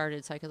got me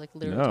started, so I could like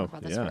literally talk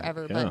about this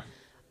forever. Yeah.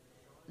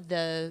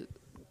 But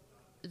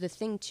the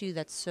thing too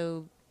that's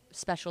so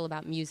special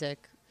about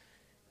music,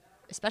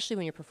 especially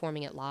when you're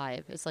performing it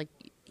live, is like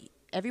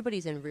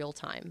everybody's in real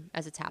time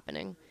as it's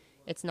happening.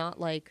 It's not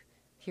like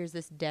here's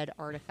this dead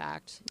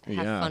artifact,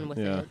 have fun with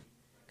it.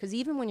 Because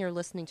even when you're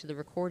listening to the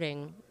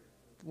recording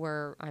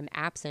where I'm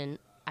absent,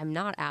 I'm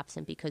not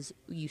absent because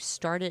you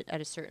start it at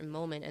a certain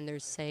moment and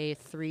there's, say,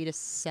 3 to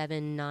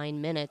 7,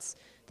 9 minutes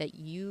that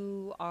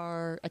you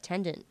are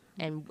attendant.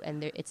 And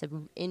it's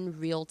an in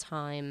real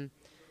time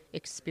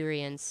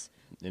experience.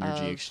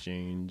 Energy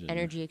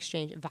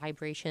exchange,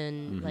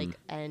 vibration, like,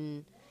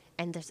 and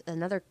there's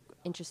another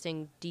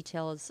interesting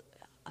detail is,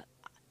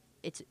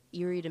 it's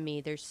eerie to me.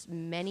 There's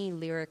many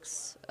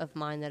lyrics of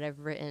mine that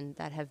I've written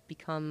that have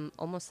become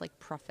almost like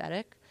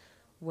prophetic,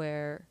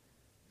 where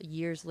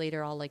years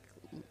later I'll like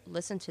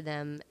listen to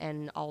them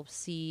and I'll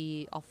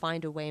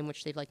find a way in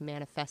which they've like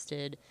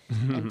manifested,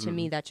 and to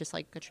me that just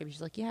like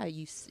attributes like, yeah,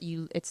 it's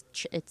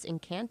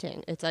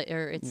incanting.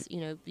 It's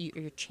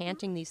you're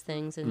chanting these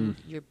things, and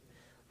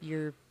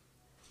you're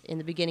in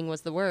the beginning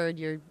was the word.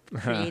 You're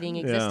creating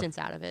existence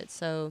out of it.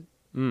 So.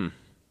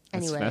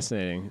 Anyway, that's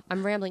fascinating.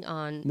 I'm rambling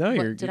on.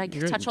 No, did I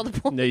touch all the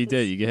points? No, you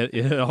did. You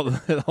hit all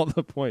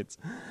the points.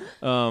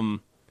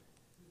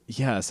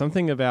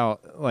 Something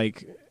about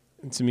like,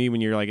 to me, when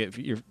you're like,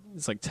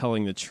 it's like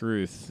telling the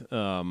truth.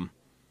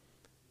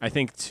 I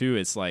think too,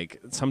 it's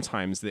like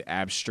sometimes the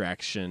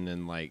abstraction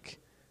and like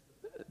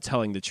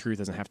telling the truth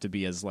doesn't have to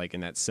be as like in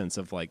that sense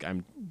of like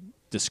I'm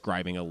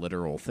describing a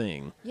literal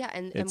thing. Yeah,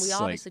 and we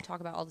obviously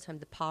talk about all the time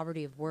the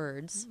poverty of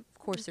words. Of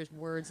course, there's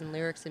words and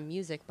lyrics in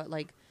music, but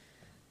like.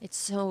 It's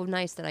so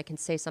nice that I can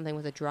say something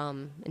with a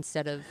drum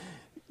instead of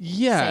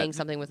saying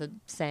something with a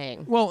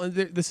saying. Well,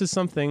 this is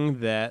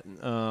something that,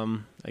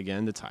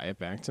 again, to tie it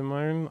back to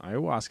my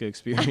ayahuasca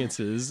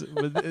experiences,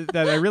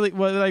 that I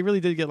really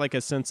did get like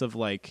a sense of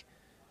like,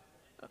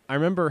 I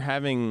remember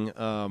having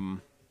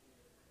a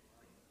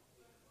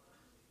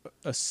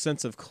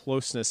sense of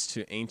closeness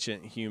to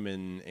ancient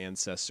human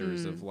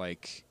ancestors of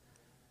like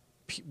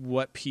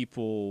what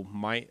people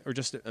might, or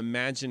just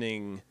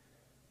imagining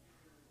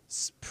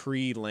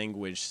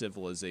pre-language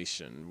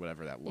civilization,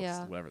 whatever that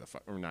looks, whatever the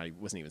fuck, or not, it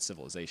wasn't even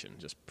civilization,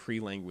 just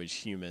pre-language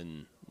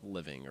human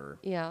living, or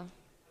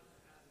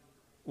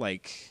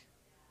like,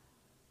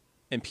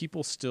 and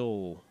people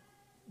still,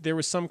 there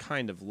was some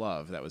kind of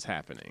love that was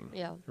happening,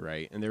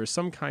 right? And there was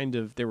some kind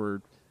of,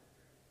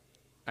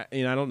 I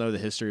don't know the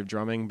history of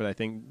drumming, but I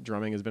think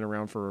drumming has been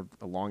around for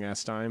a long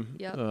ass time.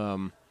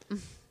 And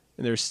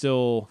there's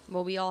still,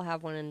 well, we all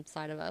have one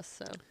inside of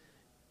us,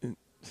 so.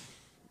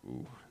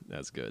 Ooh.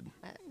 That's good.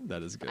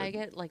 That is good. I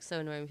get like so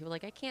annoyed when people are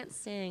like, I can't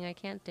sing, I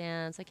can't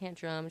dance, I can't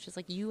drum. It's just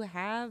like you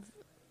have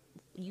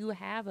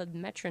a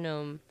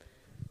metronome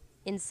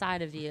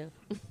inside of you.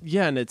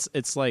 Yeah, and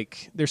it's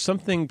like there's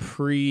something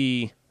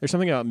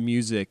about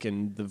music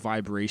and the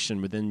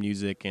vibration within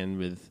music and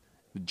with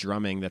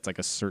drumming that's like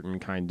a certain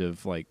kind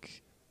of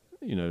like,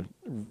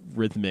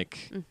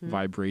 rhythmic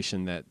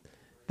vibration that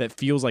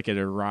feels like it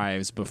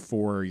arrives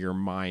before your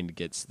mind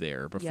gets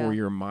there, before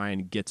your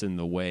mind gets in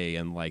the way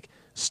and like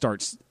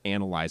starts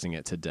analyzing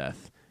it to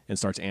death and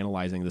starts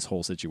analyzing this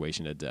whole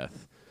situation to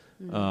death.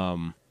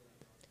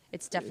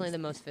 It's definitely the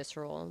most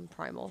visceral and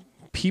primal.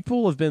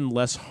 People have been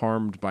less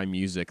harmed by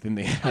music than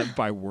they have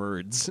by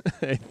words,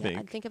 I think.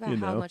 I think about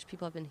how much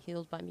people have been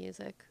healed by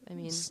music. I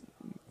mean,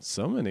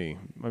 so many.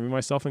 I mean,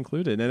 myself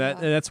included. And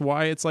that's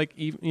why it's like,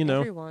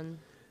 everyone.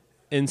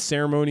 in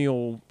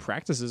ceremonial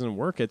practices and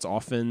work, it's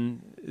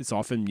often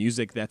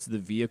music that's the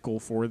vehicle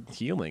for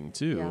healing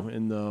too,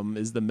 and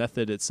is the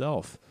method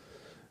itself.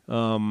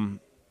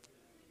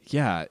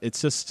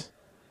 It's just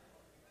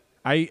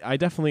I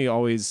definitely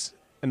always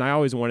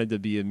wanted to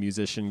be a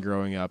musician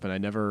growing up, and I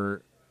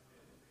never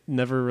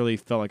really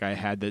felt like I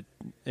had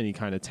any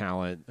kind of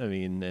talent. I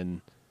mean,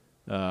 and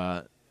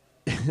I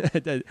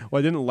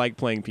didn't like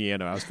playing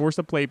piano. I was forced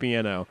to play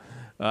piano.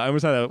 I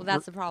almost had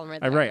that's the problem, right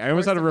there. Right. I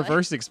almost had a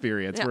reverse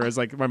experience, whereas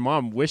like my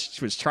mom wished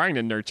she was trying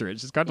to nurture it.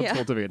 She's got to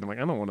cultivate it. I'm like,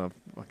 I don't want to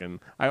fucking.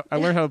 I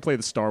learned how to play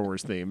the Star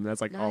Wars theme. That's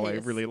like all I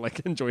really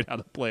enjoyed how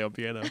to play on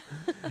piano.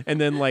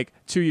 And then like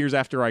 2 years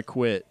after I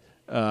quit,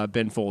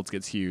 Ben Folds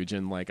gets huge,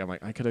 and like I'm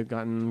like, I could have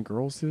gotten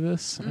girls through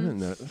this. I didn't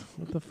know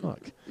what the fuck.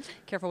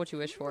 Careful what you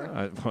wish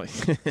for.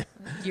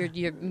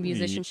 Your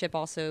musicianship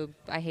also.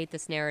 I hate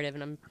this narrative,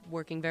 and I'm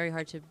working very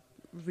hard to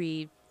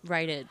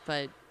rewrite it,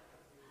 but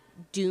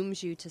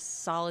dooms you to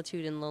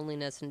solitude and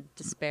loneliness and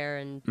despair,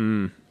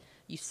 and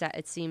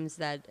it seems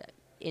that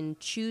in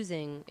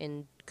choosing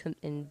in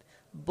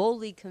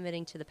boldly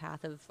committing to the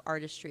path of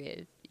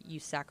artistry, you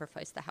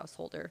sacrifice the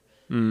householder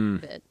a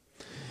bit.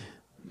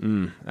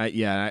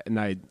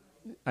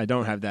 I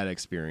don't have that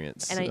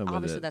experience. And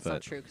obviously that's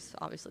not true, because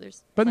obviously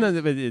there's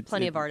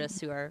plenty of artists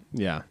who are.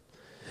 Yeah.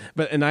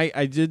 And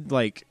I did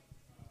like,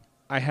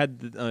 I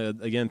had,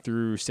 again,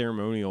 through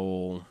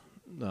ceremonial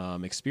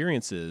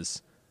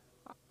experiences,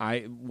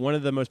 one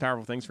of the most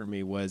powerful things for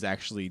me was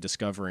actually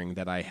discovering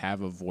that I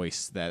have a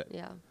voice that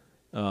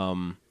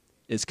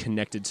is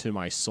connected to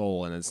my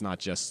soul, and it's not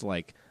just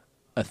like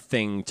a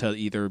thing to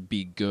either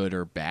be good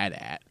or bad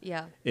at.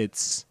 Yeah.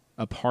 It's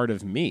a part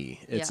of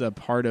me. It's a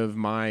part of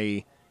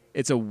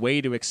it's a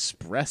way to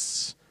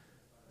express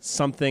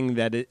something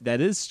that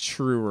is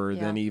truer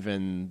than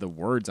even the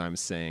words I'm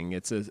saying.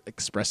 It's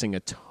expressing a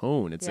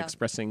tone. It's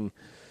expressing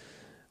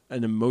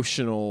an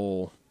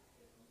emotional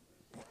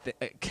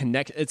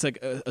connect. It's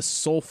like a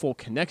soulful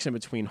connection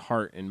between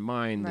heart and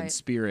mind and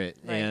spirit.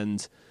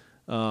 And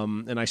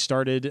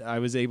I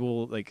was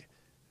able, like,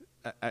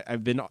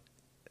 I've been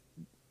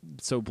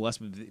so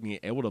blessed with being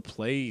able to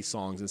play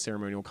songs in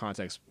ceremonial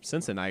context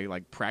since then. I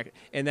like practice,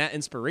 and that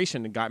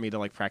inspiration got me to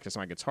like practice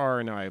my guitar.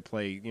 And now I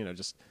play,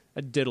 just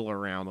I diddle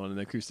around on an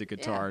acoustic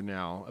guitar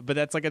now. But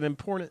that's like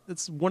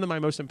it's one of my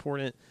most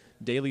important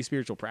daily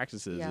spiritual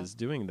practices is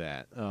doing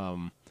that.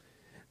 And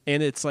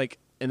it's like,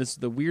 and it's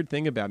the weird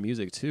thing about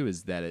music too,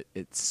 is that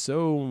it's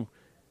so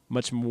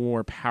much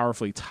more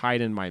powerfully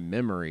tied in my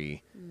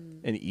memory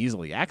and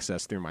easily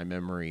accessed through my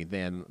memory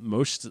than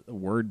most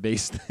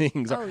word-based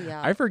things. Oh,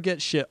 yeah. I forget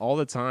shit all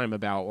the time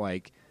about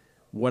like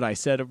what I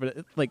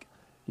said, like,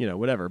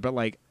 whatever. But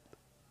like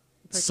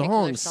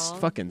songs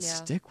fucking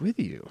stick with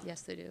you.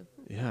 Yes, they do.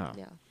 Yeah.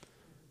 Yeah.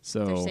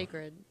 So they're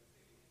sacred.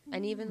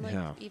 And even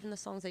even the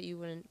songs that you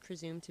wouldn't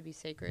presume to be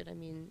sacred. I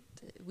mean,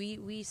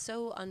 we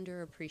so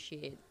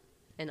underappreciate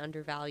and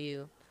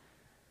undervalue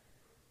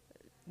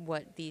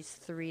what these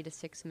 3 to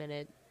 6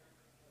 minute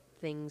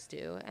things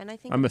do. And I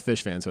think I'm a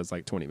Fish fan, so it's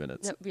like 20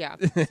 minutes. No, yeah.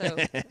 So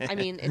I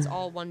mean, it's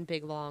all one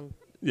big long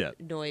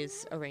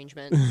noise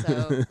arrangement.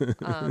 So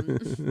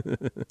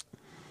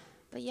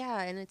but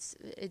yeah, and it's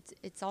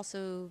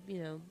also,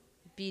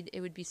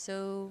 it would be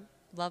so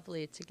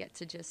lovely to get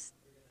to just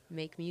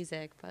make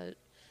music, but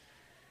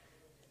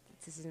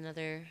this is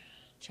another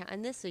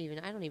and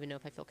I don't even know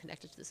if I feel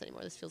connected to this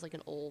anymore. This feels like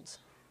an old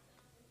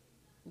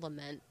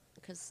lament,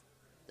 because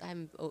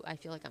I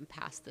feel like I'm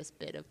past this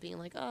bit of being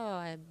like,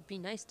 oh, it'd be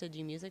nice to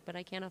do music, but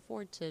I can't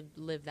afford to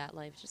live that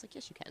life. It's just like,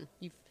 yes, you can.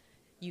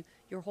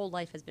 Your whole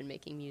life has been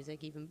making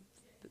music, even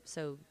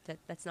so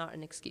that's not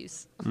an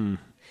excuse.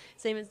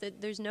 Same as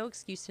that, there's no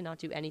excuse to not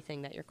do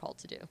anything that you're called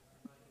to do.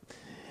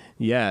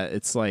 Yeah,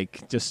 it's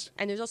like just.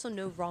 And there's also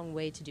no wrong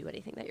way to do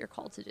anything that you're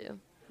called to do.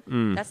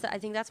 I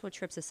think that's what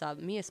trips us up,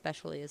 me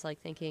especially, is like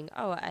thinking,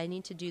 oh, I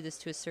need to do this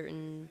to a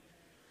certain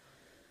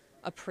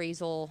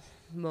appraisal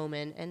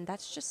moment, and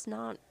that's just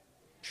not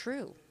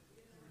true.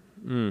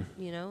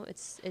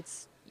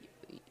 It's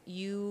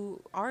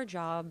our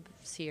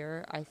jobs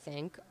here, I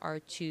think, are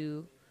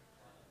to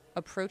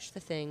approach the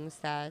things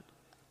that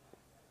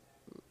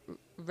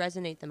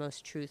resonate the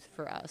most truth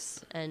for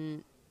us,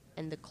 and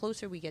the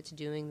closer we get to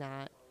doing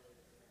that,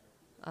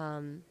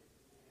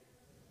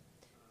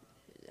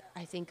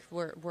 I think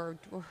we're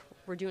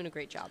doing a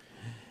great job.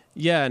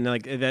 Yeah, and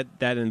like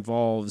that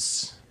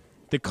involves,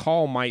 the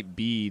call might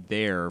be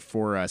there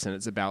for us, and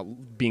it's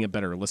about being a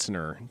better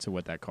listener to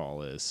what that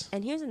call is.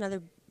 And here's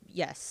another,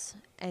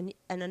 and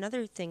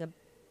another thing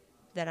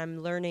that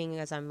I'm learning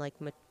as I'm like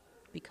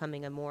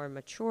becoming a more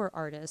mature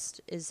artist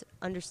is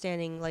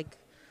understanding, like,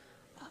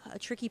 a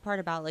tricky part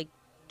about like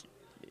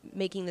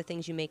making the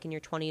things you make in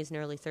your 20s and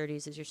early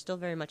 30s is you're still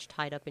very much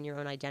tied up in your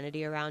own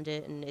identity around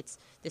it, and it's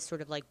this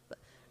sort of like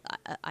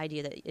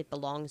idea that it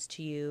belongs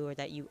to you or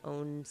that you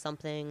own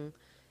something,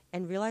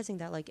 and realizing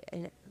that like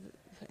and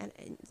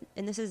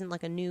this isn't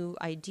like a new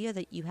idea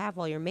that you have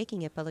while you're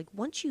making it, but like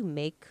once you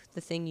make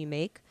the thing you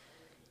make,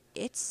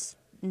 it's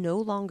no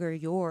longer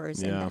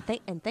yours. Yeah.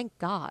 And thank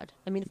God.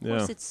 I mean, of Yeah.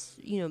 course it's,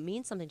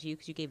 means something to you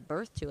because you gave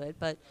birth to it.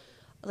 But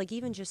like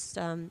even just,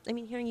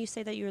 hearing you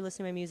say that you were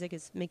listening to my music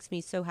makes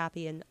me so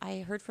happy. And I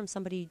heard from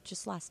somebody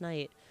just last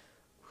night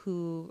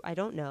who I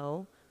don't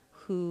know,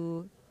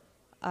 who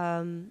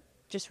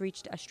just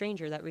a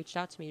stranger that reached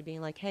out to me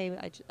being like, hey,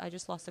 I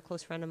just lost a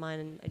close friend of mine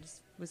and I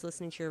just was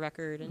listening to your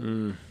record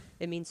and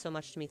it means so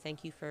much to me.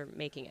 Thank you for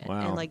making it.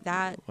 Wow. And like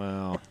that,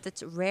 Wow.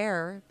 that's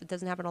rare. It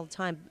doesn't happen all the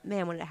time.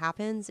 Man, when it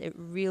happens, it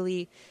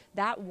really,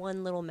 that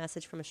one little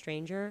message from a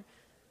stranger,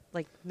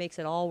 like makes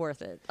it all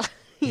worth it,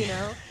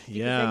 Because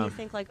then you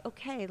think like,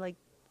 okay, like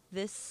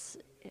this,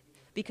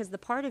 because the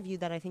part of you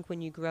that I think when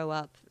you grow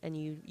up and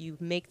you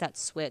make that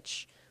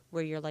switch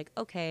where you're like,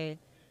 okay,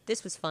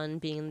 this was fun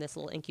being in this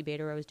little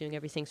incubator where I was doing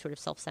everything sort of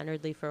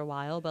self-centeredly for a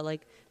while, but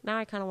like now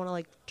I kind of want to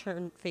like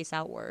turn face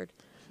outward.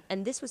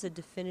 And this was a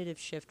definitive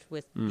shift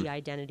with the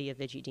identity of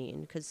Idgy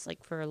Dean, because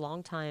like for a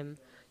long time,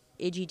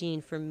 Idgy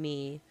Dean for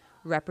me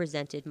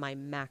represented my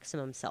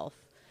maximum self.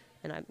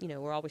 And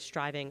we're always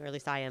striving, or at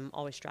least I am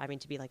always striving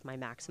to be like my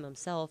maximum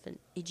self. And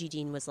Idgy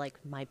Dean was like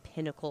my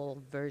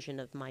pinnacle version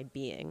of my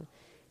being.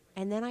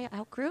 And then I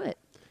outgrew it.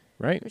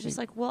 Right. It was just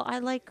like, well, I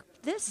like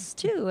this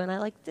too, and I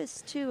like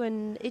this too,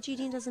 and Idgy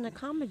Dean doesn't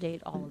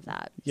accommodate all of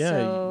that. Yeah,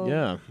 so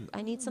yeah.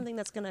 I need something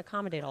that's going to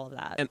accommodate all of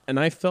that. And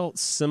I felt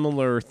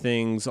similar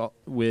things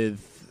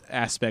with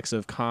aspects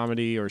of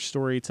comedy or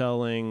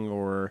storytelling,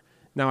 or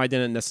now I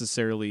didn't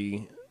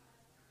necessarily,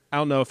 I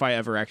don't know if I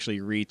ever actually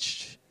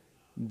reached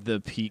the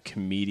peak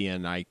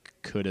comedian I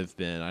could have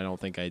been. I don't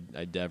think I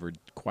ever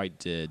quite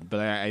did. But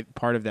I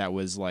part of that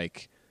was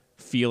like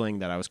feeling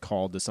that I was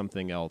called to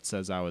something else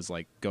as I was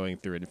like going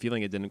through it and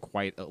feeling it didn't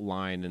quite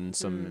align in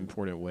some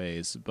important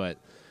ways. But,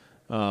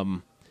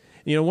 one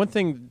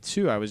thing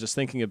too, I was just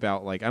thinking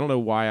about, like, I don't know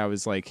why I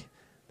was like,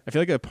 I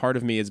feel like a part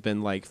of me has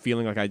been like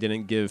feeling like I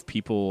didn't give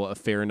people a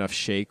fair enough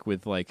shake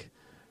with I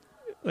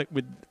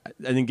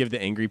didn't give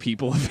the angry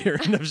people a fair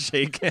enough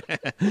shake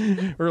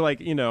or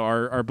like,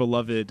 our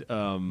beloved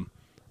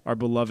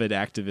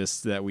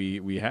activists that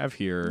we have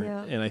here.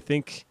 Yeah. And I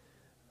think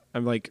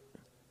I'm like,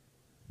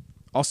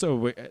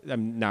 also,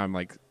 I'm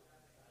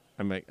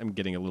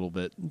getting a little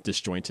bit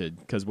disjointed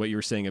because what you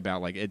were saying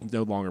about like it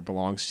no longer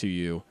belongs to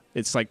you.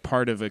 It's like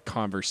part of a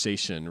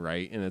conversation,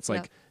 right? And it's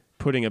like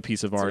putting a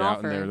piece of art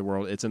out in there in the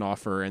world. It's an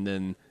offer, and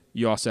then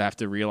you also have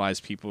to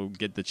realize people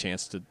get the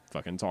chance to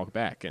fucking talk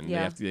back, and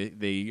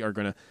they are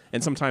gonna.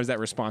 And sometimes that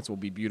response will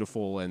be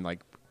beautiful and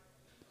like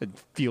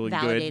feeling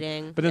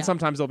validating, good. But then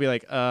sometimes they'll be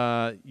like,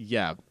 I'm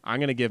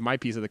gonna give my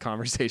piece of the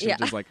conversation,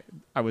 just like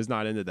I was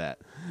not into that,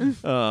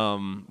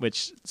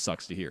 which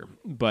sucks to hear.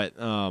 But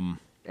and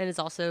it's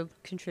also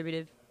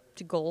contributed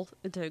to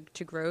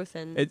to growth,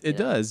 and it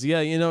does,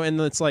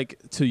 and it's like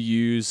to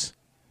use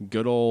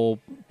good old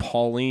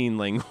Pauline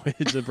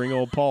language to bring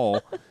old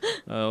Paul,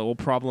 old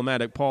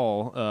problematic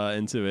Paul,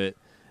 into it.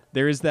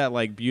 There is that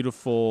like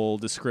beautiful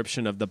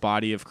description of the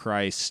body of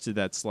Christ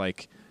that's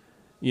like,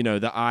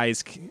 the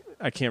eyes.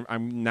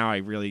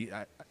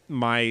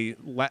 My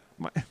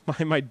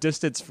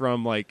distance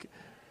from like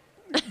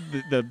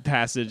the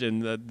passage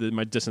and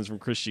my distance from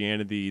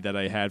Christianity that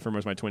I had for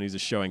most of my 20s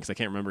is showing, because I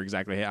can't remember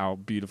exactly how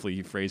beautifully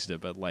he phrased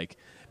it, but like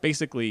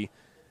basically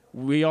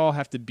we all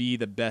have to be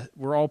the best.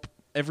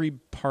 Every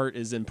part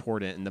is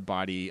important in the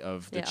body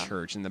of the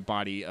church, in the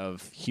body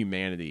of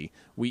humanity.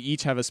 We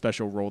each have a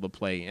special role to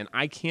play, and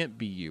I can't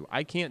be you.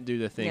 I can't do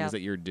the things that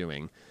you're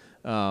doing,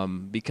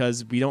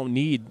 because we don't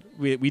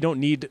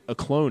need a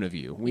clone of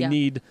you.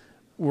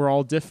 We're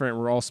all different.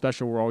 We're all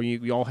special.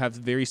 We all have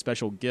very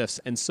special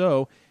gifts, and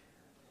so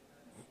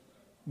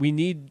we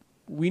need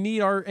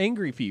our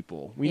angry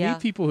people. We need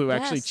people who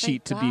actually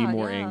cheat to be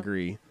more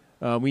angry.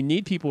 We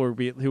need people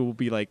who will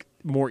be like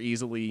more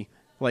easily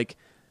like.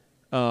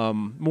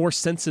 More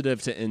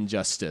sensitive to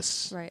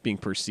injustice being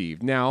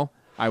perceived. Now,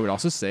 I would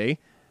also say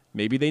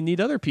maybe they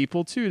need other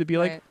people too to be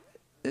like,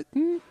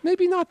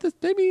 maybe not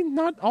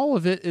all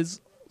of it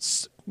is.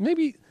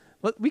 Maybe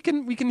we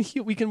can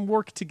heal. We can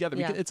work together.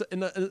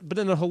 But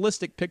in a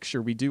holistic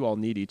picture, we do all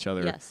need each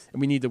other, and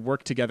we need to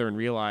work together and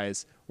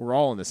realize we're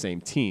all on the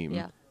same team.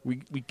 Yeah.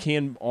 We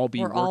can all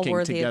be working all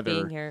worthy together. Of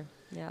being here.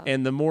 Yeah.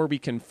 And the more we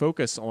can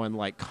focus on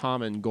like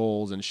common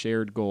goals and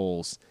shared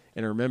goals,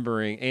 and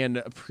remembering and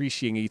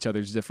appreciating each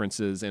other's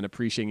differences and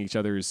appreciating each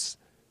other's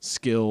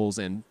skills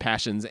and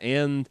passions,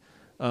 and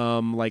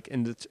like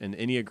in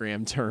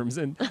Enneagram terms,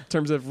 in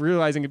terms of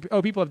realizing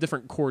people have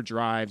different core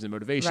drives and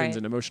motivations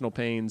and emotional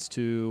pains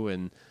too,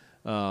 and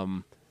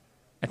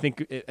I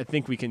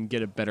think we can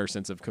get a better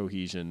sense of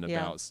cohesion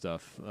about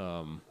stuff.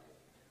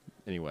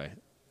 Anyway,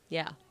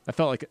 I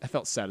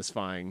felt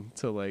satisfying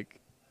to like,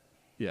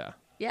 it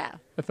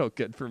felt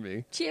good for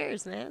me.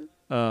 Cheers, man.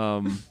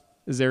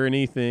 Is there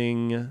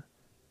anything?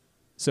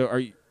 So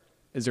I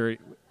feel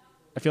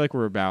like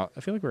we're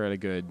at a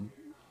good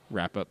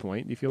wrap up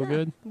point. Do you feel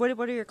good? What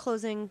are your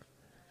closing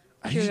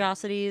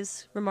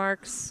curiosities,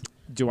 remarks?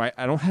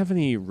 I don't have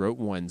any wrote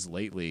ones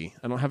lately.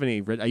 I don't have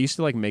any. I used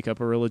to like make up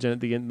a religion at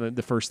the end.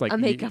 The first like A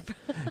makeup.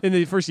 in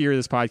the first year of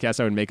this podcast,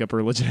 I would make up a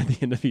religion at the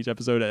end of each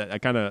episode. I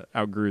kind of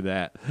outgrew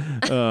that.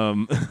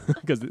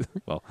 Because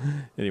well,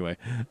 anyway.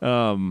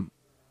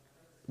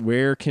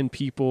 Where can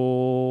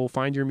people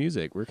find your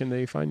music? Where can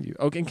they find you?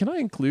 Okay, and can I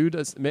include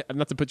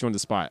not to put you on the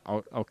spot?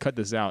 I'll cut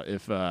this out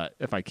if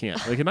I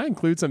can't. Like, can I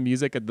include some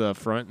music at the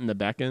front and the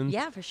back end?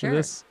 Yeah, for sure.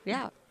 This?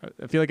 Yeah.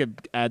 I feel like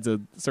it adds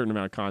a certain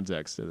amount of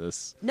context to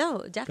this. No,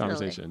 definitely.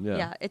 Conversation.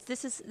 Yeah.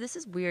 This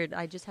is weird.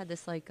 I just had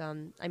this like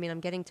I mean,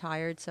 I'm getting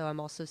tired, so I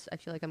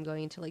feel like I'm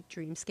going into like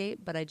dreamscape,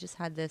 but I just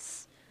had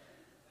this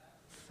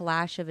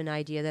flash of an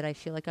idea that I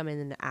feel like I'm in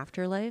an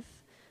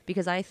afterlife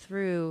because I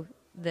threw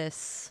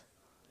this.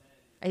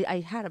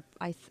 The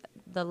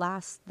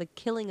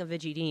killing of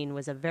Idgy Dean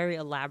was a very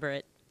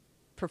elaborate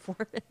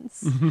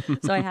performance.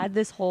 So I had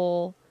this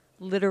whole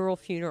literal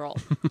funeral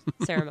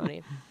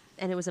ceremony,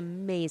 and it was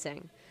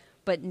amazing.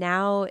 But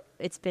now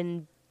it's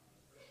been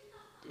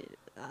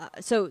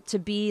so to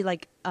be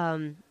like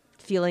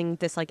feeling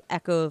this like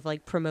echo of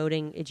like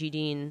promoting Idgy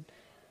Dean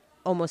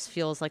almost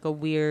feels like a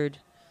weird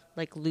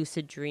like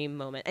lucid dream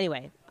moment.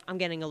 Anyway, I'm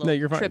getting a little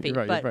you're fine. trippy. You're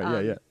right. But, you're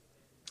right.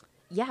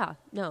 Yeah,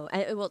 no.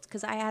 Well, it's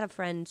because I had a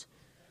friend.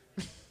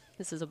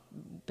 This is a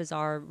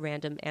bizarre,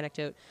 random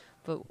anecdote,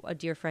 but a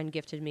dear friend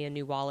gifted me a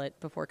new wallet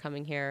before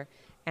coming here,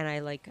 and I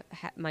like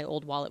my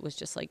old wallet was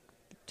just like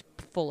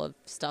full of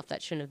stuff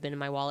that shouldn't have been in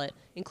my wallet,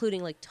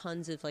 including like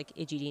tons of like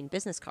Idgy Dean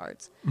business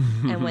cards.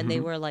 And when they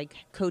were like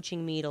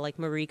coaching me to like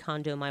Marie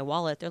Kondo my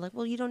wallet, they're like,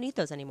 "Well, you don't need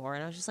those anymore."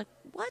 And I was just like,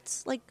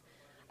 "What?" Like,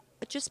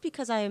 just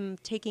because I'm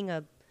taking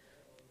a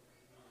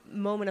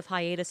moment of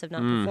hiatus of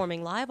not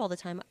performing live all the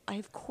time, I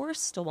of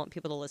course still want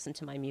people to listen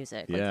to my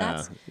music.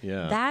 Like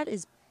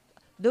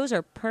those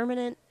are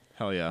permanent.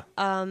 Hell yeah.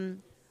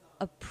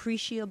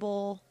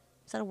 Appreciable.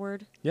 Is that a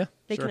word? Yeah.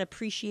 They can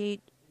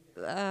appreciate.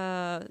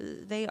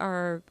 They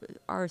are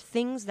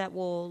things that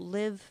will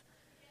live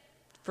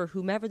for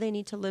whomever they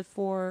need to live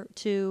for.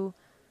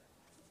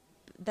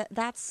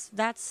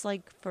 That's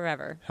like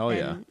forever. Hell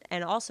yeah.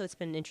 And also, it's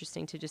been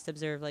interesting to just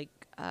observe. Like,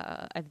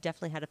 I've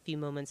definitely had a few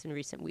moments in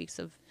recent weeks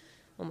of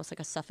almost like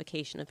a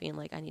suffocation of being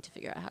like, I need to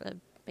figure out how to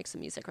make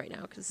some music right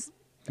now because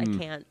I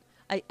can't.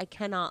 I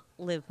cannot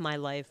live my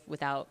life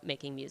without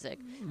making music,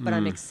 but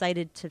I'm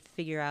excited to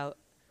figure out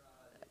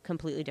a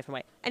completely different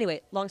way. Anyway,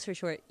 long story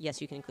short,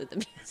 yes, you can include the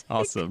music.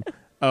 Awesome.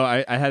 Oh,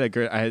 I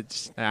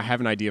have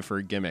an idea for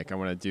a gimmick I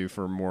want to do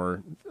for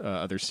more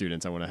other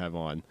students I want to have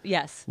on.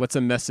 Yes. What's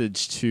a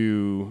message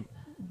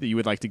that you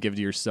would like to give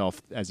to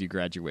yourself as you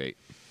graduate?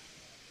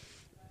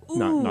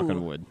 Knock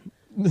on wood.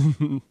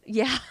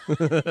 Yeah.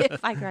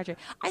 If I graduate,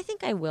 I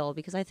think I will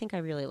because I think I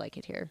really like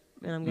it here,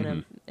 and I'm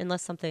gonna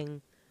unless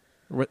something.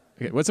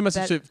 What's the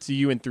message to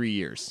you in 3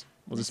 years?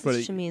 We'll just put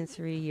it to me in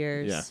 3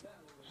 years. Yeah.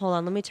 Hold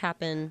on, let me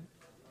tap in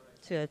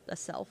to a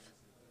self,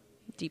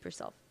 deeper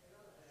self.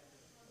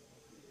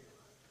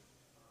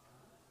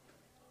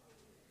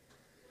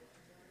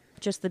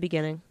 Just the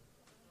beginning.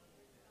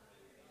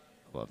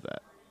 I love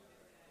that.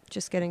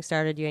 Just getting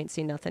started. You ain't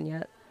seen nothing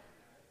yet.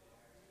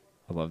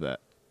 I love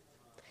that.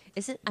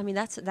 I mean,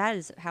 that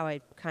is how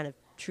I kind of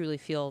truly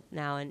feel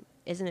now, and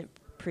isn't it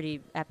pretty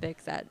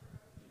epic that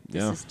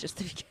this is just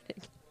the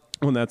beginning?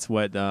 Well, that's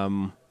what I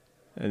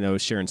know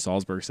Sharon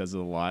Salzberg says it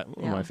a lot.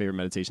 One of my favorite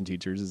meditation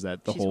teachers is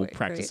that she's whole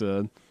practice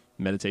of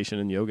meditation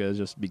and yoga is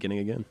just beginning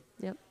again.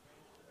 Yep.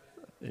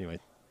 Anyway,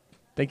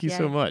 thank you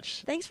so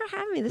much. Thanks for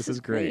having me. This is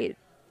great.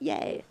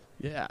 Yay.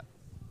 Yeah.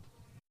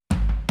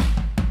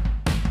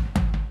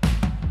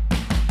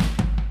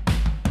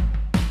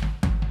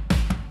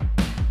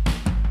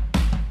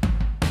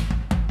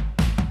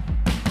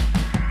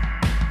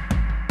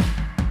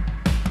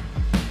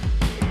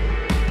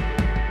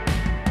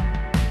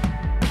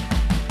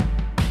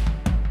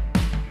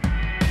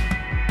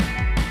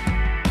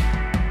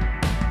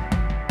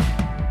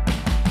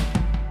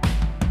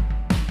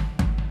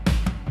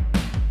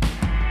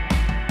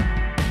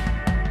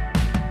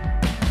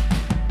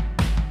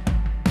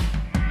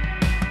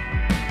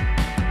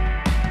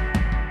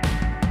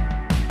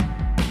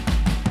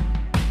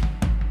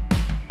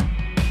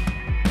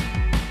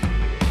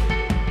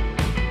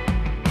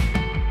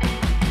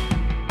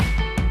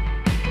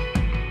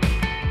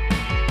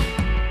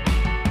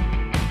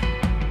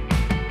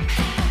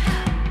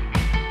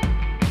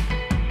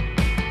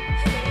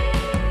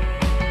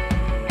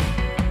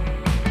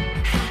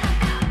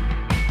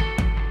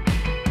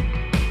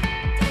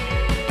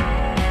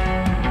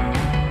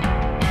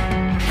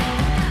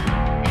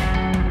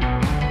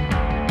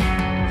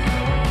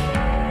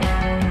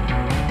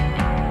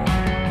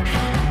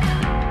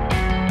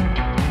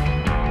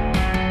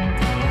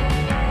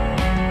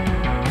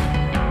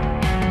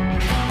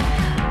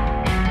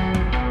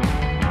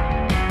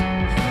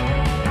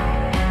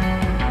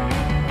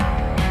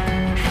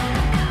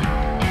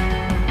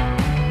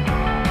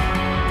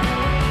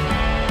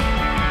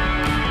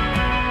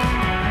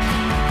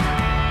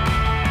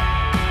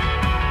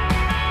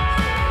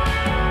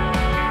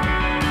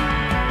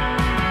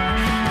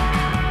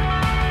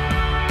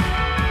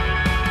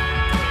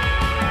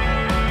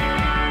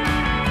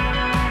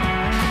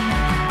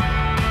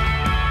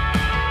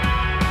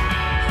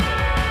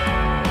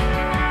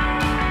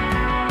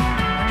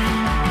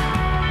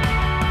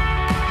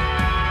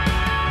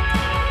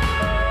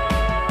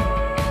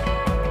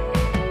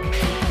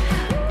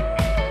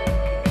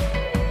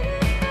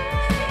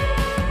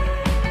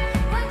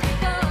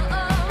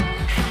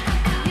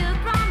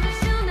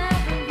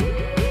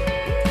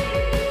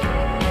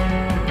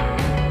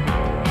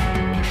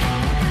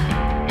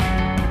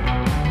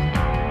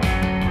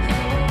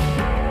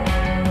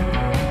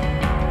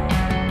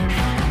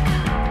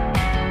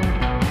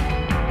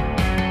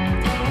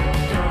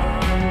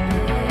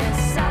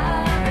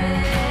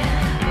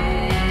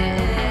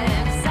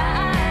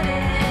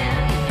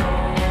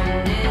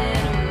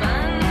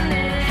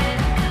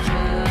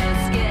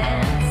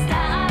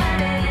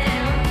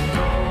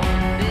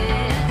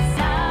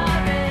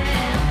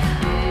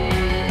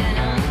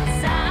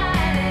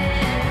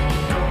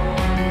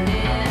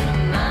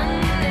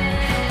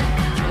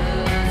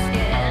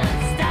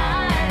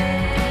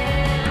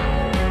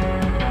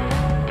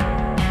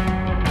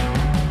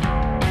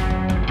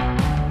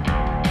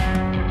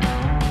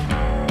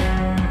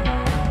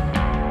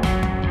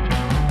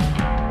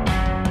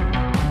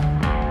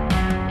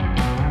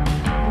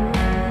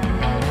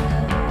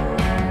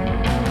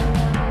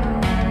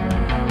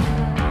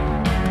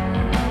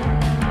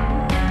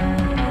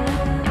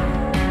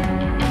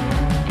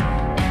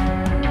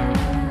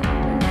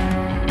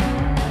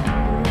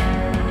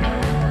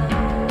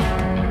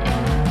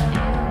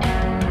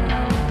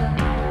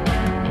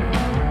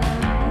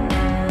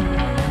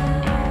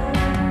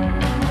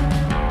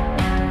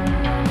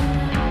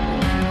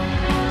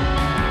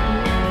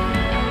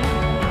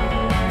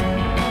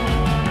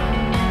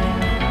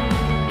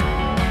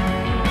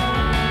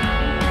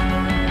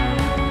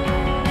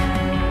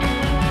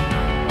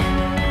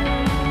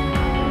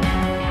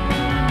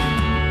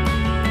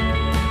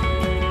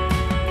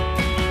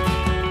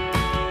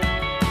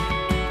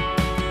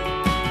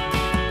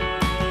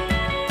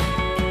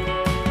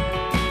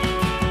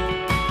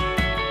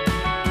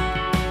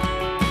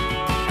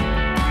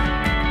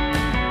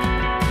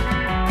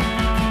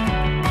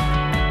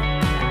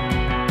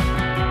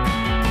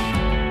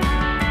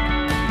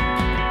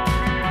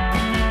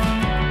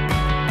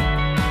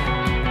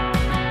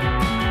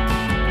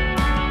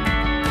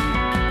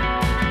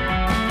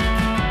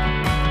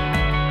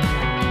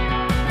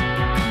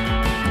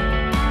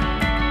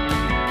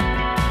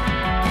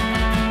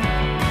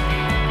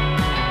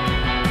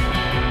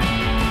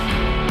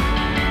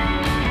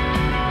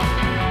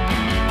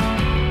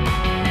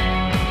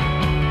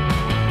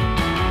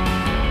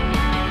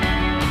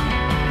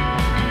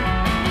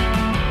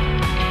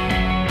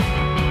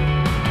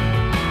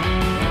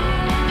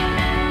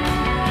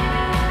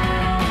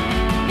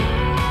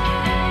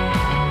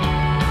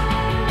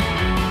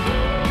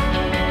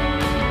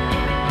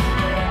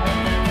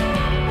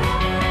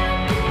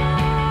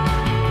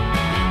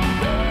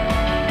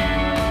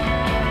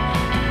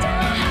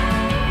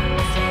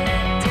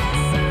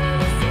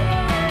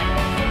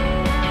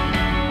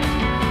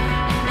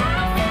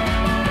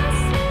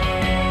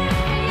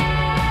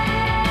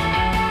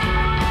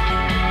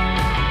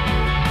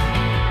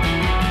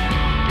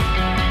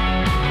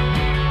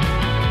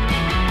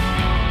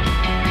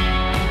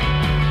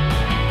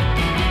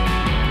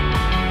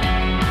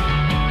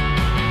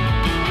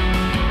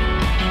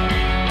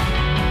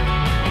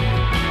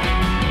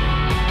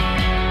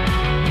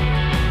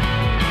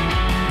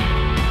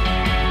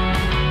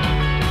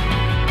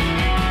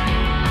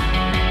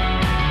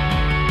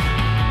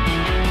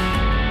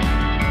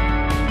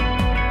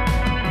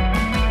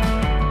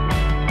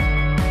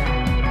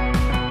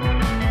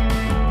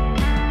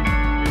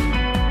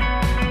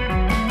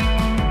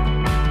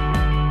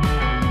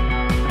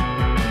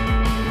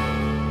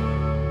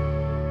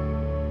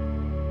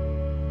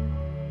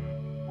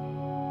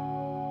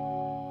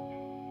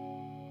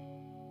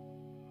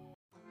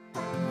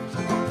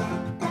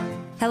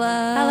 Hello.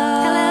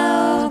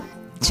 Hello.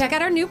 Check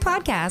out our new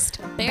podcast,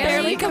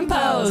 Barely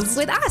Composed.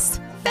 with us,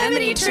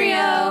 Femini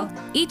Trio.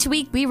 Each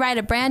week, we write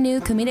a brand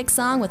new comedic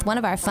song with one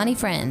of our funny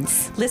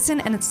friends.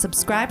 Listen and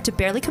subscribe to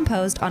Barely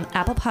Composed on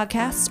Apple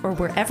Podcasts or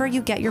wherever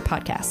you get your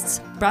podcasts.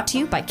 Brought to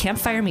you by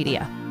Campfire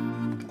Media.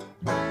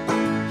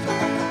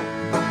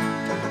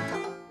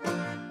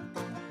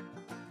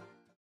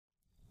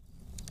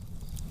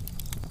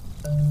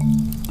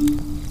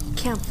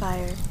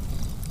 Campfire.